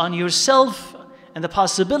things, on yourself and the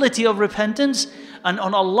possibility of repentance, and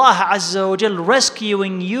on Allah Azza wa Jal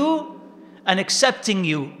rescuing you and accepting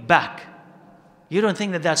you back. You don't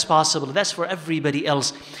think that that's possible. That's for everybody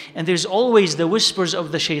else. And there's always the whispers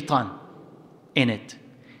of the shaitan in it,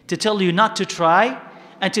 to tell you not to try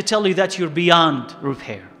and to tell you that you're beyond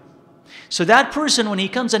repair. So that person, when he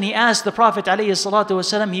comes and he asks the Prophet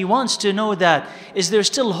ﷺ, he wants to know that, is there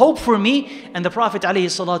still hope for me? And the Prophet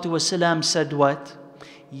ﷺ said what?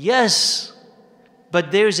 Yes,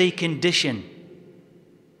 but there's a condition.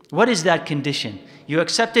 What is that condition? You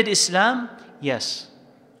accepted Islam? Yes.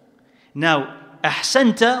 Now,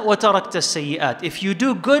 أحسنت وتركت السيئات. If you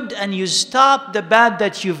do good and you stop the bad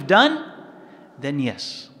that you've done, then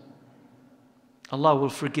yes, Allah will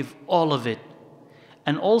forgive all of it.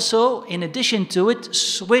 And also, in addition to it,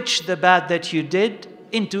 switch the bad that you did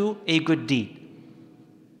into a good deed.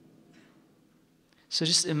 So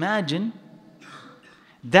just imagine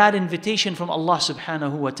that invitation from Allah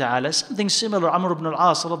subhanahu wa ta'ala. Something similar Amr ibn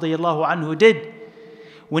al-As radiyallahu anhu did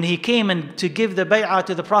when he came and to give the bay'ah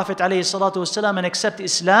to the Prophet alayhi salatu wasalam and accept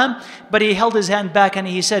Islam, but he held his hand back and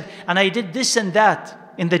he said, and I did this and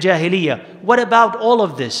that in the Jahiliyyah. What about all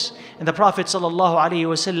of this? And the Prophet sallallahu alayhi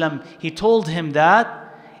wasallam, he told him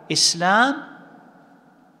that Islam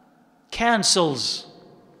cancels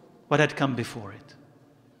what had come before it.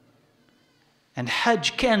 And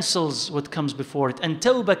Hajj cancels what comes before it. And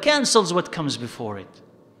Tawbah cancels what comes before it.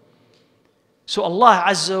 So Allah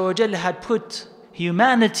Azza wa Jalla had put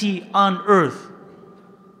humanity on earth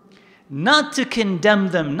not to condemn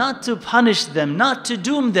them, not to punish them, not to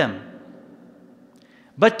doom them,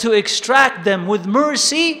 but to extract them with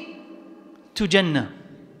mercy to Jannah.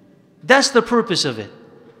 That's the purpose of it.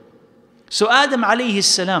 So Adam alayhi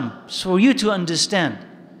salam, for you to understand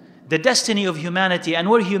the destiny of humanity and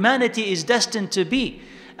where humanity is destined to be,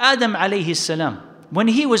 Adam alayhi salam, when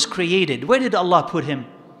he was created, where did Allah put him?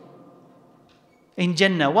 In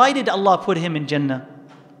Jannah. Why did Allah put him in Jannah?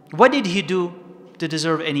 What did he do to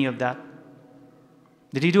deserve any of that?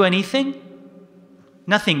 Did he do anything?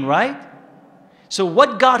 Nothing, right? So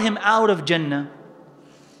what got him out of Jannah?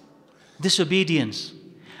 Disobedience.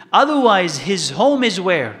 Otherwise, his home is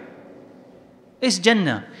where? It's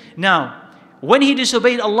Jannah. Now, when he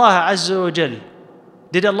disobeyed Allah Azza wa Jal,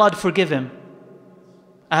 did Allah forgive him?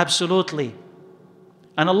 Absolutely.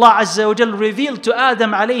 And Allah Azza wa Jal revealed to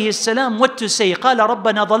Adam alayhi salam what to say. قال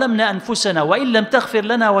ربنا ظلمنا أنفسنا وإن لم تغفر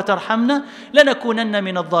لنا وترحمنا لنكونن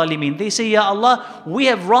من الظالمين. They say, Ya Allah, we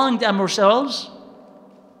have wronged ourselves,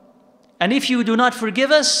 and if you do not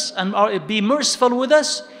forgive us and be merciful with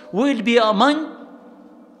us, we will be among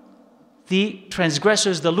the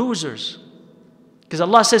transgressors, the losers. Because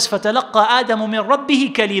Allah says, فَتَلَقَّى آدَمُ مِنْ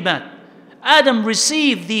رَبِّهِ كَلِمَاتٍ. Adam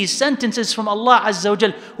received these sentences from Allah Azza wa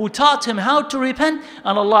Jal, who taught him how to repent,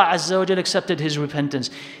 and Allah Azza wa Jal accepted his repentance.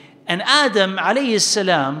 And Adam alayhi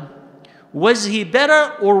salam, was he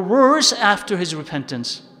better or worse after his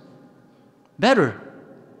repentance? Better.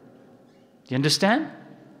 Do you understand?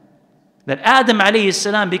 That Adam alayhi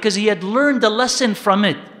salam, because he had learned the lesson from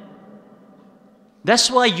it. That's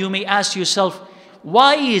why you may ask yourself,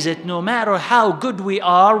 why is it no matter how good we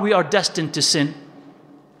are destined to sin?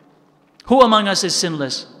 Who among us is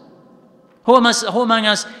sinless? Who among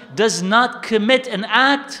us does not commit an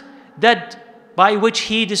act that by which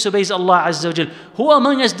he disobeys Allah Azza wa Jal? Who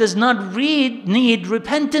among us does not need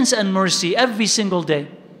repentance and mercy every single day?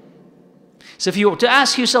 So if you were to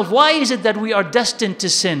ask yourself, why is it that we are destined to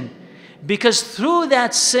sin? Because through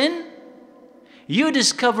that sin, you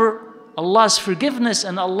discover Allah's forgiveness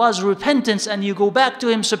and Allah's repentance, and you go back to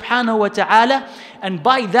Him subhanahu wa ta'ala, and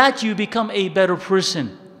by that you become a better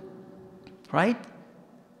person. Right?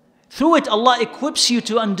 Through it, Allah equips you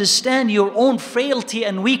to understand your own frailty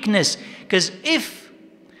and weakness. Because if,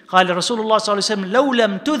 قال Rasulullah sallallahu alaihi wasallam, لو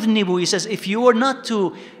لم تذنبوا, he says, if you were not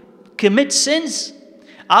to commit sins,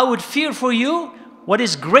 I would fear for you what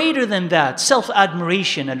is greater than that,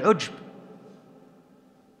 self-admiration, al-ujb.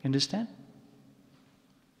 Understand?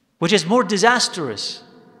 Which is more disastrous.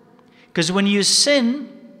 Because when you sin,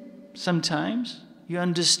 sometimes you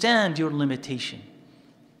understand your limitation.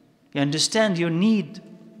 You understand your need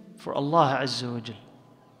for Allah Azza wa Jal.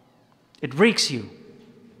 It breaks you.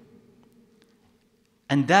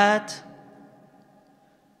 And that,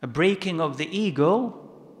 a breaking of the ego,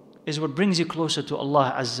 is what brings you closer to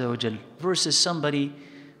Allah Azza wa Jal, versus somebody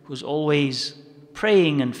who's always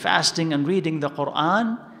praying and fasting and reading the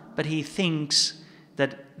Quran, but he thinks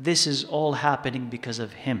that this is all happening because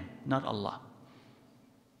of him, not Allah.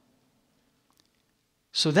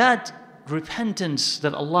 So that repentance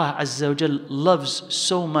that Allah Azza wa Jal loves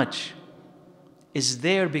so much is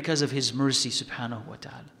there because of His mercy subhanahu wa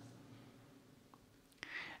ta'ala.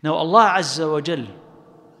 Now Allah Azza wa Jal,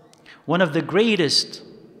 one of the greatest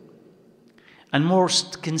and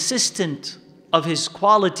most consistent of His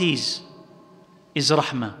qualities is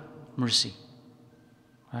rahmah, mercy.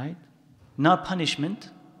 Right? Not punishment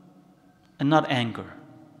and not anger.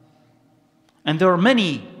 And there are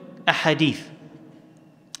many ahadith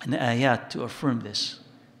and ayat to affirm this,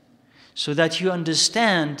 so that you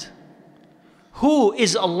understand who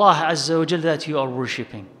is Allah Azza wa Jal that you are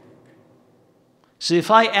worshipping. So if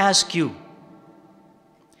I ask you,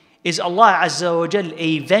 is Allah Azza wa Jal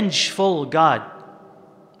a vengeful God,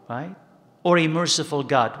 right? Or a merciful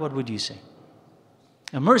God? What would you say?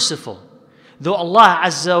 A merciful. Though Allah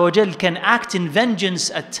Azza wa Jal can act in vengeance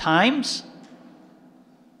at times,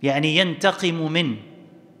 يعني ينتقم من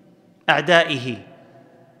أعدائه.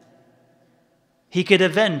 He could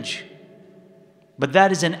avenge, but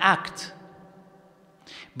that is an act.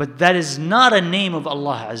 But that is not a name of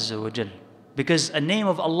Allah Azza wa Jal, because a name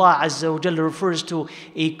of Allah Azza wa Jal refers to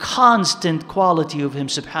a constant quality of Him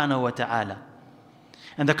subhanahu wa ta'ala.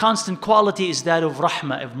 And the constant quality is that of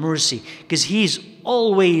rahmah, of mercy, because He is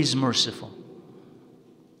always merciful.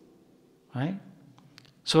 Right?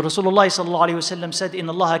 So Rasulullah sallallahu alayhi wa sallam said, إِنَّ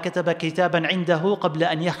اللَّهَ كَتَبَ كِتَابًا عِنْدَهُ قَبْلَ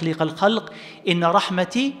أَنْ يَخْلِقَ الْخَلْقِ إِنَّ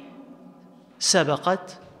رَحْمَتِي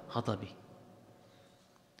سَبَقَتْ غَضَبِي.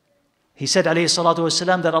 He said alayhi salatu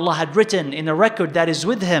wasalam that Allah had written in a record that is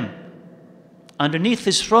with Him, underneath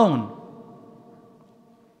His throne,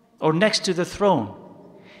 or next to the throne,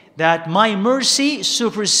 that my mercy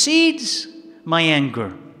supersedes my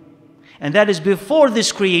anger. And that is before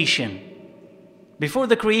this creation. Before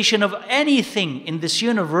the creation of anything in this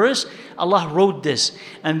universe, Allah wrote this.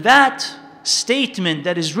 And that statement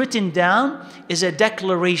that is written down is a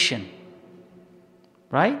declaration.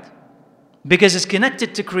 Right? Because it's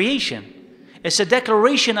connected to creation. It's a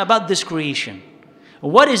declaration about this creation.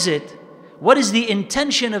 What is it? What is the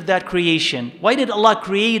intention of that creation? Why did Allah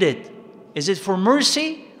create it? Is it for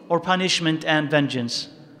mercy or punishment and vengeance?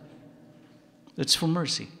 It's for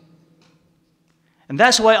mercy. And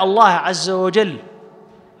that's why Allah Azza wa Jal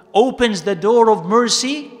opens the door of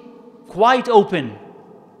mercy quite open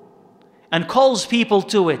and calls people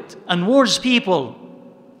to it and warns people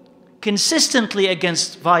consistently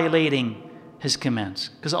against violating His commands,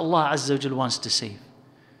 because Allah Azza wa Jal wants to save.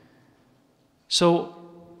 So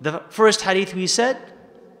the first hadith we said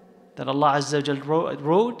that Allah Azza wa Jal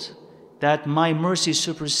wrote that my mercy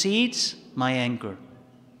supersedes my anger,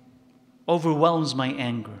 overwhelms my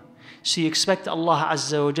anger. So you expect Allah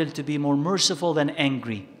Azza wa Jal to be more merciful than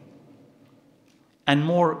angry, and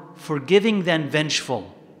more forgiving than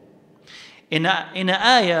vengeful. In an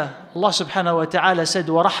ayah, Allah subhanahu wa ta'ala said,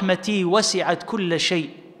 وَرَحْمَتِي وَسِعَتْ كُلَّ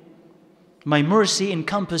شَيْءٍ. My mercy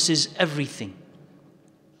encompasses everything.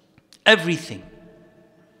 Everything.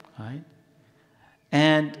 Right?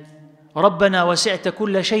 And رَبَّنَا وَسِعْتَ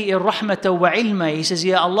كُلَّ شَيْءٍ رَحْمَةً وَعِلْمًا. He says,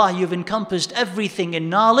 Ya Allah, you've encompassed everything in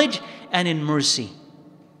knowledge and in mercy.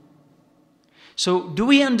 So do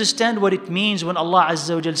we understand what it means when Allah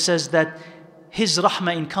Azza wa Jal says that His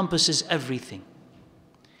rahmah encompasses everything,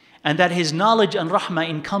 and that His knowledge and rahmah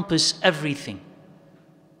encompass everything?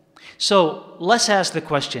 So let's ask the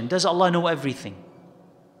question, does Allah know everything?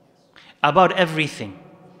 About everything.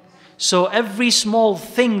 So every small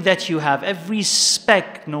thing that you have, every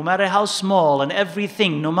speck, no matter how small, and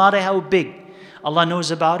everything, no matter how big, Allah knows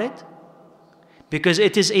about it? Because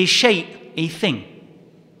it is a shay, a thing.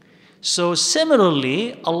 So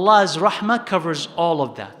similarly, Allah's rahmah covers all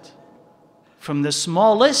of that, from the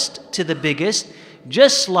smallest to the biggest,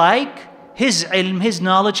 just like His ilm, His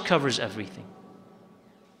knowledge covers everything.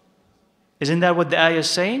 Isn't that what the ayah is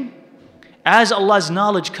saying? As Allah's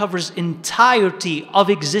knowledge covers entirety of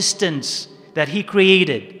existence that He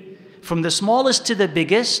created, from the smallest to the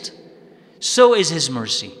biggest, so is His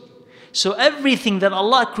mercy. So everything that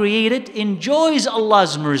Allah created enjoys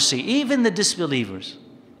Allah's mercy, even the disbelievers.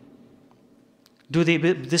 Do the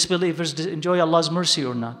disbelievers enjoy Allah's mercy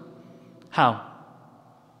or not? How?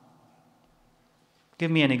 Give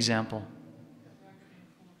me an example.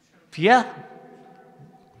 Yeah.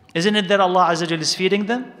 Isn't it that Allah Azza wa Jal is feeding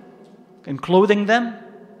them and clothing them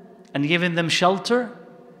and giving them shelter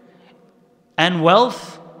and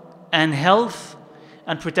wealth and health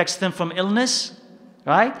and protects them from illness,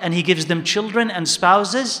 right? And He gives them children and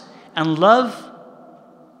spouses and love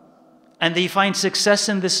and they find success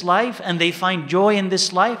in this life and they find joy in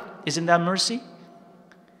this life? Isn't that mercy?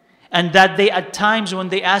 And that they at times when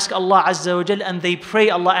they ask Allah Azza wa Jal and they pray,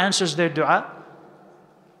 Allah answers their dua.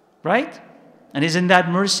 Right? And isn't that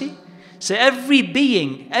mercy? So every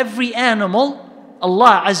being, every animal,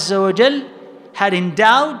 Allah Azza wa Jal had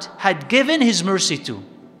endowed, had given His mercy to.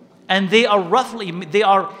 And they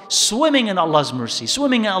are swimming in Allah's mercy,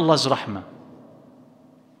 swimming in Allah's rahmah.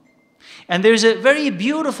 And there's a very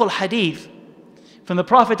beautiful hadith from the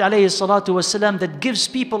Prophet ﷺ that gives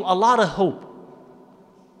people a lot of hope.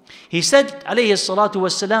 He said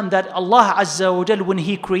ﷺ that Allah Azza wa Jal, when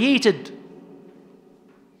He created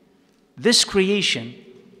this creation,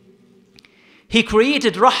 He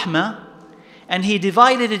created rahmah and He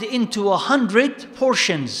divided it into 100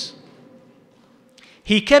 portions.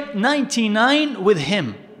 He kept 99 with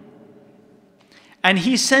Him. And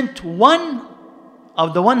He sent one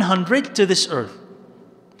of the 100 to this earth.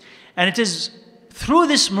 And it is through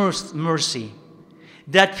this mercy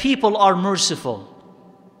that people are merciful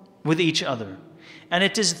with each other. And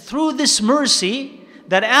it is through this mercy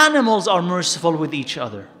that animals are merciful with each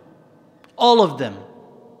other. All of them.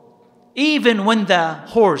 Even when the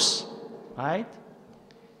horse, right,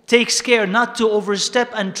 takes care not to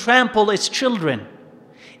overstep and trample its children.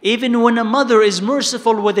 Even when a mother is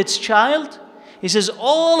merciful with its child, he says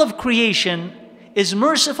all of creation is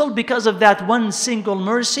merciful because of that one single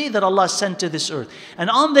mercy that Allah sent to this earth. And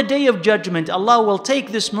on the day of judgment, Allah will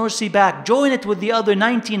take this mercy back, join it with the other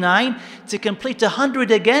 99 to complete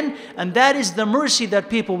 100 again, and that is the mercy that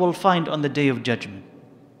people will find on the day of judgment.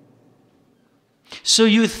 So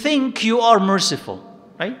you think you are merciful,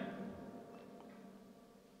 right?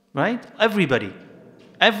 Right? Everybody.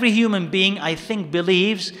 Every human being, I think,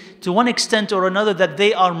 believes to one extent or another that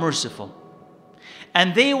they are merciful.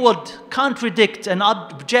 And they would contradict and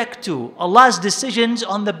object to Allah's decisions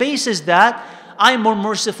on the basis that I'm more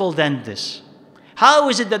merciful than this. How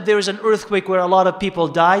is it that there is an earthquake where a lot of people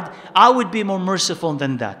died? I would be more merciful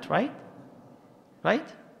than that, right? Right?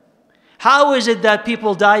 How is it that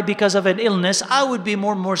people die because of an illness? I would be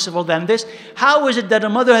more merciful than this. How is it that a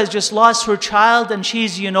mother has just lost her child and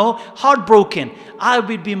she's, heartbroken? I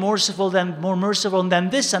would be more merciful than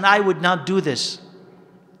this, and I would not do this.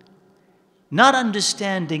 Not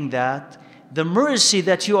understanding that the mercy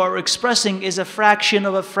that you are expressing is a fraction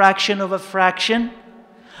of a fraction of a fraction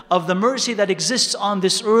of the mercy that exists on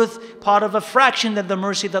this earth, part of a fraction of the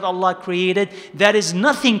mercy that Allah created. That is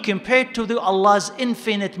nothing compared to Allah's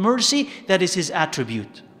infinite mercy that is His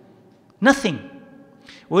attribute. Nothing.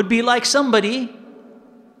 Would be like somebody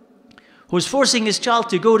who's forcing his child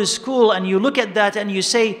to go to school, and you look at that and you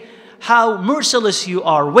say, how merciless you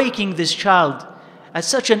are waking this child at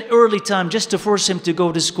such an early time just to force him to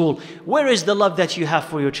go to school. Where is the love that you have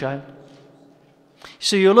for your child?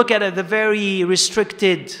 So you look at the very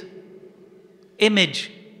restricted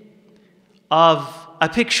image of a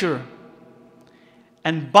picture,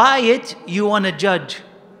 and by it you want to judge,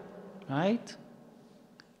 right?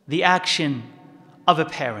 The action of a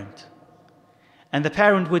parent. And the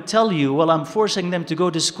parent would tell you, well, I'm forcing them to go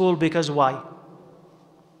to school because why?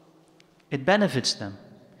 It benefits them.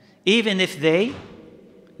 Even if they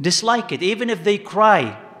dislike it, even if they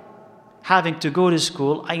cry having to go to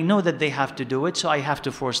school, I know that they have to do it, so I have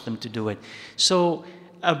to force them to do it. So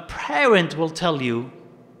a parent will tell you,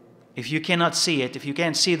 if you cannot see it, if you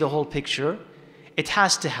can't see the whole picture, it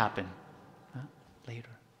has to happen. Later.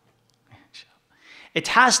 It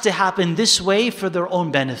has to happen this way for their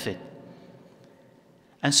own benefit.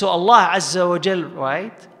 And so Allah Azza wa Jal,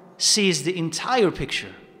 right, sees the entire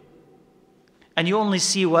picture. And you only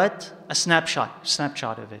see what? A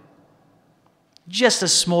snapshot of it. Just a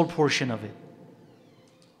small portion of it.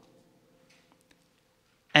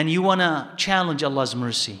 And you want to challenge Allah's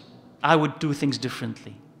mercy. I would do things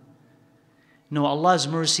differently. No, Allah's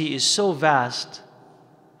mercy is so vast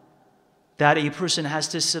that a person has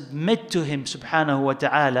to submit to Him subhanahu wa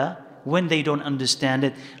ta'ala when they don't understand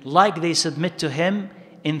it, like they submit to Him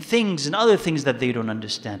in things and other things that they don't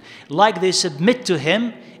understand. Like they submit to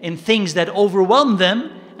Him in things that overwhelm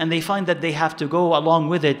them, and they find that they have to go along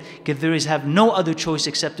with it because they have no other choice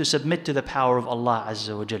except to submit to the power of Allah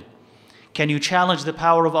Azza wa Jal. Can you challenge the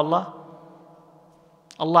power of Allah?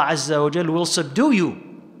 Allah Azza wa Jal will subdue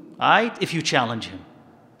you, right, if you challenge Him.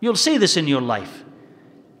 You'll see this in your life.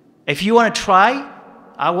 If you want to try,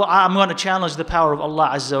 I'm going to challenge the power of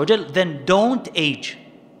Allah Azza wa Jal, then don't age.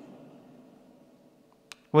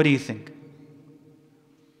 What do you think?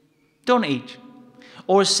 Don't age.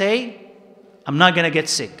 Or say, I'm not going to get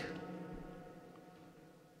sick.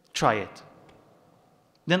 Try it.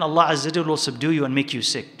 Then Allah Azza wa Jal will subdue you and make you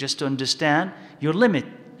sick, just to understand your limit.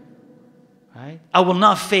 Right? I will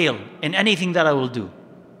not fail in anything that I will do.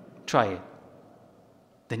 Try it.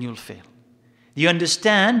 Then you'll fail. You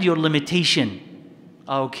understand your limitation.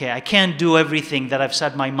 Okay, I can't do everything that I've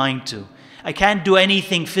set my mind to. I can't do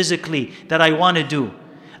anything physically that I want to do.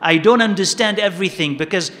 I don't understand everything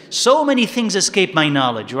because so many things escape my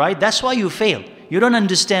knowledge, right? That's why you fail. You don't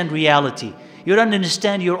understand reality. You don't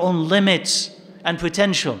understand your own limits and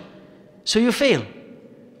potential. So you fail.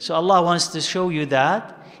 So Allah wants to show you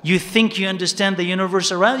that. You think you understand the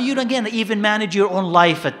universe around you. You can't even manage your own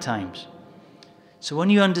life at times. So when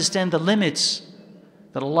you understand the limits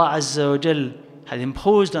that Allah Azza wa Jal had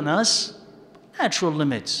imposed on us, natural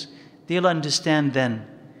limits, they'll understand then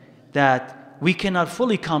that we cannot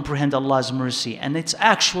fully comprehend Allah's mercy. And it's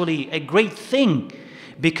actually a great thing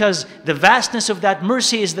because the vastness of that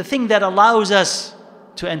mercy is the thing that allows us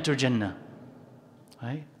to enter Jannah.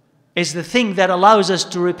 Right? It's the thing that allows us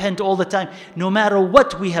to repent all the time, no matter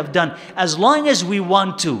what we have done, as long as we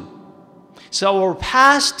want to. So our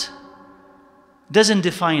past doesn't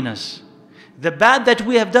define us. The bad that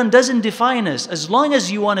we have done doesn't define us, as long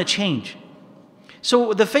as you want to change.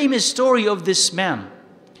 So the famous story of this man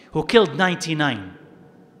who killed 99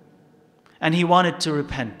 and he wanted to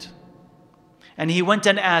repent. And he went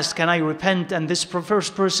and asked, can I repent? And this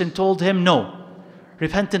first person told him, no.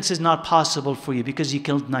 Repentance is not possible for you because you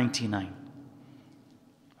killed 99.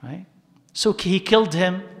 Right? So he killed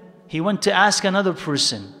him. He went to ask another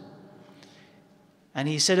person. And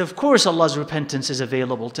he said, of course Allah's repentance is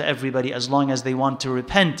available to everybody as long as they want to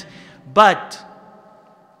repent. But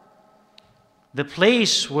the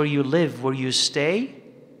place where you live, where you stay,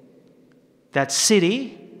 that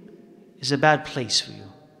city is a bad place for you.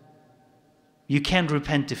 You can't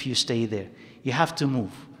repent if you stay there. You have to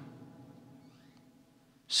move.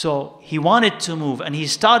 So he wanted to move and he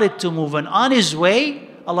started to move, and on his way,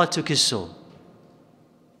 Allah took his soul.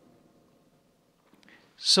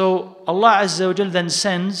 So Allah Azza wa Jal then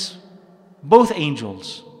sends both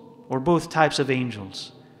angels, or both types of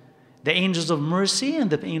angels, the angels of mercy and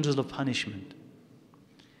the angels of punishment.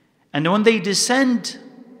 And when they descend,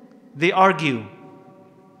 they argue.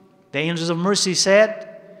 The angels of mercy said,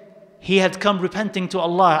 he had come repenting to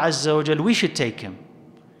Allah Azza wa Jal, we should take him.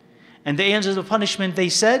 And the angels of punishment, they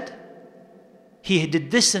said, he did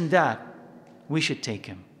this and that, we should take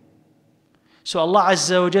him. So Allah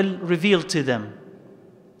Azza wa Jal revealed to them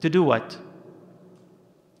to do what?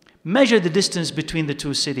 Measure the distance between the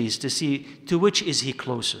two cities to see to which is he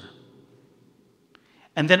closer.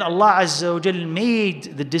 And then Allah Azza wa Jal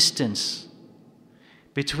made the distance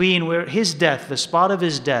between where his death, the spot of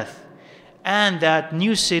his death, and that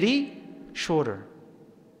new city shorter.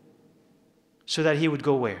 So that he would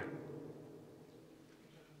go where?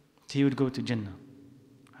 He would go to Jannah.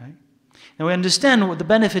 Right? Now we understand what the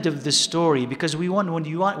benefit of this story, because when we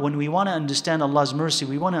want to understand Allah's mercy,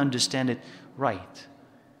 we want to understand it right.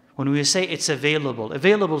 When we say it's available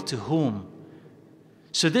to whom?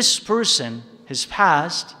 So this person, his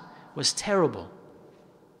past was terrible.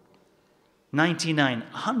 99,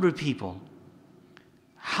 100 people.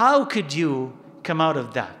 How could you come out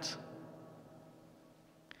of that?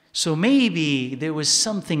 So maybe there was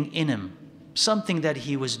something in him, something that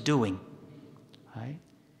he was doing, right,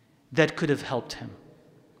 that could have helped him.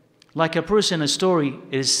 Like a person, a story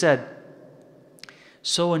is said,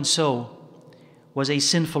 so-and-so was a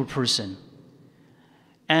sinful person.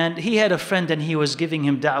 And he had a friend and he was giving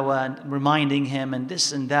him da'wah and reminding him and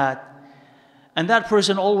this and that. And that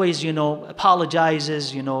person always,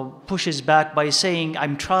 apologizes, pushes back by saying,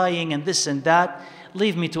 I'm trying and this and that.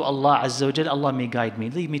 Leave me to Allah Azza wa Jal, Allah may guide me.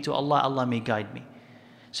 Leave me to Allah, Allah may guide me.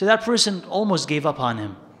 So that person almost gave up on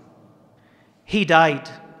him. He died,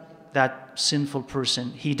 that sinful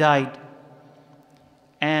person. He died.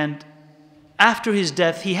 And after his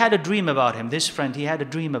death, he had a dream about him. This friend, he had a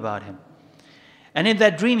dream about him. And in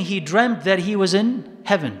that dream, he dreamt that he was in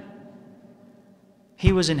heaven.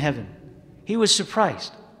 He was in heaven. He was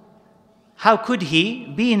surprised. How could he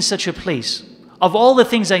be in such a place? Of all the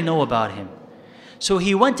things I know about him. So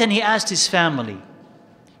he went and he asked his family.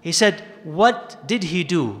 He said, what did he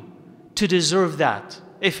do to deserve that,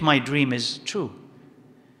 if my dream is true?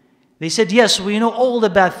 They said, yes, we know all the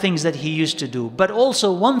bad things that he used to do. But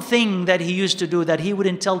also one thing that he used to do that he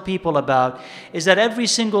wouldn't tell people about is that every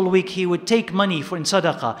single week he would take money in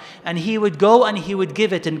sadaqah. And he would go and he would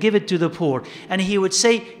give it to the poor. And he would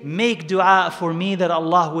say, make dua for me that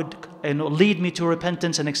Allah would lead me to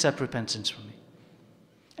repentance and accept repentance from me.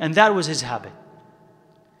 And that was his habit.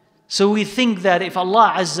 So we think that if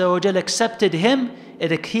Allah Azza wa Jal accepted him,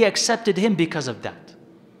 he accepted him because of that.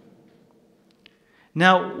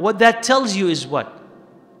 Now, what that tells you is what?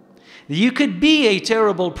 You could be a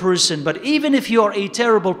terrible person, but even if you are a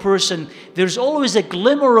terrible person, there's always a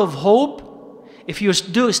glimmer of hope if you're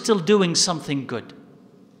still doing something good.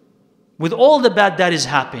 With all the bad that is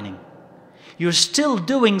happening, you're still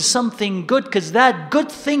doing something good because that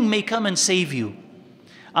good thing may come and save you.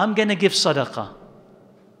 I'm going to give sadaqah.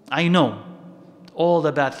 I know all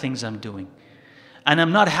the bad things I'm doing. And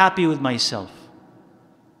I'm not happy with myself.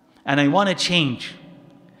 And I want to change.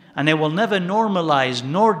 And I will never normalize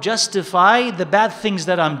nor justify the bad things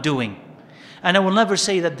that I'm doing. And I will never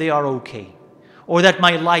say that they are okay. Or that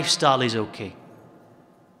my lifestyle is okay.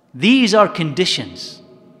 These are conditions.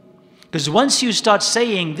 Because once you start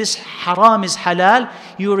saying this haram is halal,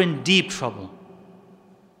 you're in deep trouble.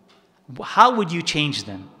 How would you change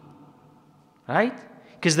them? Right?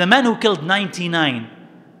 Because the man who killed 99,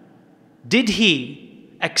 did he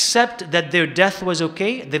accept that their death was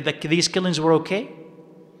okay? That these killings were okay?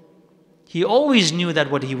 He always knew that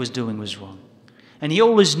what he was doing was wrong. And he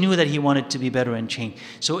always knew that he wanted to be better and change.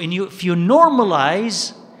 So if you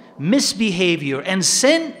normalize misbehavior and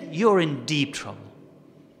sin, you're in deep trouble.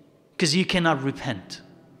 Because you cannot repent.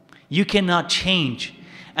 You cannot change.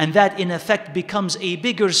 And that in effect becomes a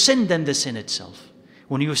bigger sin than the sin itself.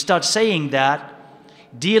 When you start saying that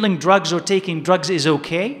dealing drugs or taking drugs is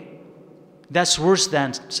okay, that's worse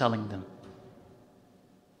than selling them.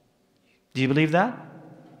 Do you believe that?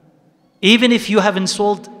 Even if you haven't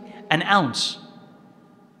sold an ounce.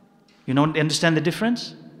 You don't understand the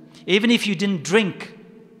difference? Even if you didn't drink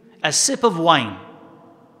a sip of wine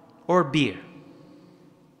or beer,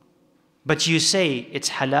 but you say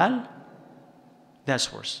it's halal,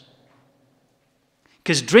 that's worse.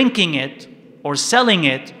 Because drinking it or selling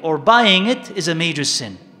it or buying it is a major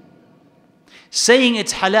sin. Saying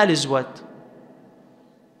it's halal is what?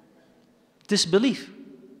 Disbelief.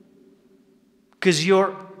 Because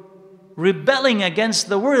you're rebelling against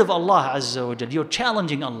the word of Allah Azza wa Jal. You're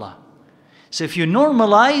challenging Allah. So if you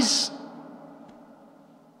normalize,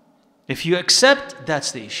 if you accept,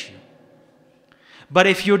 that's the issue. But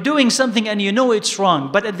if you're doing something and you know it's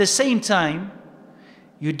wrong, but at the same time,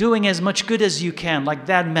 you're doing as much good as you can, like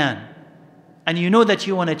that man, and you know that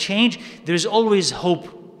you want to change, there's always hope.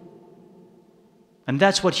 And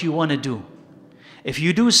that's what you want to do. If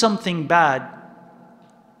you do something bad,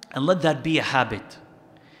 and let that be a habit.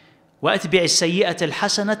 وَأَتْبِعِ السَّيِّئَةَ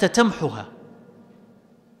الْحَسَنَةَ تَمْحُهَا.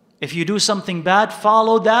 If you do something bad,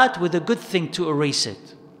 follow that with a good thing to erase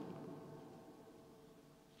it.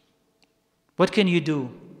 What can you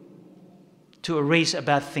do to erase a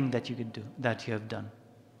bad thing that you could do, that you have done?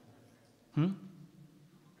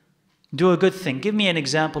 Do a good thing. Give me an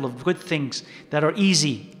example of good things that are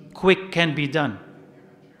easy, quick, can be done.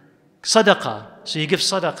 Sadaqah. So you give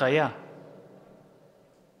sadaqah, yeah.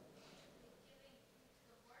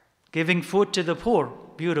 Giving food to the poor.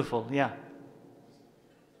 Beautiful, yeah.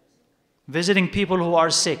 Visiting people who are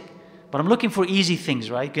sick. But I'm looking for easy things,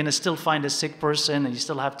 right? You're going to still find a sick person and you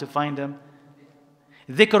still have to find them.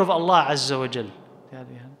 Dhikr of Allah Azza wa Jal.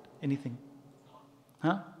 Anything?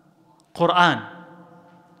 Huh? Quran.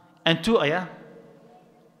 And two, yeah?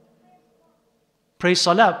 Pray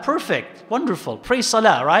salah. Perfect. Wonderful. Pray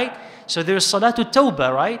salah, right? So there's salatul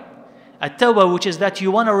tawbah, right? At-tawbah, which is that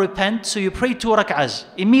you want to repent, so you pray 2 rak'ahs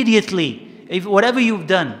immediately, if whatever you've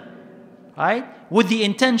done, right? With the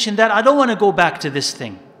intention that I don't want to go back to this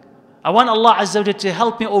thing. I want Allah Azza wa Jalla to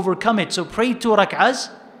help me overcome it. So pray 2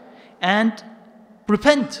 rak'ahs and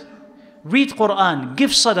repent. Read Quran,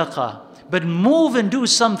 give sadaqah, but move and do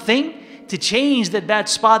something to change that bad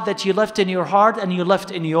spot that you left in your heart and you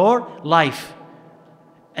left in your life.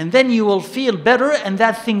 And then you will feel better and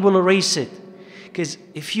that thing will erase it. Because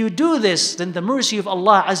if you do this, then the mercy of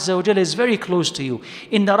Allah Azza wa Jalla is very close to you.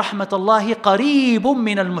 Inna rahmatallahi qareebun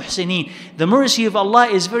min al-muhsinin. The mercy of Allah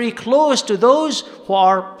is very close to those who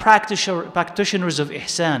are practitioners of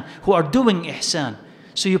ihsan, who are doing ihsan.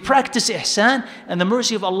 So you practice ihsan and the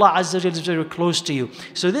mercy of Allah Azza wa Jalla is very close to you.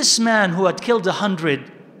 So this man who had killed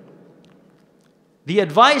 100, the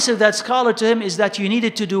advice of that scholar to him is that you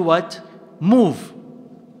needed to do what? Move.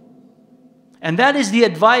 And that is the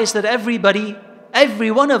advice that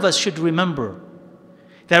every one of us should remember.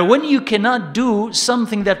 That when you cannot do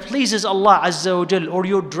something that pleases Allah Azza wa Jal, or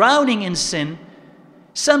you're drowning in sin,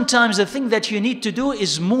 sometimes the thing that you need to do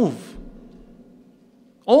is move.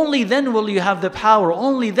 Only then will you have the power,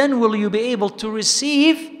 only then will you be able to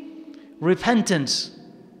receive repentance.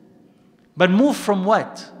 But move from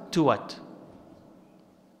what to what?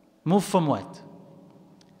 Move from what?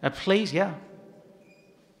 A place, yeah.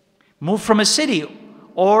 Move from a city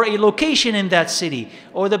or a location in that city,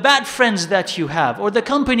 or the bad friends that you have, or the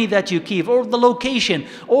company that you keep, or the location,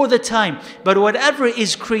 or the time. But whatever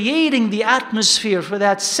is creating the atmosphere for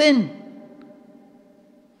that sin,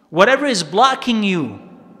 whatever is blocking you,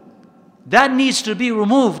 that needs to be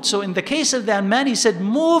removed. So in the case of that man, he said,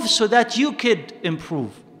 move so that you could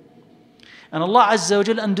improve. And Allah Azza wa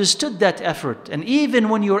Jal understood that effort. And even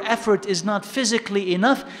when your effort is not physically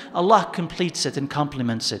enough, Allah completes it and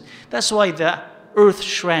complements it. That's why the earth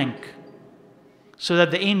shrank, so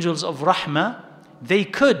that the angels of Rahmah, they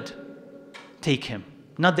could take him,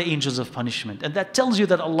 not the angels of punishment. And that tells you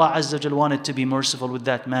that Allah Azza wa Jal wanted to be merciful with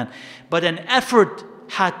that man. But an effort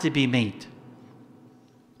had to be made.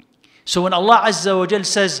 So when Allah Azza wa Jal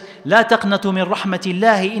says, لا تقنطوا من رحمة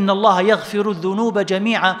الله إن الله يغفر الذنوب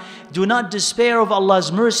جميعا, do not despair of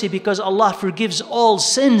Allah's mercy because Allah forgives all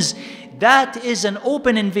sins. That is an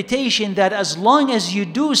open invitation that as long as you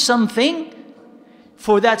do something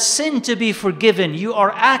for that sin to be forgiven, you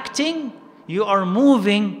are acting, you are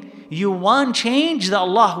moving, you want change, that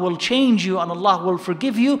Allah will change you and Allah will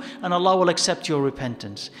forgive you and Allah will accept your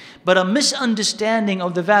repentance. But a misunderstanding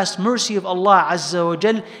of the vast mercy of Allah Azza wa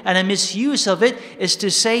Jal and a misuse of it is to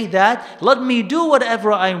say that, let me do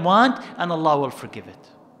whatever I want and Allah will forgive it.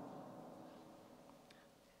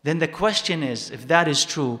 Then the question is, if that is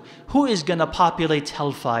true, who is going to populate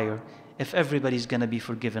hellfire if everybody's going to be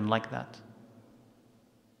forgiven like that?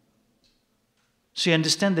 So you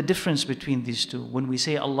understand the difference between these two. When we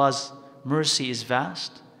say Allah's mercy is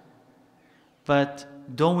vast, but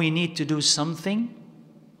don't we need to do something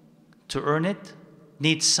to earn it?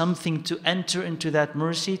 Need something to enter into that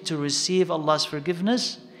mercy to receive Allah's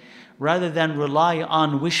forgiveness, rather than rely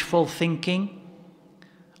on wishful thinking,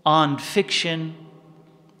 on fiction,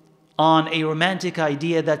 on a romantic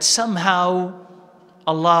idea that somehow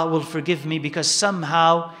Allah will forgive me because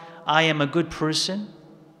somehow I am a good person.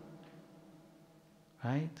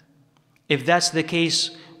 Right? If that's the case,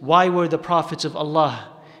 why were the prophets of Allah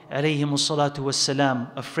alayhimus salatu wassalam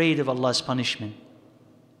afraid of Allah's punishment?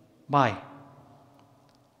 Why?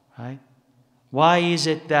 Right? Why is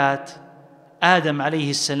it that Adam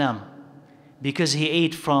alayhi salam, because he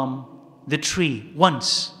ate from the tree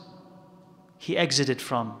once, he exited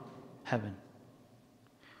from heaven?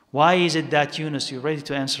 Why is it that Yunus, you're ready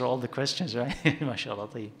to answer all the questions, right?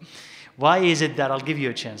 MashaAllah. Why is it that, I'll give you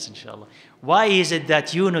a chance inshallah. Why is it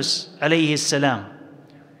that Yunus alayhi salam,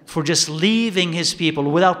 for just leaving his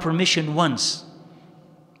people without permission once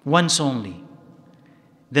only,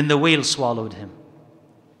 then the whale swallowed him,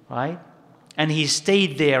 right? And he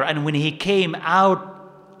stayed there, and when he came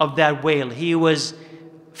out of that whale, he was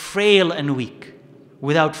frail and weak,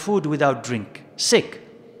 without food, without drink, sick.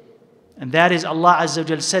 And that is, Allah Azza wa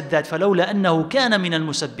Jal said that, فَلَوْلَا أَنَّهُ كَانَ مِنَ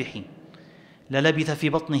الْمُسَبِّحِينَ لَلَبِثَ فِي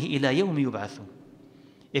بَطْنِهِ إِلَى يَوْمِ يُبْعَثُونَ.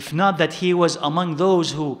 If not that he was among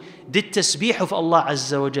those who did tasbih of Allah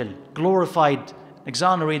Azza wa Jal, glorified,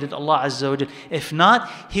 exonerated Allah Azza wa Jal. If not,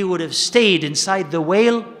 he would have stayed inside the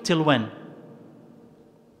whale till when?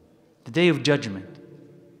 The day of judgment.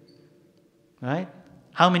 Right?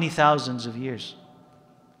 How many thousands of years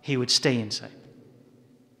he would stay inside?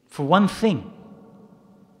 For one thing.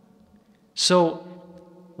 So,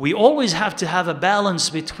 we always have to have a balance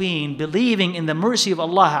between believing in the mercy of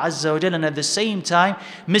Allah Azza wa Jalla and at the same time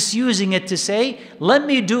misusing it to say, let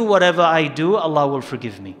me do whatever I do, Allah will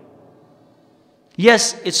forgive me.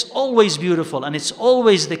 Yes, it's always beautiful and it's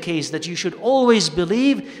always the case that you should always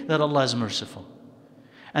believe that Allah is merciful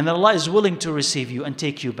and that Allah is willing to receive you and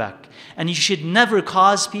take you back. And you should never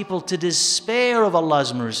cause people to despair of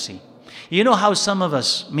Allah's mercy. You know how some of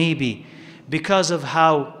us, maybe, because of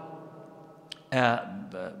how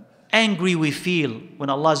angry we feel when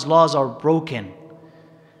Allah's laws are broken,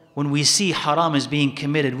 when we see haram is being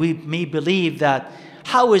committed, we may believe that,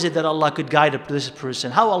 how is it that Allah could guide this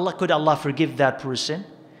person? How could Allah forgive that person?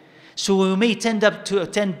 So we may tend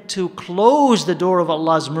to close the door of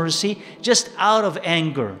Allah's mercy just out of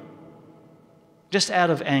anger. Just out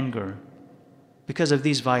of anger because of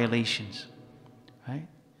these violations. Right?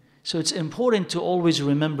 So it's important to always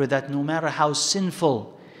remember that no matter how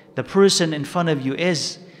sinful the person in front of you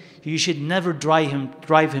is, you should never drive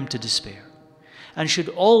him to despair. And should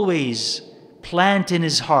always plant in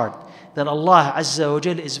his heart that Allah Azza wa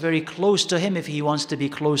Jal is very close to him if he wants to be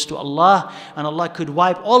close to Allah. And Allah could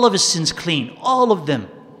wipe all of his sins clean. All of them.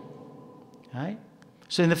 Right?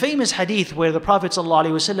 So in the famous hadith where the Prophet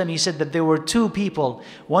ﷺ, he said that there were two people.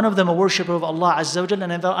 One of them a worshipper of Allah Azza wa Jal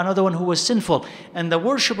and another one who was sinful. And the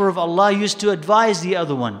worshipper of Allah used to advise the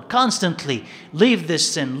other one constantly, leave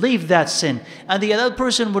this sin, leave that sin. And the other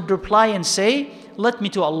person would reply and say, let me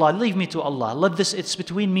to Allah, leave me to Allah. Let this, it's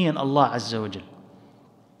between me and Allah Azza wa Jal.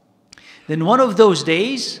 Then one of those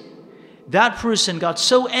days, that person got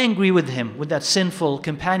so angry with him, with that sinful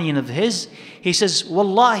companion of his, he says,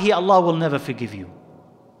 Wallahi, Allah will never forgive you.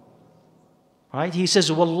 Right? He says,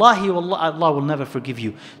 Wallahi, Allah will never forgive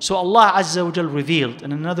you. So Allah Azza wa Jal revealed,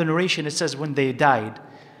 in another narration it says when they died,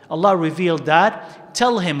 Allah revealed that,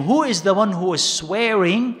 tell him, who is the one who is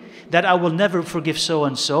swearing that I will never forgive so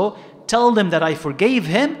and so? Tell them that I forgave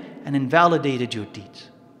him and invalidated your deeds.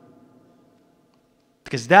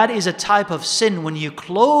 Because that is a type of sin. When you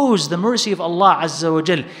close the mercy of Allah Azza wa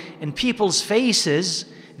Jal in people's faces,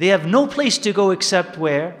 they have no place to go except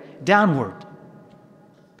where? Downward.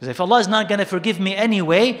 Because if Allah is not going to forgive me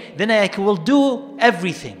anyway, then I will do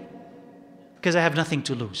everything. Because I have nothing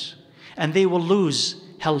to lose. And they will lose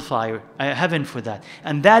hellfire, heaven for that.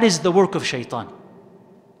 And that is the work of shaitan.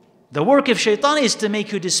 The work of shaitan is to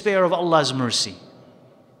make you despair of Allah's mercy.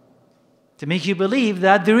 To make you believe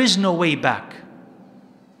that there is no way back.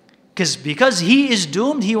 Because he is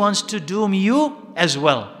doomed, he wants to doom you as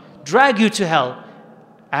well. Drag you to hell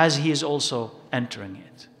as he is also entering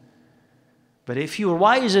it. But if you are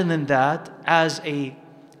wiser than that, as a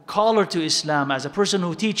caller to Islam, as a person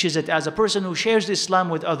who teaches it, as a person who shares Islam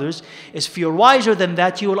with others, if you're wiser than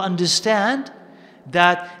that, you will understand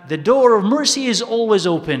that the door of mercy is always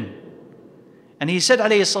open. And he said,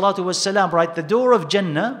 alayhi salatu wassalam, right, the door of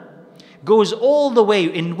Jannah goes all the way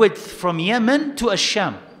in width from Yemen to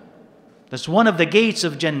Ash-Sham. That's one of the gates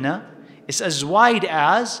of Jannah. It's as wide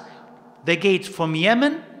as the gate from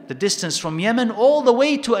Yemen, the distance from Yemen, all the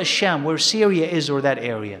way to Ash-Sham, where Syria is, or that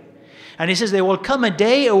area. And he says there will come a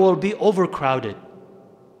day it will be overcrowded.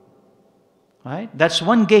 Right? That's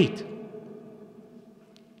one gate.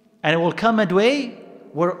 And it will come a day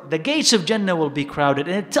where the gates of Jannah will be crowded.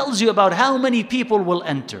 And it tells you about how many people will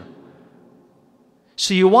enter.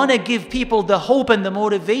 So you want to give people the hope and the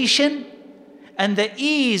motivation and the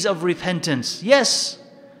ease of repentance. Yes,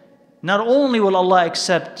 not only will Allah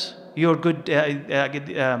accept your good,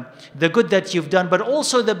 the good that you've done, but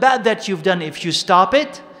also the bad that you've done. If you stop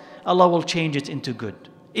it, Allah will change it into good.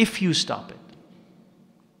 If you stop it.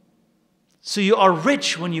 So you are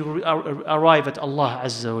rich when you arrive at Allah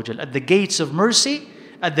Azza wa Jal. At the gates of mercy,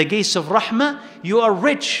 at the gates of rahmah, you are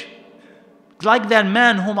rich. Like that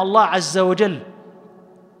man whom Allah Azza wa Jal,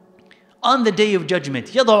 on the day of judgment,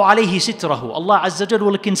 يَضَعُ عَلَيْهِ سِتْرَهُ, Allah Azza wa Jal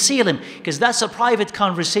will conceal him, because that's a private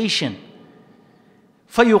conversation.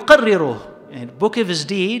 فَيُقَرِّرُهُ, and the book of his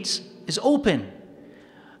deeds is open.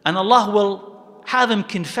 And Allah will have him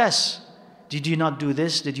confess. Did you not do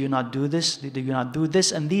this? Did you not do this? Did you not do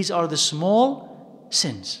this? And these are the small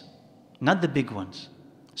sins, not the big ones.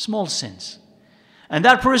 Small sins. And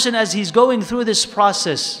that person, as he's going through this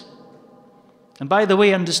process, and by the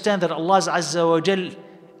way, understand that Allah's Azza wa Jal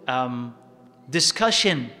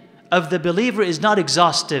discussion of the believer is not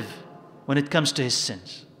exhaustive when it comes to his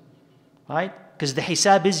sins. Right? Because the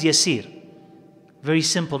hisab is yasir. Very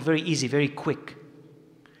simple, very easy, very quick.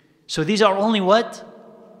 So these are only what?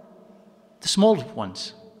 The small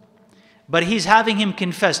ones. But he's having him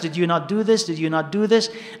confess, did you not do this? Did you not do this?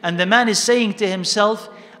 And the man is saying to himself,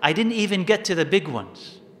 I didn't even get to the big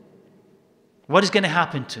ones. What is going to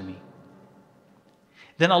happen to me?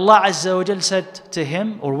 Then Allah Azza wa Jal said to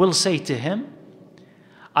him, or will say to him,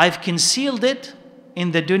 I've concealed it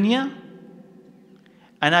in the dunya,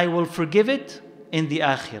 and I will forgive it in the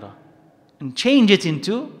akhirah. And change it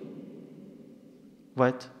into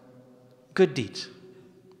what? Good deeds.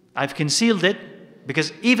 I've concealed it,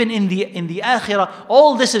 because even in the akhirah,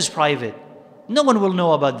 all this is private. No one will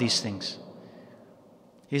know about these things.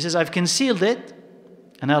 He says, I've concealed it,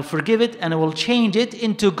 and I'll forgive it, and I will change it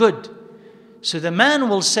into good. So the man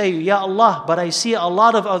will say, Ya Allah, but I see a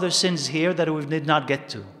lot of other sins here that we did not get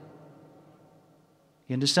to.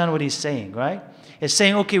 You understand what he's saying, right? He's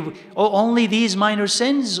saying, okay, only these minor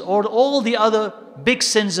sins, or all the other big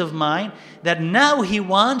sins of mine, that now he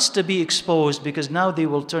wants to be exposed, because now they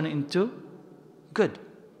will turn into good.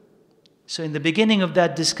 So in the beginning of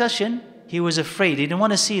that discussion, he was afraid. He didn't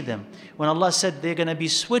want to see them. When Allah said they're going to be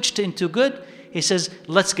switched into good, he says,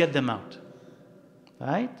 let's get them out.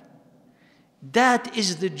 Right? That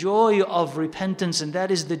is the joy of repentance, and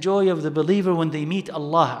that is the joy of the believer when they meet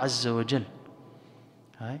Allah Azza wa Jal.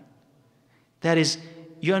 Right? That is,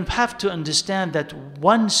 you have to understand that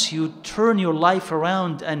once you turn your life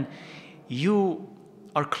around and you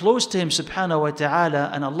are close to Him subhanahu wa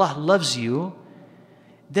ta'ala, and Allah loves you,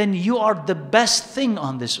 then you are the best thing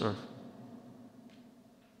on this earth.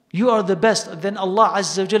 You are the best. Then Allah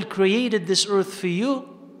Azza wa Jal created this earth for you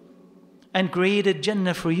and created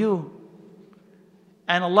Jannah for you.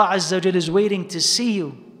 And Allah Azza wa Jal is waiting to see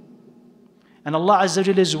you. And Allah Azza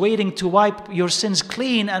wa Jalla is waiting to wipe your sins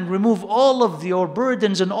clean and remove all of your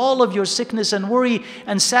burdens and all of your sickness and worry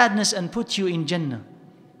and sadness and put you in Jannah.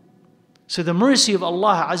 So the mercy of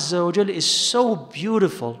Allah Azza wa Jalla is so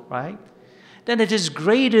beautiful, right? Then it is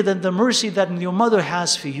greater than the mercy that your mother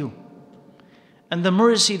has for you, and the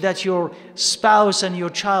mercy that your spouse and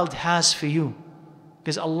your child has for you.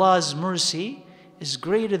 Because Allah's mercy is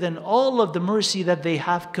greater than all of the mercy that they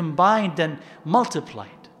have combined and multiplied.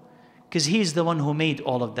 Because He's the one who made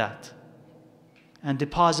all of that and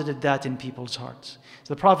deposited that in people's hearts.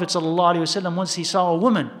 So the Prophet ﷺ, once he saw a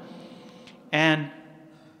woman, and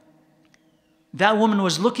that woman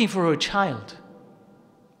was looking for her child,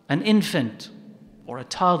 an infant or a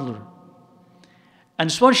toddler.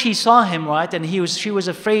 And so once she saw him, right, and she was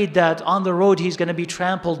afraid that on the road he's going to be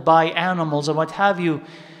trampled by animals or what have you.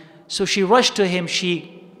 So she rushed to him,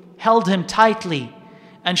 she held him tightly,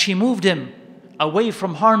 and she moved him away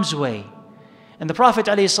from harm's way. And the Prophet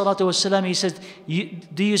ﷺ, he said,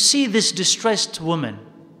 do you see this distressed woman?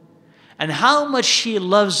 And how much she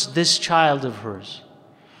loves this child of hers.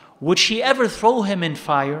 Would she ever throw him in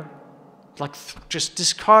fire? Like just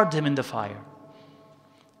discard him in the fire?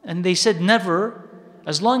 And they said, never.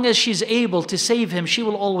 As long as she's able to save him, she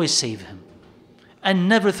will always save him and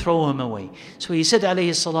never throw him away. So he said, alayhi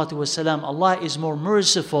salatu wasalam, Allah is more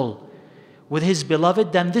merciful with His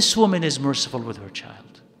beloved than this woman is merciful with her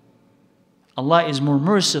child. Allah is more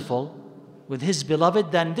merciful with His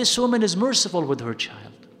beloved than this woman is merciful with her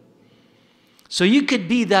child. So you could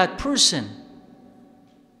be that person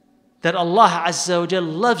that Allah Azza wa Jal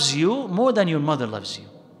loves you more than your mother loves you.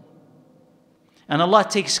 And Allah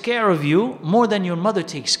takes care of you more than your mother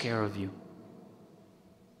takes care of you.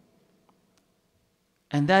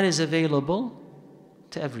 And that is available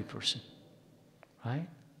to every person, right?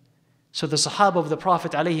 So the Sahaba of the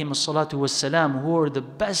Prophet ﷺ, who are the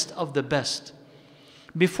best of the best,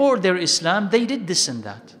 before their Islam, they did this and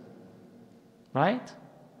that, right?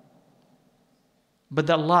 But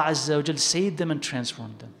Allah Azza wa Jal saved them and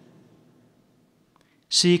transformed them.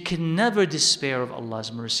 So you can never despair of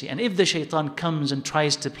Allah's mercy. And if the shaitan comes and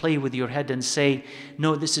tries to play with your head and say,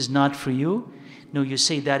 no, this is not for you, no, you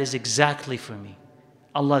say, that is exactly for me.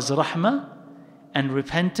 Allah's rahmah and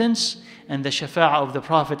repentance and the shafa'ah of the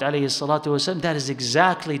Prophet ﷺ, that is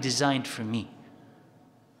exactly designed for me.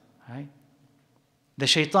 Right? The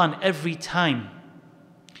shaitan, every time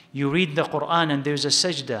you read the Quran and there's a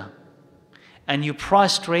sajda and you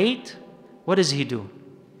prostrate, what does he do?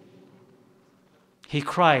 He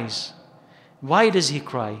cries. Why does he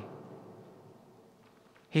cry?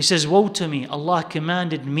 He says, woe to me, Allah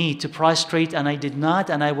commanded me to prostrate and I did not,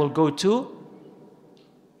 and I will go to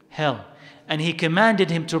hell. And He commanded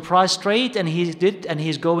him to prostrate and he did, and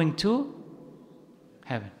he's going to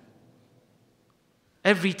heaven.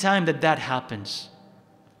 Every time that happens,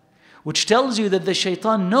 which tells you that the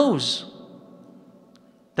shaitan knows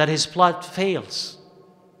that his plot fails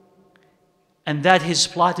and that his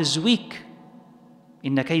plot is weak.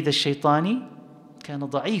 إِنَّ كَيْدَ الشَّيْطَانِ كَانَ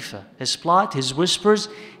ضَعِيفًا. His plot, his whispers,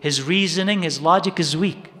 his reasoning, his logic is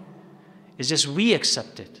weak. It's just we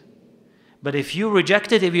accept it. But if you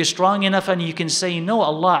reject it, if you're strong enough and you can say, no,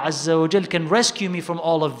 Allah Azza wa Jal can rescue me from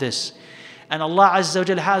all of this. And Allah Azza wa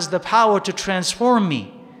Jal has the power to transform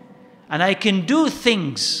me. And I can do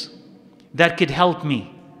things that could help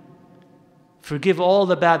me. Forgive all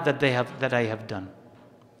the bad that I have done.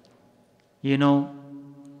 You know,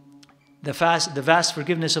 the vast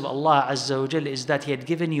forgiveness of Allah Azza wa Jal is that He had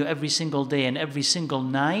given you every single day and every single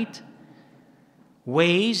night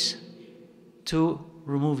ways to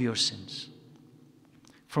remove your sins.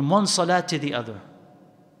 From one salat to the other.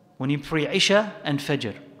 When you pray Isha and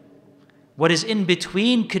Fajr, what is in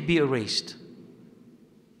between could be erased.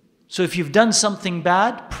 So if you've done something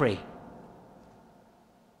bad, pray.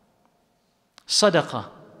 Sadaqah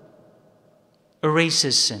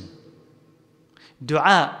erases sin.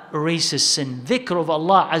 Dua erases sin. Dhikr of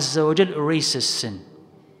Allah Azza wa Jal erases sin.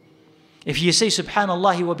 If you say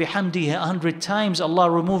Subhanallah wa bihamdihi 100 times,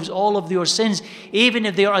 Allah removes all of your sins, even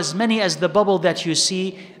if they are as many as the bubble that you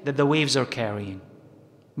see that the waves are carrying.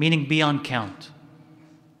 Meaning beyond count.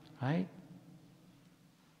 Right?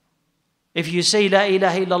 If you say La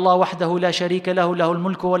ilaha illallah wahdahu la sharika lahu lahul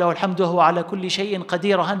mulku wa lahul hamdu wa huwa ala kulli shay'in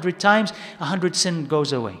qadir 100 times, 100 sin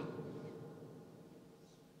goes away.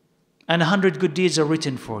 And 100 good deeds are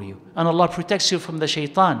written for you. And Allah protects you from the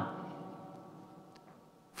shaitan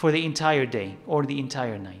for the entire day or the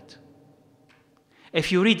entire night.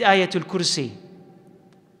 If you read Ayatul Kursi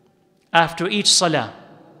after each salah,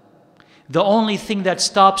 the only thing that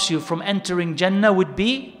stops you from entering Jannah would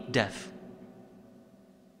be death.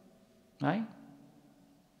 Right?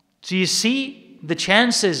 So you see the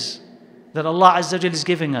chances that Allah Azza wa Jal is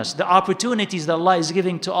giving us, the opportunities that Allah is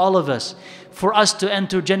giving to all of us for us to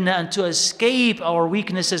enter Jannah and to escape our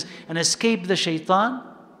weaknesses and escape the shaitan.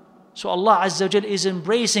 So Allah Azza wa Jal is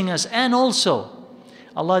embracing us, and also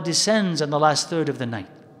Allah descends in the last third of the night.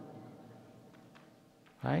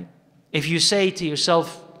 Right? If you say to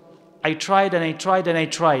yourself, I tried and I tried and I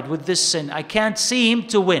tried with this sin, I can't seem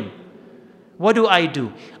to win. What do?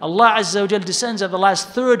 Allah Azza wa Jal descends at the last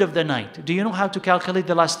third of the night. Do you know how to calculate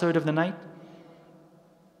the last third of the night?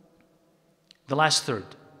 The last third.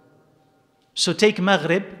 So take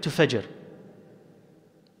Maghrib to Fajr.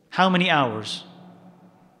 How many hours?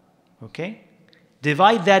 Okay?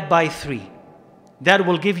 Divide that by 3. That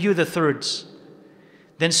will give you the thirds.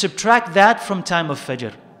 Then subtract that from time of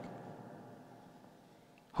Fajr.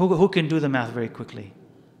 Who can do the math very quickly?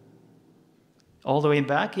 All the way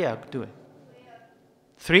back? Yeah, do it.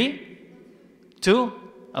 3? 2?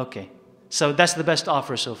 Okay. So that's the best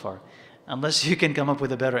offer so far. Unless you can come up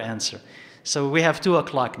with a better answer. So we have 2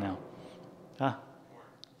 o'clock now.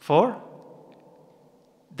 4?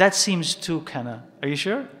 That seems too are you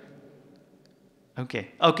sure?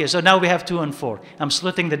 Okay. Okay, so now we have 2 and 4. I'm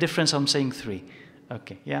splitting the difference, I'm saying 3.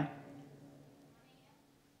 Okay, yeah?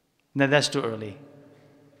 No, that's too early.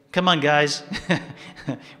 Come on, guys.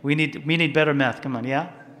 we need better math. Come on,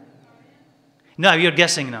 yeah? No, you're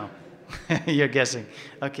guessing now. You're guessing.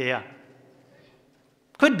 Okay, yeah.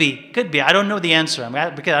 Could be. I don't know the answer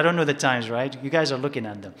because I don't know the times, right? You guys are looking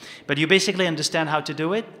at them. But you basically understand how to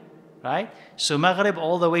do it, right? So Maghrib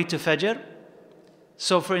all the way to Fajr.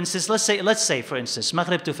 So for instance, let's say for instance,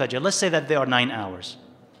 Maghrib to Fajr, let's say that there are 9 hours.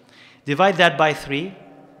 Divide that by 3,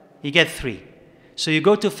 you get 3. So you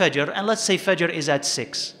go to Fajr, and let's say Fajr is at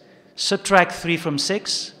 6. Subtract 3 from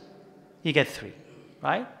 6, you get 3,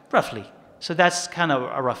 right? Roughly. So that's kind of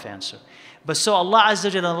a rough answer. But so Allah Azza wa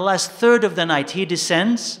Jal, in the last third of the night, He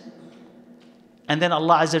descends, and then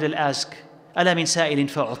Allah Azza wa Jal asks, أَلَا مِن سَائِلٍ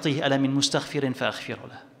فَأُعْطِيهِ أَلَا مِن مُسْتَغْفِرٍ فَأَغْفِرُ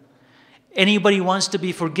لَهُ. Anybody wants to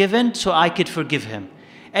be forgiven, so I could forgive him.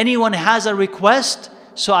 Anyone has a request,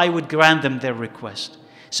 so I would grant them their request.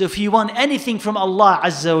 So if you want anything from Allah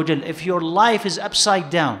Azza wa Jal, if your life is upside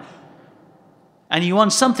down, and you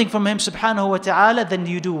want something from Him subhanahu wa ta'ala, then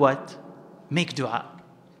you do what? Make dua.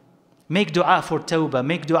 Make dua for tawbah,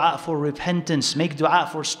 make dua for repentance, make dua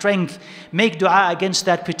for strength, make dua against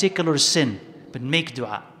that particular sin, but make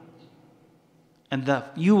dua. And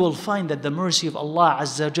you will find that the mercy of Allah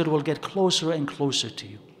Azza wa Jal will get closer and closer to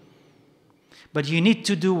you. But you need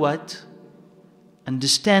to do what?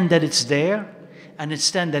 Understand that it's there,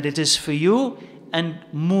 understand that it is for you, and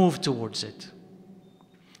move towards it.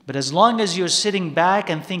 But as long as you're sitting back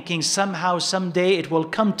and thinking somehow, someday it will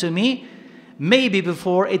come to me, maybe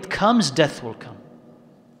before it comes, death will come.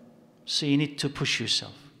 So you need to push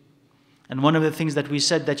yourself. And one of the things that we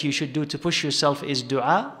said that you should do to push yourself is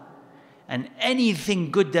dua. And anything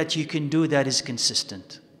good that you can do that is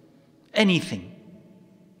consistent. Anything.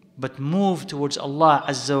 But move towards Allah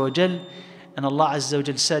Azza wa Jal. And Allah Azza wa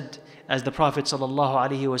Jal said, as the Prophet sallallahu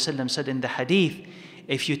alaihi wasallam said in the hadith,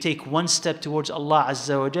 if you take 1 step towards Allah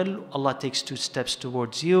Azza wa Jal, Allah takes 2 steps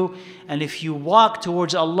towards you. And if you walk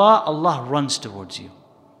towards Allah, Allah runs towards you.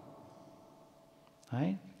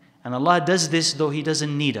 Right? And Allah does this though He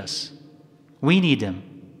doesn't need us. We need Him.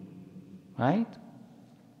 Right?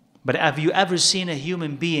 But have you ever seen a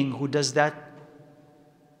human being who does that?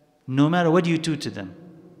 No matter what you do to them.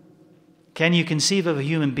 Can you conceive of a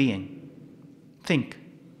human being? Think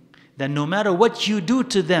that no matter what you do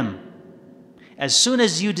to them, as soon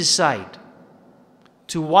as you decide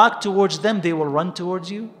to walk towards them, they will run towards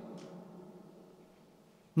you?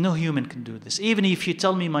 No human can do this. Even if you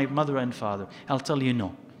tell me my mother and father, I'll tell you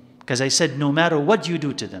no. Because I said no matter what you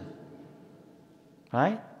do to them.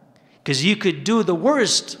 Right? Because you could do the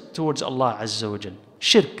worst towards Allah Azza wa Jal.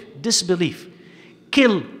 Shirk, disbelief.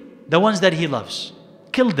 Kill the ones that He loves.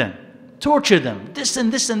 Kill them. Torture them. This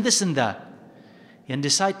and this and this and that. And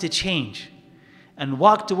decide to change. And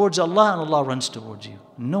walk towards Allah, and Allah runs towards you.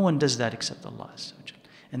 No one does that except Allah Azza wa Jal.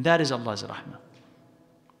 And that is Allah's rahmah.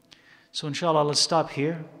 So inshallah, let's stop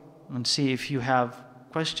here and see if you have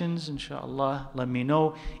questions. Inshallah, let me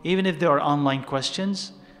know. Even if there are online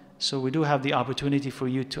questions. So we do have the opportunity for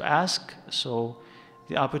you to ask. So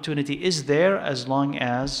the opportunity is there as long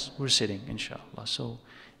as we're sitting, inshallah. So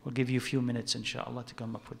we'll give you a few minutes, inshallah, to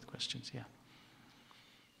come up with questions. Yeah.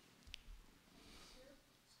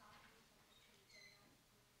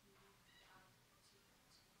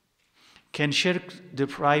 Can shirk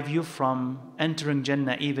deprive you from entering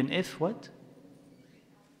Jannah even if what?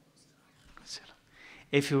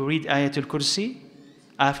 If you read Ayatul Kursi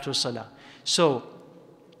after Salah. So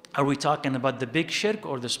Are we talking about the big shirk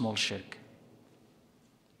or the small shirk?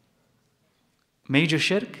 Major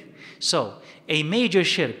shirk? So, a major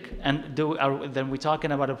shirk, and then we're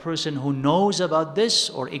talking about a person who knows about this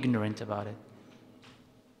or ignorant about it?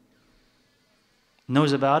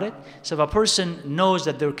 Knows about it? So if a person knows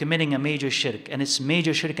that they're committing a major shirk, and it's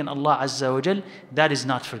major shirk in Allah Azza wa Jal, that is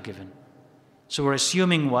not forgiven. So we're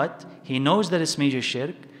assuming what? He knows that it's major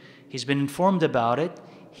shirk, he's been informed about it,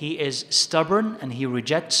 he is stubborn and he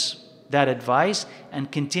rejects that advice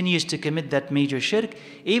and continues to commit that major shirk,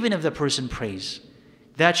 even if the person prays.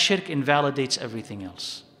 That shirk invalidates everything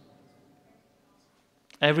else.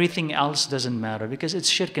 Everything else doesn't matter because it's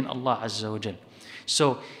shirk in Allah Azza wa Jal.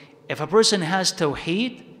 So if a person has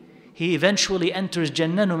tawheed, he eventually enters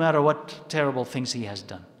Jannah no matter what terrible things he has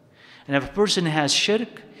done. And if a person has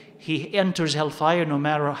shirk, he enters hellfire no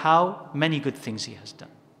matter how many good things he has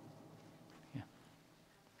done. Yeah.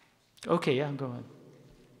 Okay, yeah, go ahead.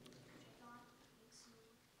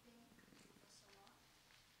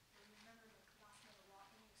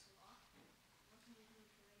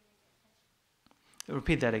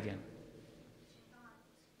 Repeat that again.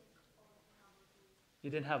 You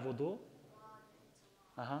didn't have wudu?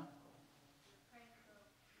 Uh-huh.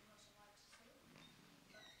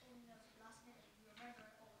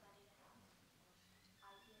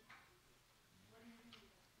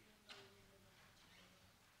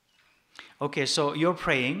 Okay, so you're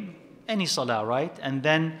praying, any salah, right? And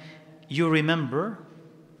then you remember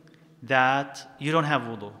that you don't have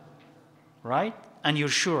wudu, right? And you're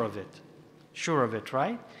sure of it. Sure of it,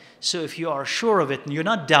 right? So if you are sure of it and you're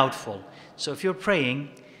not doubtful, so if you're praying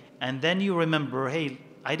and then you remember, hey,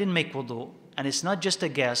 I didn't make wudu, and it's not just a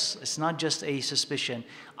guess, it's not just a suspicion,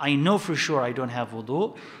 I know for sure I don't have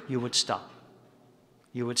wudu, you would stop.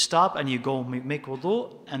 You would stop and you go make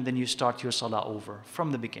wudu and then you start your salah over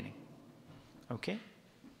from the beginning. Okay?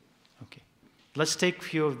 Okay. Let's take a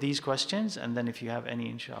few of these questions and then if you have any,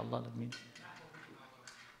 inshallah, let me...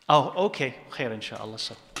 Oh, okay. Khair, inshallah.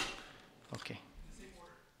 Okay.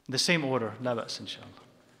 The same order. La ba's, inshallah.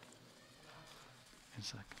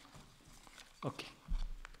 Okay.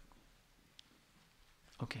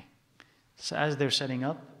 Okay. So as they're setting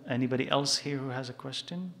up, anybody else here who has a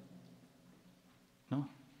question? No?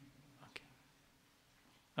 Okay.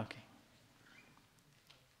 Okay.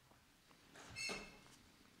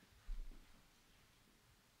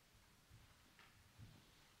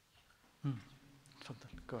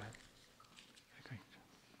 Go ahead. Okay.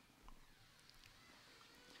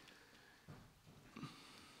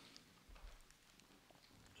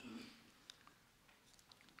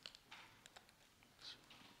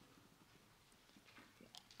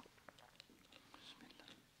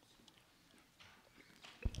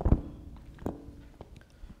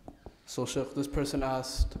 So, Sheikh, this person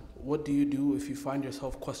asked, what do you do if you find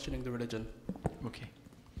yourself questioning the religion? Okay.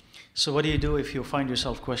 So what do you do if you find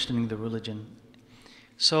yourself questioning the religion?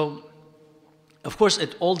 So, of course,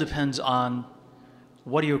 it all depends on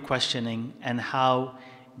what you're questioning and how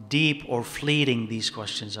deep or fleeting these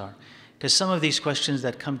questions are. Because some of these questions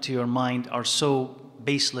that come to your mind are so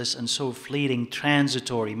baseless and so fleeting,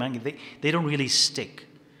 transitory, they don't really stick,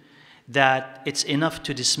 that it's enough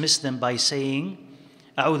to dismiss them by saying,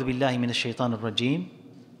 أعوذ بالله من الشيطان الرجيم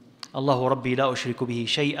الله ربي لا أشرك به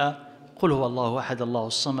شيئا قل هو الله أحد الله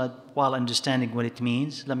الصمد, while understanding what it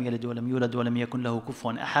means, لم يلد ولم يولد ولم يكن له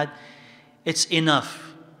كفوا أحد. It's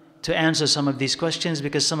enough to answer some of these questions,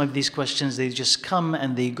 because some of these questions, they just come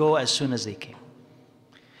and they go as soon as they came.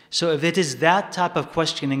 So if it is that type of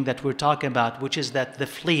questioning that we're talking about, which is that the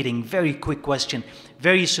fleeting, very quick question,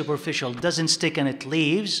 very superficial, doesn't stick and it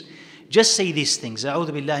leaves, just say these things.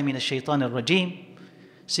 أعوذ بالله من الشيطان الرجيم.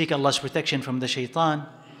 Seek Allah's protection from the shaitan.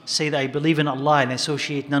 Say that I believe in Allah and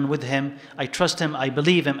associate none with Him. I trust Him, I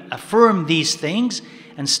believe Him. Affirm these things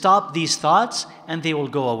and stop these thoughts and they will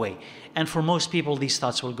go away. And for most people, these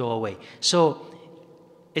thoughts will go away. So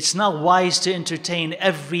it's not wise to entertain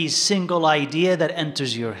every single idea that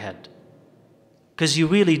enters your head, because you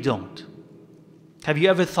really don't. Have you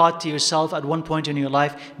ever thought to yourself at one point in your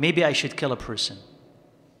life, maybe I should kill a person?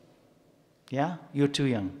 Yeah? You're too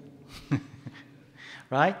young.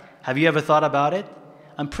 Right? Have you ever thought about it?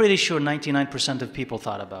 I'm pretty sure 99% of people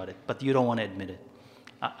thought about it, but you don't want to admit it.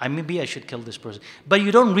 Maybe I should kill this person. But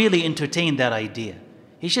you don't really entertain that idea.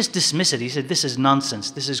 You just dismiss it. He said, this is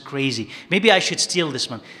nonsense. This is crazy. Maybe I should steal this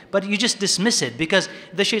one. But you just dismiss it, because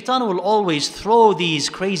the shaitan will always throw these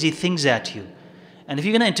crazy things at you. And if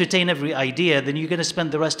you're going to entertain every idea, then you're going to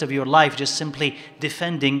spend the rest of your life just simply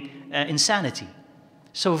defending insanity.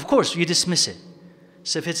 So of course, you dismiss it.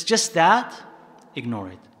 So if it's just that, ignore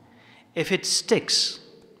it. If it sticks,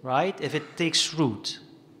 right? If it takes root,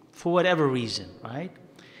 for whatever reason, right?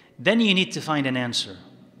 Then you need to find an answer,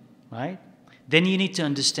 right? Then you need to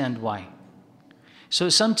understand why. So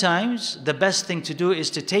sometimes the best thing to do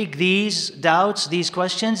is to take these doubts, these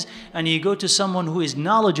questions, and you go to someone who is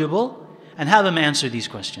knowledgeable and have him answer these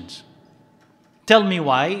questions. Tell me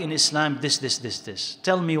why in Islam this.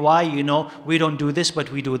 Tell me why, we don't do this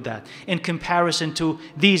but we do that. In comparison to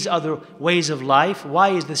these other ways of life, why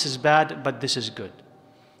is this is bad but this is good?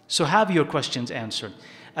 So have your questions answered.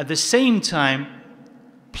 At the same time,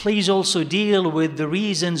 please also deal with the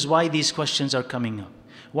reasons why these questions are coming up.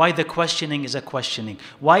 Why the questioning is a questioning.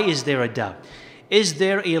 Why is there a doubt? Is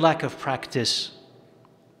there a lack of practice?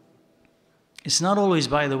 It's not always,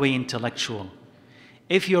 by the way, intellectual.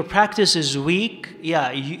 If your practice is weak,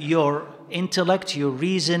 your intellect, your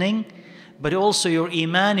reasoning, but also your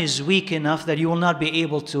iman is weak enough that you will not be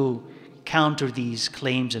able to counter these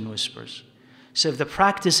claims and whispers. So if the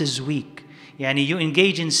practice is weak, and you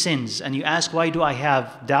engage in sins and you ask, why do I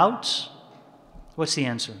have doubts? What's the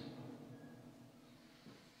answer?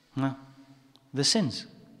 The sins.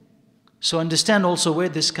 So understand also where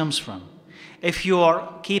this comes from. If you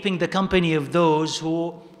are keeping the company of those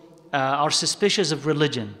who are suspicious of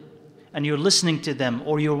religion, and you're listening to them,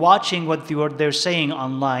 or you're watching what they're saying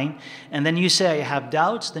online, and then you say, I have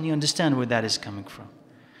doubts, then you understand where that is coming from.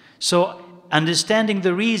 So understanding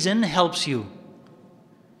the reason helps you.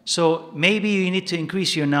 So maybe you need to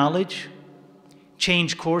increase your knowledge,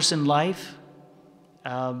 change course in life,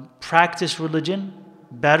 practice religion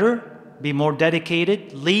better, be more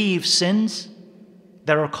dedicated, leave sins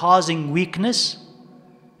that are causing weakness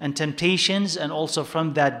and temptations, and also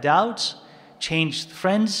from that doubts, change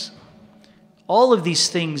friends. All of these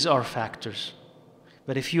things are factors.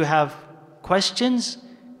 But if you have questions,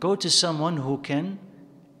 go to someone who can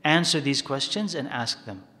answer these questions and ask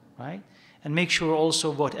them, right? And make sure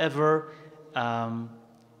also whatever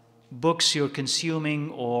books you're consuming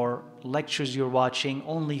or lectures you're watching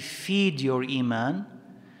only feed your iman,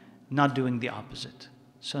 not doing the opposite.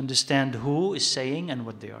 So understand who is saying and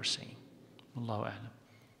what they are saying. Allahu A'lam.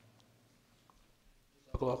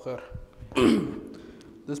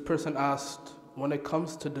 This person asked, when it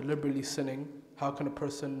comes to deliberately sinning, how can a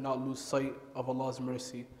person not lose sight of Allah's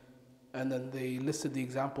mercy? And then they listed the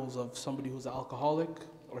examples of somebody who's an alcoholic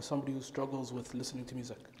or somebody who struggles with listening to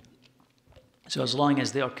music. So as long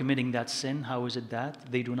as they are committing that sin, how is it that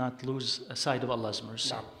they do not lose sight of Allah's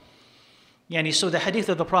mercy? No. So the hadith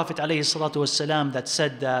of the Prophet ﷺ that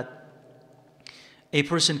said that a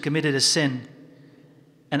person committed a sin,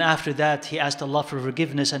 and after that he asked Allah for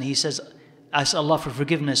forgiveness, and he says, ask Allah for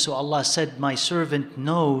forgiveness. So Allah said, my servant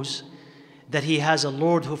knows that he has a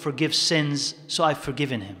Lord who forgives sins, so I've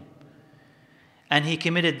forgiven him. And he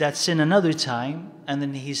committed that sin another time, and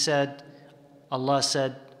then he said, Allah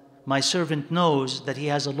said, my servant knows that he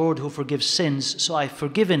has a Lord who forgives sins, so I've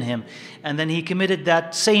forgiven him. And then he committed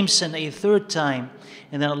that same sin a third time,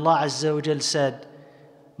 and then Allah Azza wa Jal said,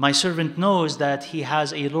 my servant knows that he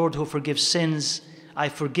has a Lord who forgives sins,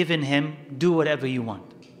 I've forgiven him, do whatever you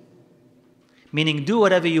want. Meaning, do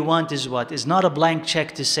whatever you want is what? Is not a blank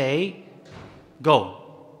check to say, go.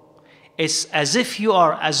 It's as if you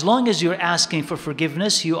are, as long as you're asking for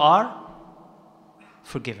forgiveness, you are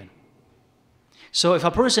forgiven. So if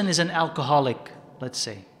a person is an alcoholic, let's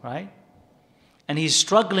say, right? And he's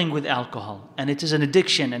struggling with alcohol, and it is an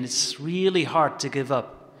addiction, and it's really hard to give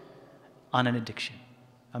up on an addiction.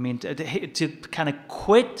 I mean, to kind of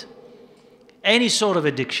quit any sort of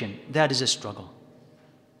addiction, that is a struggle.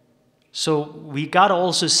 So we got to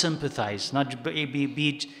also sympathize, not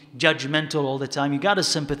be judgmental all the time. You got to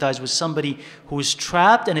sympathize with somebody who is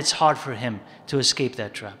trapped and it's hard for him to escape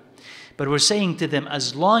that trap. But we're saying to them,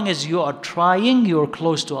 as long as you are trying, you're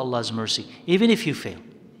close to Allah's mercy, even if you fail.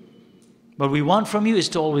 What we want from you is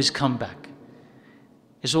to always come back,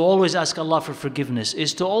 is to always ask Allah for forgiveness,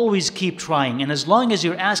 is to always keep trying. And as long as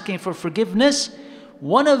you're asking for forgiveness,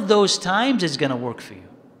 one of those times is going to work for you,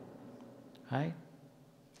 right?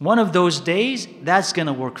 One of those days, that's going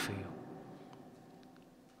to work for you,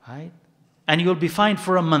 right? And you'll be fine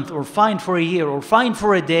for a month, or fine for a year, or fine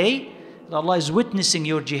for a day. Allah is witnessing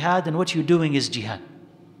your jihad, and what you're doing is jihad.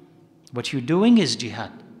 What you're doing is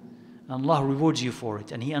jihad. Allah rewards you for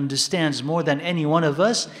it. And He understands more than any one of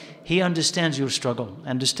us. He understands your struggle,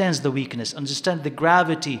 understands the weakness, understands the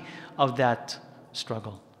gravity of that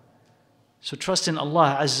struggle. So trust in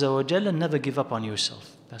Allah Azza wa Jalla and never give up on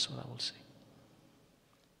yourself. That's what I will say.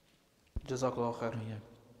 Jazakallah khair.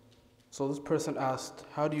 So this person asked,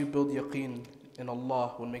 how do you build yaqeen in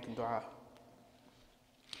Allah when making dua?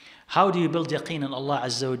 How do you build yaqeen in Allah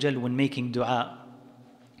Azza wa Jal when making dua?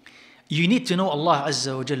 You need to know Allah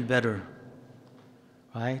Azza wa Jal better,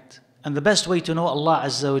 Right? And the best way to know Allah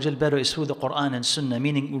Azza wa Jal better is through the Quran and Sunnah,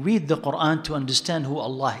 meaning read the Quran to understand who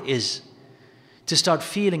Allah is. To start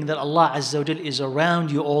feeling that Allah Azza wa Jal is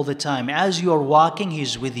around you all the time. As you are walking,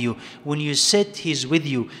 He's with you. When you sit, He's with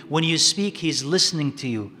you. When you speak, He's listening to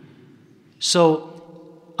you. So,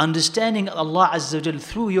 understanding Allah Azza wa Jal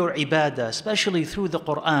through your ibadah, especially through the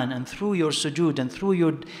Quran and through your sujood and through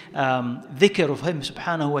your dhikr of Him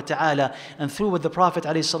subhanahu wa ta'ala and through what the Prophet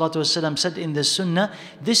ﷺ said in the Sunnah,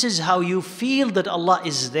 this is how you feel that Allah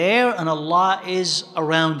is there and Allah is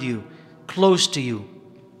around you, close to you.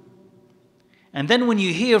 And then when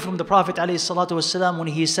you hear from the Prophet ﷺ when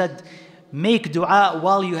he said, make dua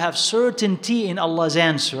while you have certainty in Allah's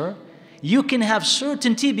answer, you can have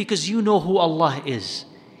certainty because you know who Allah is.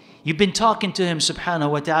 You've been talking to Him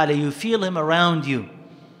subhanahu wa ta'ala. You feel Him around you,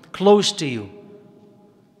 close to you.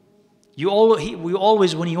 We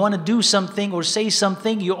always, when you want to do something or say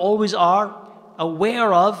something, you always are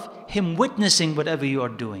aware of Him witnessing whatever you are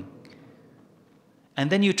doing.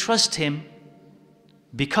 And then you trust Him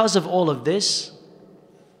because of all of this.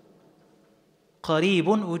 قَرِيبٌ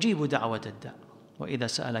أُجِيبُ دَعْوَةَ الدَّاعِ وَإِذَا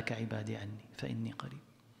سَأَلَكَ عِبَادِي عَنِّي فَإِنِّي قَرِيبٌ.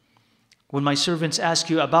 When my servants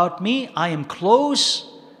ask you about me, I am close,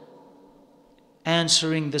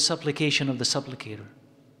 answering the supplication of the supplicator.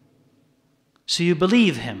 So you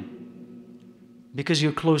believe Him because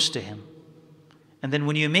you're close to Him. And then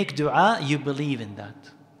when you make dua, you believe in that.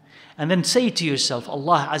 And then say to yourself,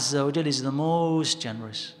 Allah Azza wa Jal is the most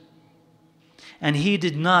generous. And He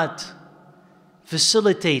did not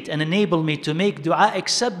facilitate and enable me to make dua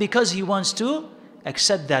except because He wants to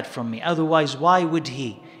accept that from me. Otherwise, why would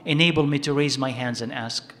He enable me to raise my hands and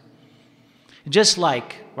ask? Just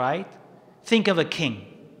like, right? Think of a king,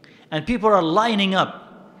 and people are lining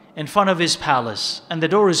up in front of his palace, and the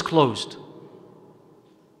door is closed.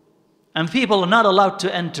 And people are not allowed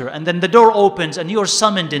to enter, and then the door opens, and you're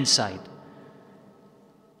summoned inside.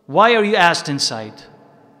 Why are you asked inside?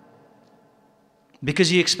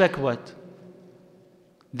 Because you expect what?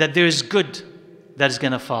 That there is good that is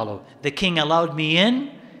going to follow. The king allowed me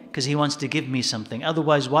in because he wants to give me something.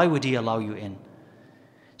 Otherwise, why would he allow you in?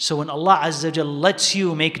 So when Allah Azza wa Jal lets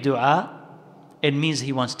you make dua, it means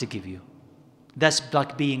He wants to give you. That's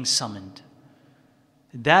like being summoned.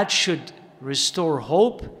 That should restore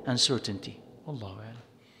hope and certainty. Allahu Akbar.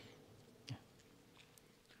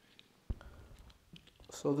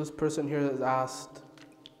 So this person here has asked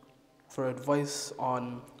for advice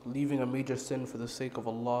on leaving a major sin for the sake of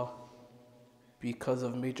Allah because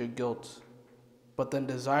of major guilt, but then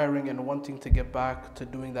desiring and wanting to get back to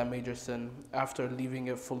doing that major sin after leaving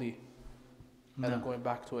it fully and then going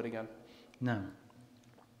back to it again. No.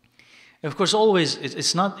 Of course, always,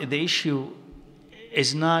 it's not, the issue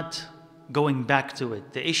is not going back to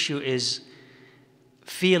it. The issue is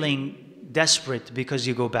feeling desperate because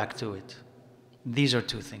you go back to it. These are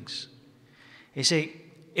two things. You say,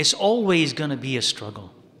 it's always going to be a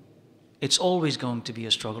struggle. It's always going to be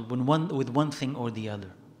a struggle with one thing or the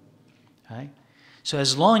other. Right? So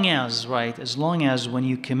as long as when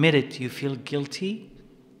you commit it, you feel guilty,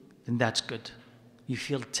 then that's good. You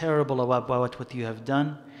feel terrible about what you have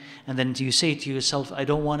done. And then you say to yourself, I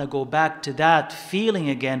don't want to go back to that feeling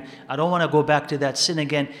again. I don't want to go back to that sin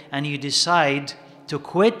again. And you decide to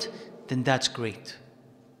quit, then that's great.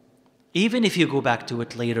 Even if you go back to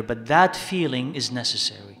it later, but that feeling is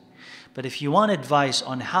necessary. But if you want advice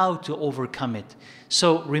on how to overcome it,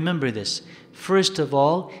 so remember this. First of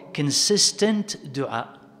all, consistent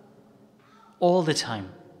dua. All the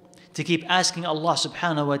time. To keep asking Allah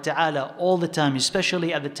subhanahu wa ta'ala all the time,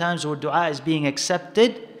 especially at the times where dua is being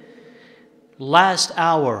accepted. Last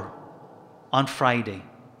hour on Friday,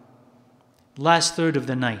 last third of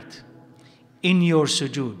the night, in your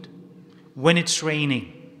sujood, when it's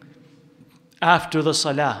raining, after the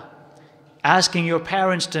salah, asking your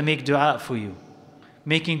parents to make dua for you,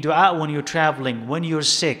 making dua when you're traveling, when you're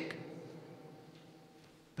sick.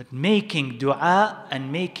 But making dua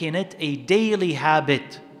and making it a daily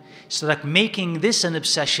habit. So like making this an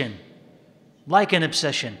obsession. Like an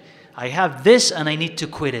obsession. I have this and I need to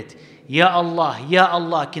quit it. Ya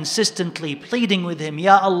Allah, consistently pleading with Him.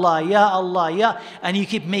 Ya Allah, Ya Allah, Ya. And you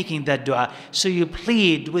keep making that dua. So you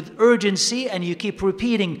plead with urgency and you keep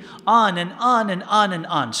repeating on and on and on and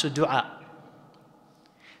on. So dua.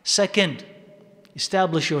 Second,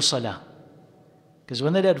 establish your salah. Because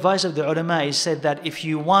one of the advice of the ulama is said that if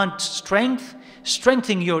you want strength,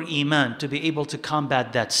 strengthen your iman to be able to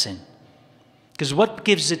combat that sin. Because what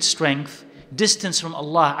gives it strength? Distance from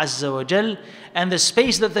Allah Azza wa Jal and the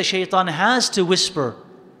space that the shaitan has to whisper.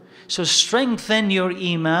 So strengthen your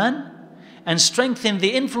iman and strengthen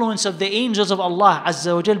the influence of the angels of Allah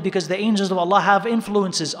Azza wa Jal, because the angels of Allah have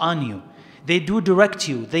influences on you. They do direct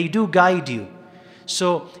you, they do guide you.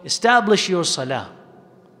 So establish your salah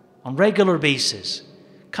on regular basis.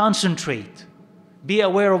 Concentrate. Be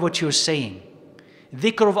aware of what you're saying.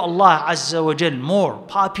 Dhikr of Allah Azza wa Jal, more.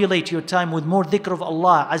 Populate your time with more dhikr of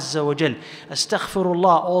Allah Azza wa Jal.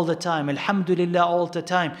 Astaghfirullah all the time. Alhamdulillah all the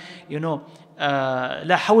time.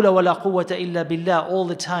 La hawla wa la quwwata illa billah all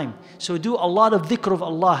the time. So do a lot of dhikr of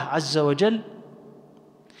Allah Azza wa Jal.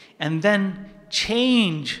 And then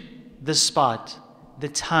change the spot, the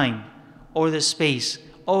time, or the space,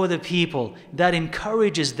 or the people that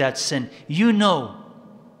encourages that sin. You know,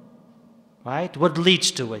 right, what leads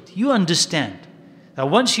to it. You understand. Now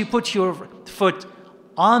once you put your foot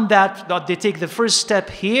on that they take the first step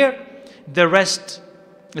here, the rest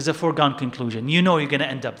is a foregone conclusion. You know you're going to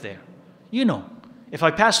end up there. You know, if I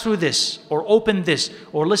pass through this, or open this,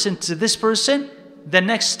 or listen to this person, the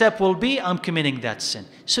next step will be I'm committing that sin.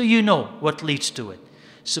 So you know what leads to it.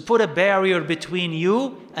 So put a barrier between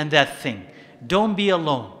you and that thing. Don't be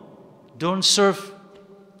alone. Don't surf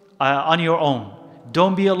on your own.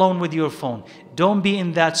 Don't be alone with your phone. Don't be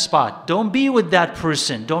in that spot. Don't be with that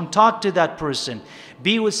person. Don't talk to that person.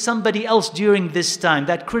 Be with somebody else during this time,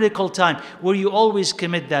 that critical time where you always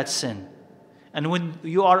commit that sin. And when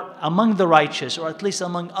you are among the righteous, or at least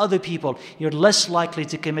among other people, you're less likely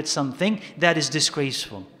to commit something that is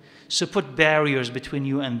disgraceful. So put barriers between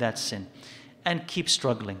you and that sin. And keep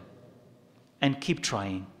struggling. And keep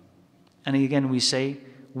trying. And again we say,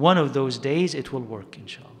 one of those days it will work,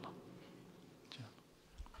 inshallah.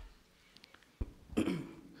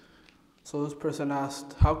 So this person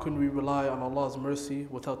asked, how can we rely on Allah's mercy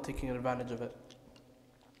without taking advantage of it?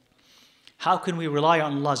 How can we rely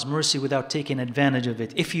on Allah's mercy without taking advantage of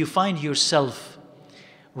it? If you find yourself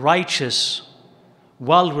righteous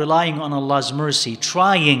while relying on Allah's mercy,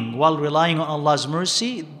 trying while relying on Allah's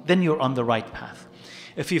mercy, then you're on the right path.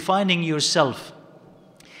 If you're finding yourself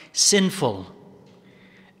sinful,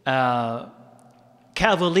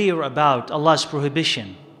 cavalier about Allah's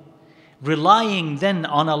prohibition, relying then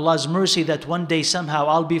on Allah's mercy that one day somehow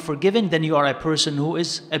I'll be forgiven, then you are a person who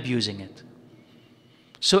is abusing it.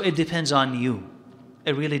 So it depends on you.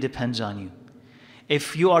 It really depends on you.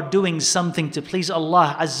 If you are doing something to please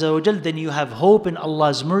Allah Azza wa Jal, then you have hope in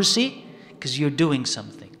Allah's mercy because you're doing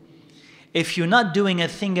something. If you're not doing a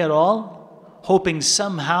thing at all, hoping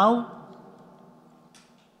somehow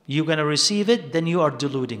you're going to receive it, then you are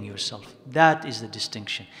deluding yourself. That is the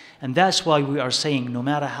distinction. And that's why we are saying no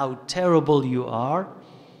matter how terrible you are,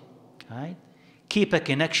 right, keep a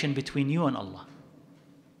connection between you and Allah.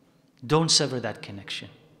 Don't sever that connection.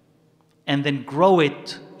 And then grow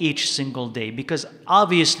it each single day, because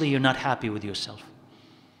obviously you're not happy with yourself.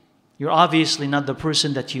 You're obviously not the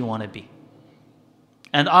person that you want to be.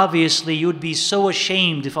 And obviously you'd be so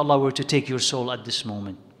ashamed if Allah were to take your soul at this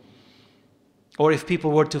moment. Or if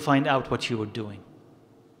people were to find out what you were doing.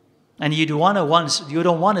 And you don't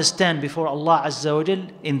want to stand before Allah Azza wa Jal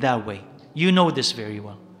in that way. You know this very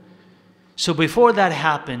well. So before that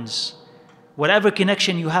happens, whatever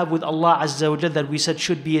connection you have with Allah Azza wa Jal that we said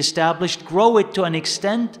should be established, grow it to an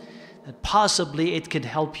extent that possibly it could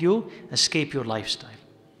help you escape your lifestyle.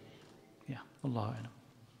 Yeah, Allah.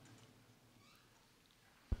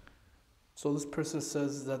 So this person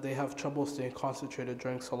says that they have trouble staying concentrated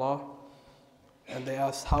during Salah. And they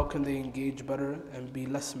asked, how can they engage better and be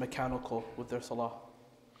less mechanical with their Salah?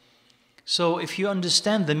 So if you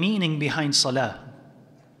understand the meaning behind Salah,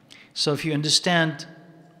 so if you understand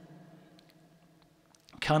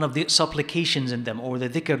kind of the supplications in them or the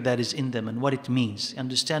dhikr that is in them and what it means,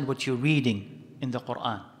 understand what you're reading in the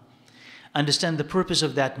Quran, understand the purpose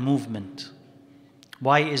of that movement.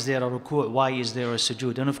 Why is there a ruku'? Why is there a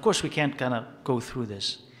sujood? And of course we can't kind of go through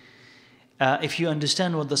this. If you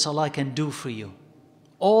understand what the Salah can do for you,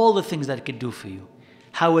 all the things that it can do for you,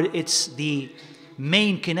 how it's the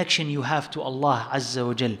main connection you have to Allah Azza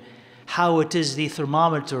wa Jal, how it is the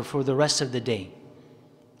thermometer for the rest of the day,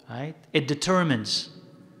 right? It determines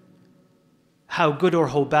how good or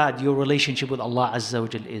how bad your relationship with Allah Azza wa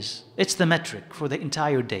Jal is. It's the metric for the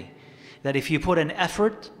entire day. That if you put an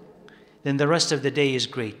effort, then the rest of the day is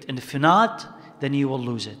great. And if not, then you will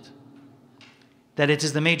lose it. That it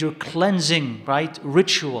is the major cleansing, right,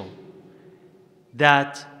 ritual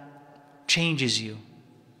that changes you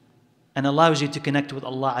and allows you to connect with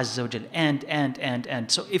Allah Azza wa Jal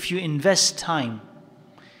and. So if you invest time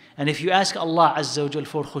and if you ask Allah Azza wa Jal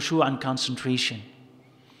for khushu' and concentration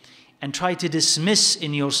and try to dismiss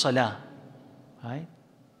in your salah, right?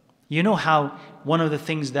 You know how one of the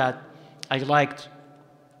things that I liked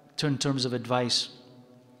in terms of advice,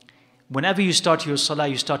 Whenever you start your salah,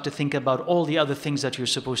 you start to think about all the other things that you're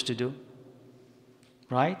supposed to do.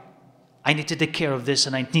 Right? I need to take care of this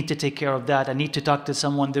and I need to take care of that. I need to talk to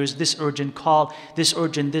someone. There's this urgent call, this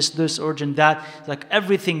urgent this urgent that. Like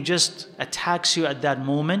everything just attacks you at that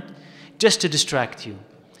moment just to distract you.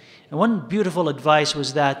 And one beautiful advice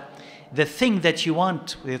was that the thing that you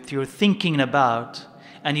want, that you're thinking about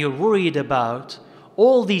and you're worried about,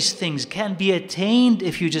 all these things can be attained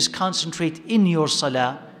if you just concentrate in your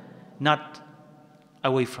salah, not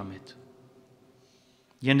away from it.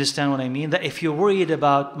 You understand what I mean? That if you're worried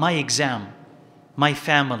about my exam, my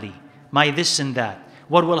family, my this and that,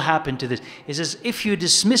 what will happen to this? It says, if you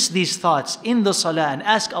dismiss these thoughts in the salah and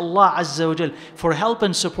ask Allah Azza wa Jal for help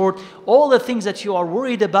and support, all the things that you are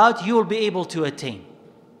worried about, you will be able to attain.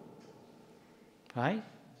 Right?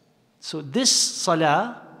 So this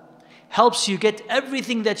salah helps you get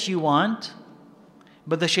everything that you want,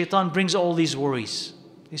 but the shaitan brings all these worries.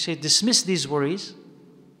 He said, dismiss these worries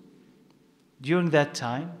during that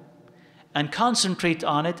time and concentrate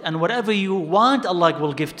on it, and whatever you want, Allah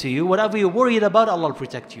will give to you. Whatever you're worried about, Allah will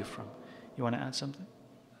protect you from. You want to add something?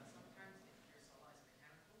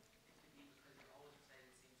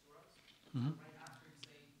 Mm-hmm.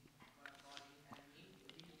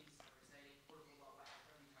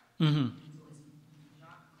 Mm-hmm.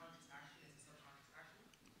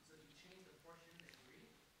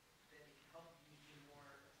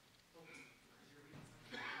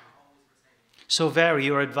 So vary,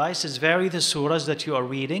 your advice is vary the surahs that you are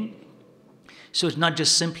reading. So it's not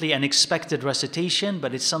just simply an expected recitation,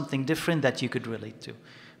 but it's something different that you could relate to.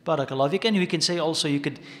 Barakallah fik. And we can say also you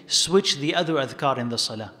could switch the other adhkar in the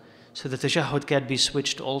salah. So the tashahhud can be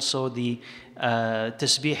switched also, the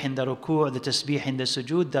tasbih in the ruku', the tasbih in the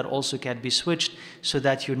sujood, that also can be switched so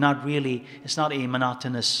that you're not really, it's not a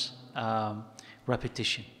monotonous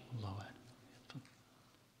repetition.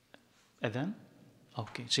 Adhan?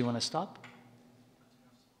 Okay, so you want to stop?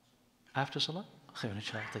 After salah?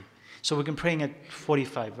 So we can pray at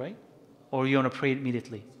 45, right? Or you want to pray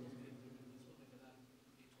immediately?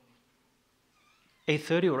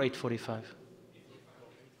 8:30 or 8:45?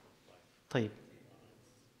 طيب.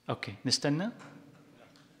 Okay, نستنى?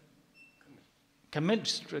 كمل,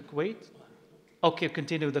 just wait. Okay,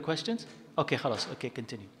 continue with the questions? Okay, خلاص. Okay,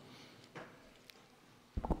 continue.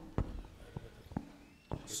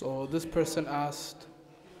 So this person asked,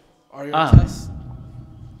 are your tests...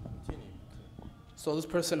 So this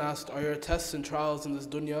person asked, are your tests and trials in this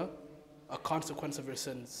dunya a consequence of your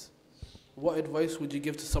sins? What advice would you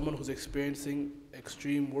give to someone who's experiencing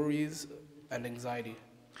extreme worries and anxiety?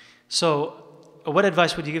 So, what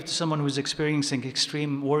advice would you give to someone who's experiencing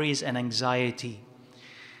extreme worries and anxiety?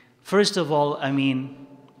 First of all, I mean,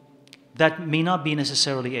 that may not be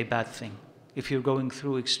necessarily a bad thing. If you're going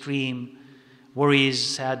through extreme worries,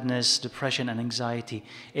 sadness, depression, and anxiety,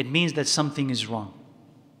 it means that something is wrong.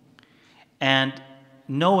 And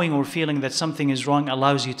knowing or feeling that something is wrong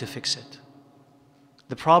allows you to fix it.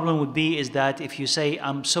 The problem would be is that if you say,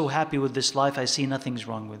 I'm so happy with this life, I see nothing's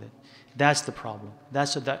wrong with it. That's the problem.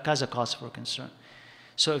 That's a cause for concern.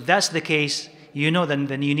 So if that's the case, you know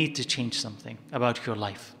then you need to change something about your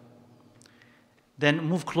life. Then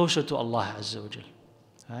move closer to Allah Azza wa Jal.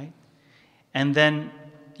 Right? And then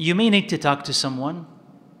you may need to talk to someone,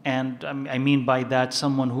 and I mean by that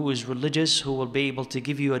someone who is religious, who will be able to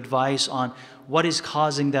give you advice on what is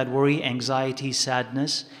causing that worry, anxiety,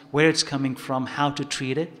 sadness, where it's coming from, how to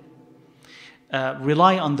treat it.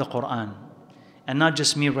 Rely on the Quran, and not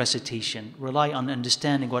just mere recitation. Rely on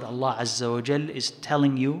understanding what Allah Azza wa Jal is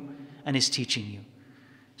telling you and is teaching you.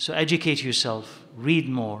 So educate yourself, read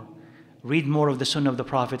more of the Sunnah of the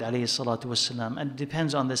Prophet ﷺ, and it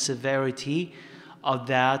depends on the severity of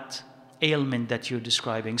that ailment that you're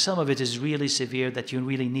describing. Some of it is really severe that you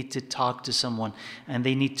really need to talk to someone and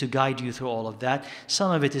they need to guide you through all of that.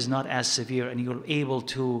 Some of it is not as severe and you're able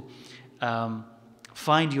to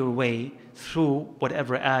find your way through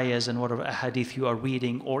whatever ayahs and whatever hadith you are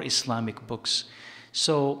reading or Islamic books.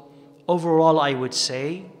 So overall, I would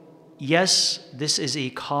say, yes, this is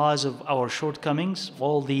a cause of our shortcomings,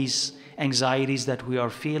 all these anxieties that we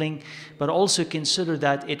are feeling, but also consider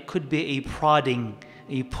that it could be a prodding,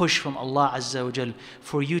 a push from Allah Azza wa Jal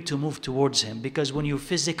for you to move towards Him. Because when you're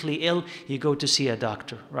physically ill, you go to see a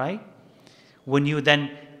doctor, right? When you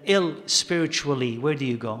then ill spiritually, where do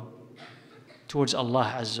you go? Towards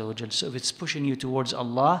Allah Azza wa Jal. So if it's pushing you towards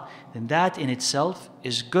Allah, then that in itself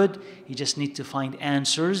is good. You just need to find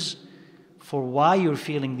answers for why you're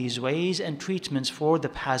feeling these ways and treatments for the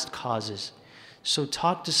past causes. So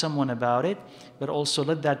talk to someone about it, but also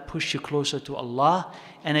let that push you closer to Allah.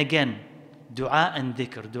 And again, Dua and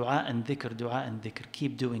dhikr, dua and dhikr, dua and dhikr.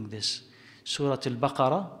 Keep doing this. Surah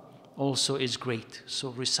Al-Baqarah also is great. So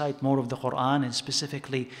recite more of the Quran, and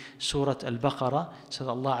specifically Surah Al-Baqarah, so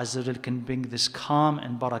that Allah Azza wa Jal can bring this calm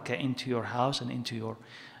and barakah into your house and into your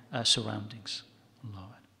surroundings. Allah.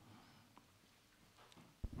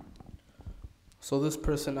 So this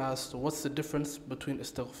person asked, what's the difference between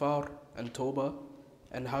istighfar and tawbah,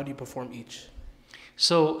 and how do you perform each?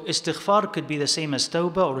 So istighfar could be the same as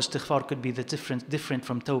tawbah, or istighfar could be the different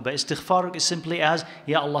from tawbah. Istighfar is simply as,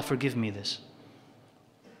 Ya Allah, forgive me this.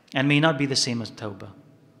 And may not be the same as tawbah.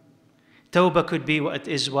 Tawbah could be what?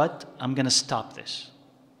 I'm going to stop this.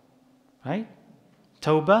 Right?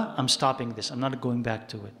 Tawbah, I'm stopping this. I'm not going back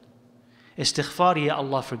to it. Istighfar, Ya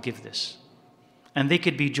Allah, forgive this. And they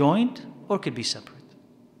could be joined or could be separate.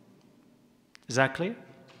 Is that clear?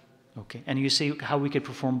 Okay. And you see how we could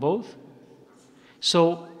perform both?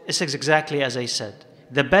 So it's exactly as I said.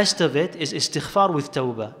 The best of it is istighfar with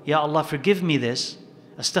tawbah. Ya Allah, forgive me this.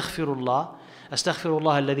 Astaghfirullah.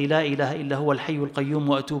 Astaghfirullah alladhi la ilaha illa huwa al-hayyul qayyum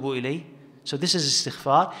wa atubu ilayh. So this is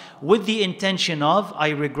istighfar with the intention of, I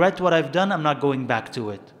regret what I've done, I'm not going back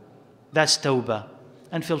to it. That's tawbah.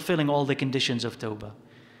 And fulfilling all the conditions of tawbah.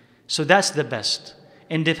 So that's the best.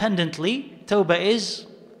 Independently, tawbah is,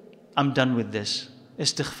 I'm done with this.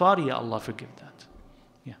 Istighfar, Ya Allah, forgive that.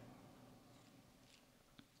 Yeah.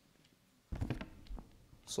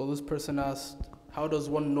 So this person asked, how does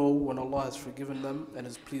one know when Allah has forgiven them and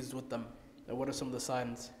is pleased with them? And what are some of the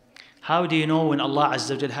signs? How do you know when Allah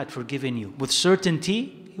Azza wa Jal had forgiven you? With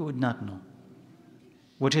certainty, you would not know.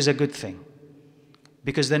 Which is a good thing.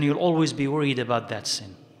 Because then you'll always be worried about that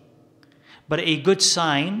sin. But a good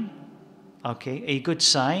sign, okay, a good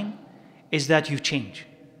sign is that you change.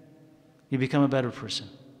 You become a better person,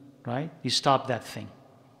 right? You stop that thing.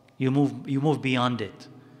 You move beyond it.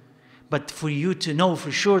 But for you to know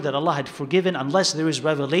for sure that Allah had forgiven, unless there is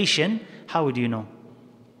revelation, how would you know?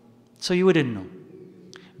 So you wouldn't know.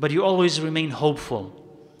 But you always remain hopeful.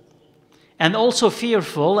 And also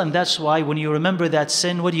fearful, and that's why when you remember that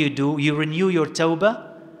sin, what do? You renew your tawbah,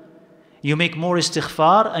 you make more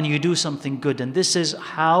istighfar, and you do something good. And this is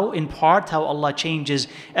how, in part, how Allah changes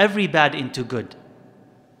every bad into good.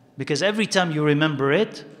 Because every time you remember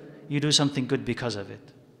it, you do something good because of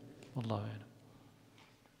it. Wallahu a'lam.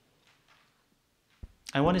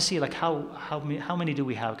 I want to see like how many do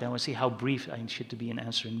we have? I want to see how brief I should be in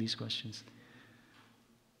answering these questions.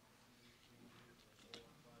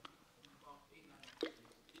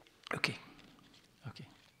 Okay.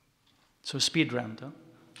 So speed round, huh?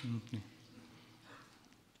 Mm-hmm.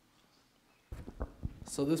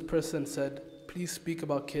 So this person said, please speak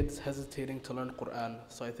about kids hesitating to learn Quran.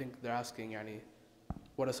 So I think they're asking,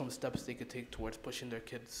 what are some steps they could take towards pushing their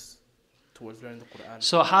kids towards learning the Quran?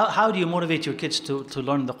 So how do you motivate your kids to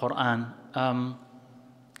learn the Quran?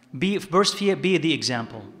 Be the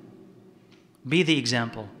example. Be the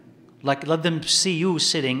example. Like let them see you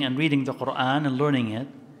sitting and reading the Quran and learning it.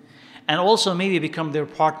 And also maybe become their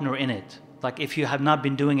partner in it. Like if you have not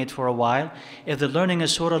been doing it for a while, if they're learning a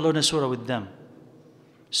surah, learn a surah with them.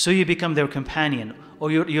 So you become their companion. Or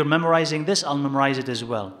you're memorizing this, I'll memorize it as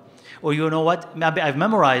well. Or you know what, maybe I've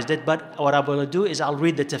memorized it, but what I will do is I'll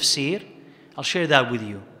read the tafsir, I'll share that with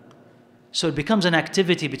you. So it becomes an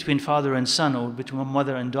activity between father and son, or between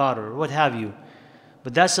mother and daughter, or what have you.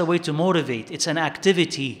 But that's a way to motivate. It's an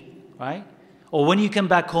activity, right? Or when you come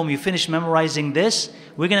back home, you finish memorizing this,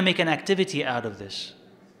 we're going to make an activity out of this,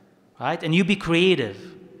 right? And you be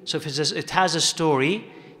creative. So if it has a story,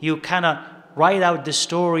 you kind of write out the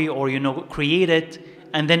story, or create it,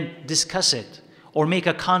 and then discuss it, or make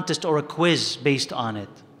a contest or a quiz based on it,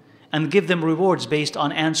 and give them rewards based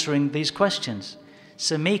on answering these questions.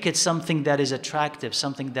 So make it something that is attractive,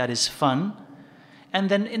 something that is fun. And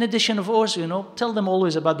then in addition, of course, tell them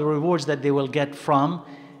always about the rewards that they will get from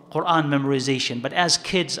Quran memorization. But as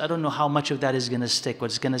kids, I don't know how much of that is going to stick.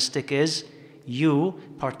 What's going to stick is you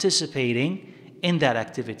participating in that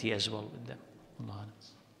activity as well with them.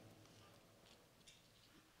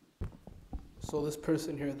 So this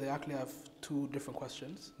person here, they actually have two different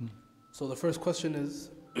questions. So the first question is,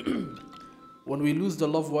 when we lose the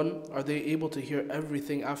loved one, are they able to hear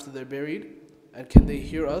everything after they're buried? And can they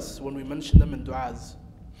hear us when we mention them in du'as?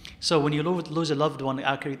 So when you lose a loved one,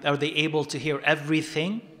 are they able to hear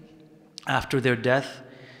everything after their death?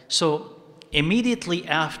 So immediately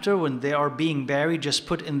after, when they are being buried, just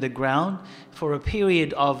put in the ground for a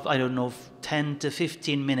period of, 10 to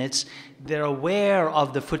 15 minutes, they're aware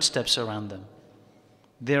of the footsteps around them.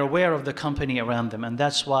 They're aware of the company around them. And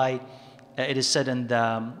that's why it is said in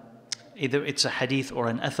either it's a hadith or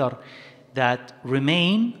an athar, that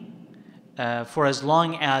remain for as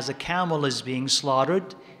long as a camel is being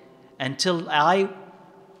slaughtered, until I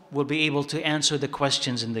will be able to answer the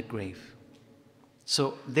questions in the grave.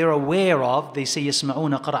 So they're aware of, they say,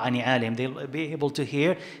 يَسْمَعُونَ قَرْعَ نِعَالِهِمْ. They'll be able to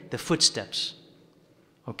hear the footsteps,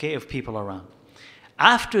 okay, of people around.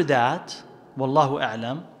 After that, Wallahu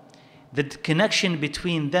a'lam, the connection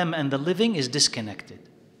between them and the living is disconnected,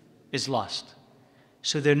 is lost.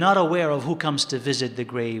 So they're not aware of who comes to visit the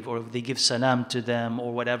grave, or if they give salam to them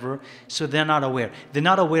or whatever. So they're not aware. They're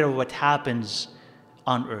not aware of what happens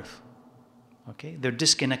on earth. Okay? They're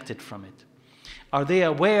disconnected from it. Are they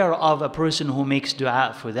aware of a person who makes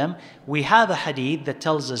dua for them? We have a hadith that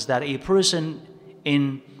tells us that a person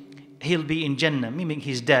he'll be in Jannah, meaning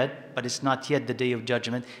he's dead, but it's not yet the day of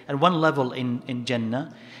judgment, at one level in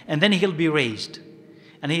Jannah, and then he'll be raised.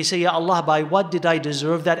 And he say, Ya Allah, by what did I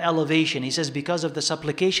deserve that elevation? He says, because of the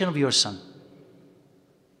supplication of your son.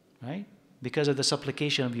 Right? Because of the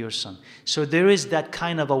supplication of your son. So there is that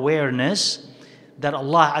kind of awareness that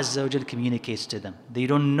Allah Azza wa Jal communicates to them. They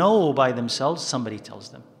don't know by themselves, somebody tells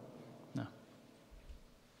them. No.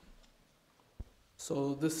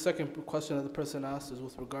 So this second question that the person asked is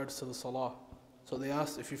with regards to the salah. So they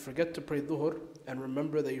asked, if you forget to pray dhuhr and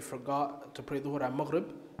remember that you forgot to pray dhuhr at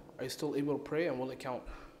maghrib, are you still able to pray, and will it count?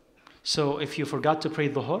 So if you forgot to pray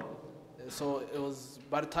dhuhr? So it was,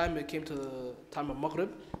 by the time it came to the time of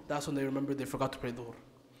maghrib, that's when they remembered they forgot to pray dhuhr.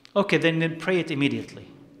 Okay, then pray it immediately.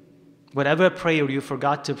 Whatever prayer you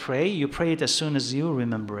forgot to pray, you pray it as soon as you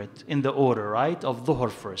remember it, in the order, right, of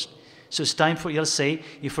dhuhr first. So it's time for, you'll say,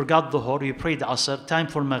 you forgot dhuhr, you prayed asr, time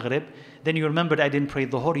for maghrib, then you remembered I didn't pray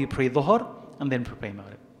dhuhr, you pray dhuhr, and then pray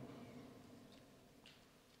maghrib.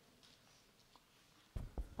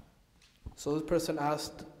 So this person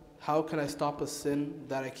asked, how can I stop a sin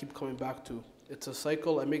that I keep coming back to? It's a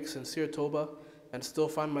cycle. I make sincere tawbah and still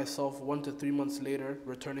find myself 1 to 3 months later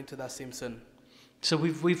returning to that same sin. So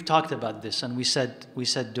we've talked about this, and we said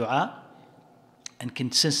dua, and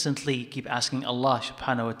consistently keep asking Allah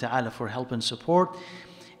subhanahu wa ta'ala for help and support.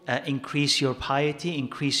 Increase your piety,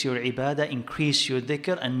 increase your ibadah, increase your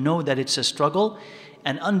dhikr, and know that it's a struggle.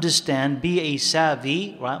 And understand, be a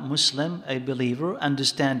savvy, right, Muslim, a believer,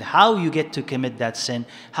 understand how you get to commit that sin,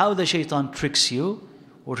 how the shaitan tricks you,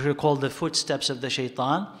 what are called the footsteps of the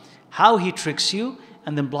shaitan, how he tricks you,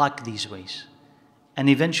 and then block these ways. And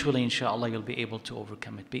eventually, inshallah, you'll be able to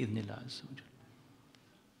overcome it. Bi-idhnillah azza wa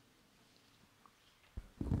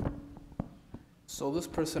jal. So this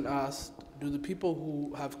person asked, do the people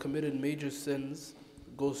who have committed major sins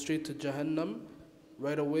go straight to Jahannam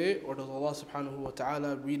right away, or does Allah subhanahu wa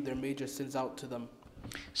ta'ala read their major sins out to them?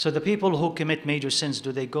 So the people who commit major sins,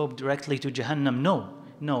 do they go directly to Jahannam?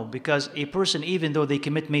 No, because a person, even though they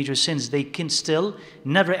commit major sins, they can still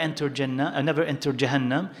never enter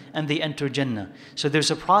Jahannam, and they enter Jannah. So there's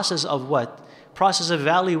a process of what? Process of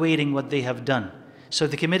evaluating what they have done. So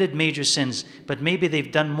they committed major sins, but maybe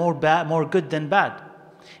they've done more good than bad.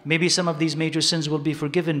 Maybe some of these major sins will be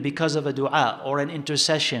forgiven because of a dua or an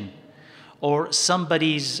intercession, or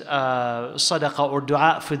somebody's sadaqah or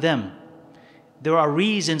dua for them. There are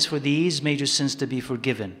reasons for these major sins to be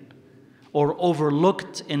forgiven or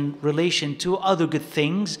overlooked in relation to other good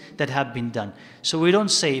things that have been done. So we don't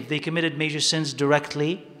say if they committed major sins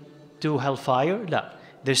directly to hellfire. No.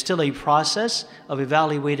 There's still a process of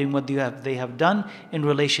evaluating what they have done in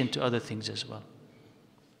relation to other things as well.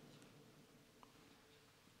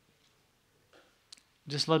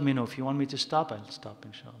 Just let me know. If you want me to stop, I'll stop,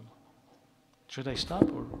 inshallah. Should I stop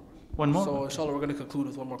or one more? So inshallah, we're going to conclude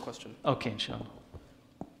with one more question. Okay, inshallah.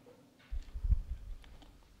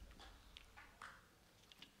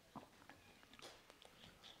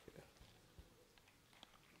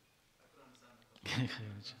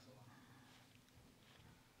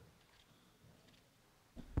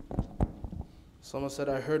 Someone said,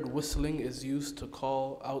 I heard whistling is used to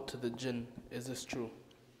call out to the jinn. Is this true?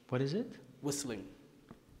 What is it? Whistling.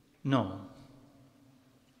 No.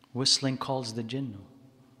 Whistling calls the jinn. No.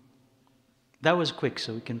 That was quick,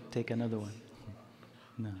 so we can take another one.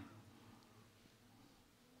 No.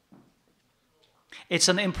 It's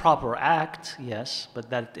an improper act, yes,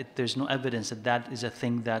 but there's no evidence that is a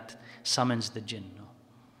thing that summons the jinn. No.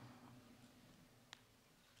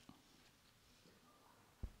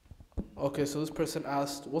 Okay, so this person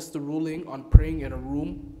asked, what's the ruling on praying in a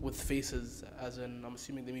room with faces? As in, I'm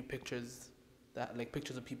assuming they mean pictures, like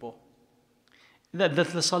pictures of people.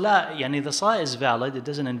 The salah is valid. It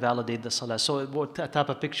doesn't invalidate the salah. So what type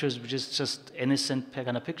of pictures, which is just innocent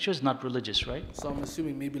kind of pictures, not religious, right? So I'm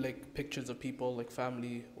assuming maybe like pictures of people, like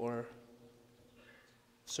family or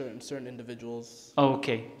certain individuals. Oh,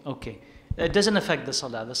 okay. It doesn't affect the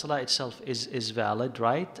salah. The salah itself is valid,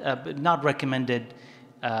 right? But not recommended,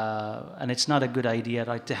 and it's not a good idea,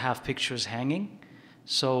 right, to have pictures hanging.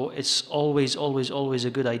 So it's always a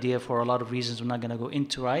good idea for a lot of reasons we're not going to go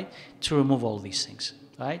into, right, to remove all these things,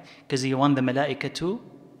 right? Because you want the malaika to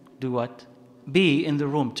do what? Be in the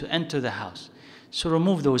room, to enter the house. So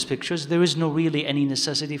remove those pictures. There is no really any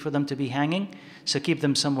necessity for them to be hanging. So keep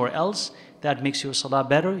them somewhere else. That makes your salah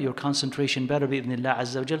better, your concentration better, bi'idhnillah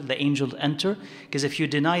azza wa jal. The angels enter. Because if you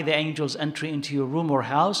deny the angels entry into your room or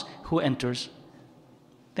house, who enters?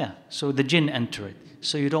 Yeah, so the jinn enter it.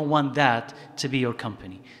 So you don't want that to be your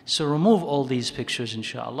company. So remove all these pictures,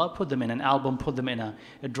 inshallah. Put them in an album, put them in a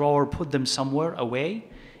drawer, put them somewhere away,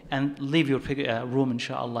 and leave your room,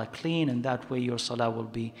 inshallah, clean, and that way your salah will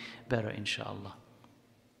be better, inshallah.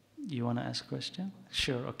 You want to ask a question?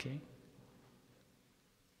 Sure, okay.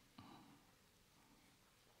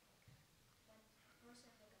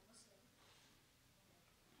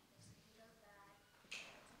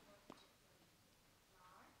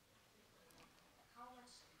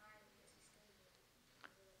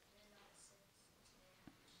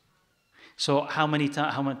 So how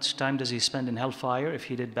much time does he spend in hellfire if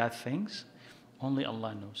he did bad things? Only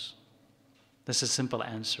Allah knows. That's a simple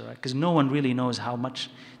answer, right? Because no one really knows how much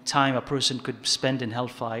time a person could spend in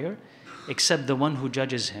hellfire except the one who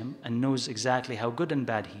judges him and knows exactly how good and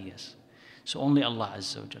bad he is. So only Allah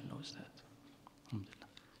Azza wa Jal knows that. Alhamdulillah.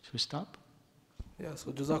 Should we stop? Yeah,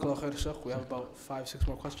 so Jazakallah khair, Shaykh. We have about 5-6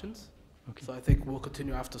 more questions. Okay. So I think we'll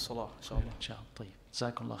continue after Salah, inshallah. إن شاء الله. طيب.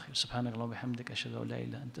 جزاكم الله خير. سبحانك اللهم وبحمدك أشهد أن لا إله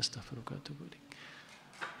إلا أنت أستغفرك وأتوب إليك.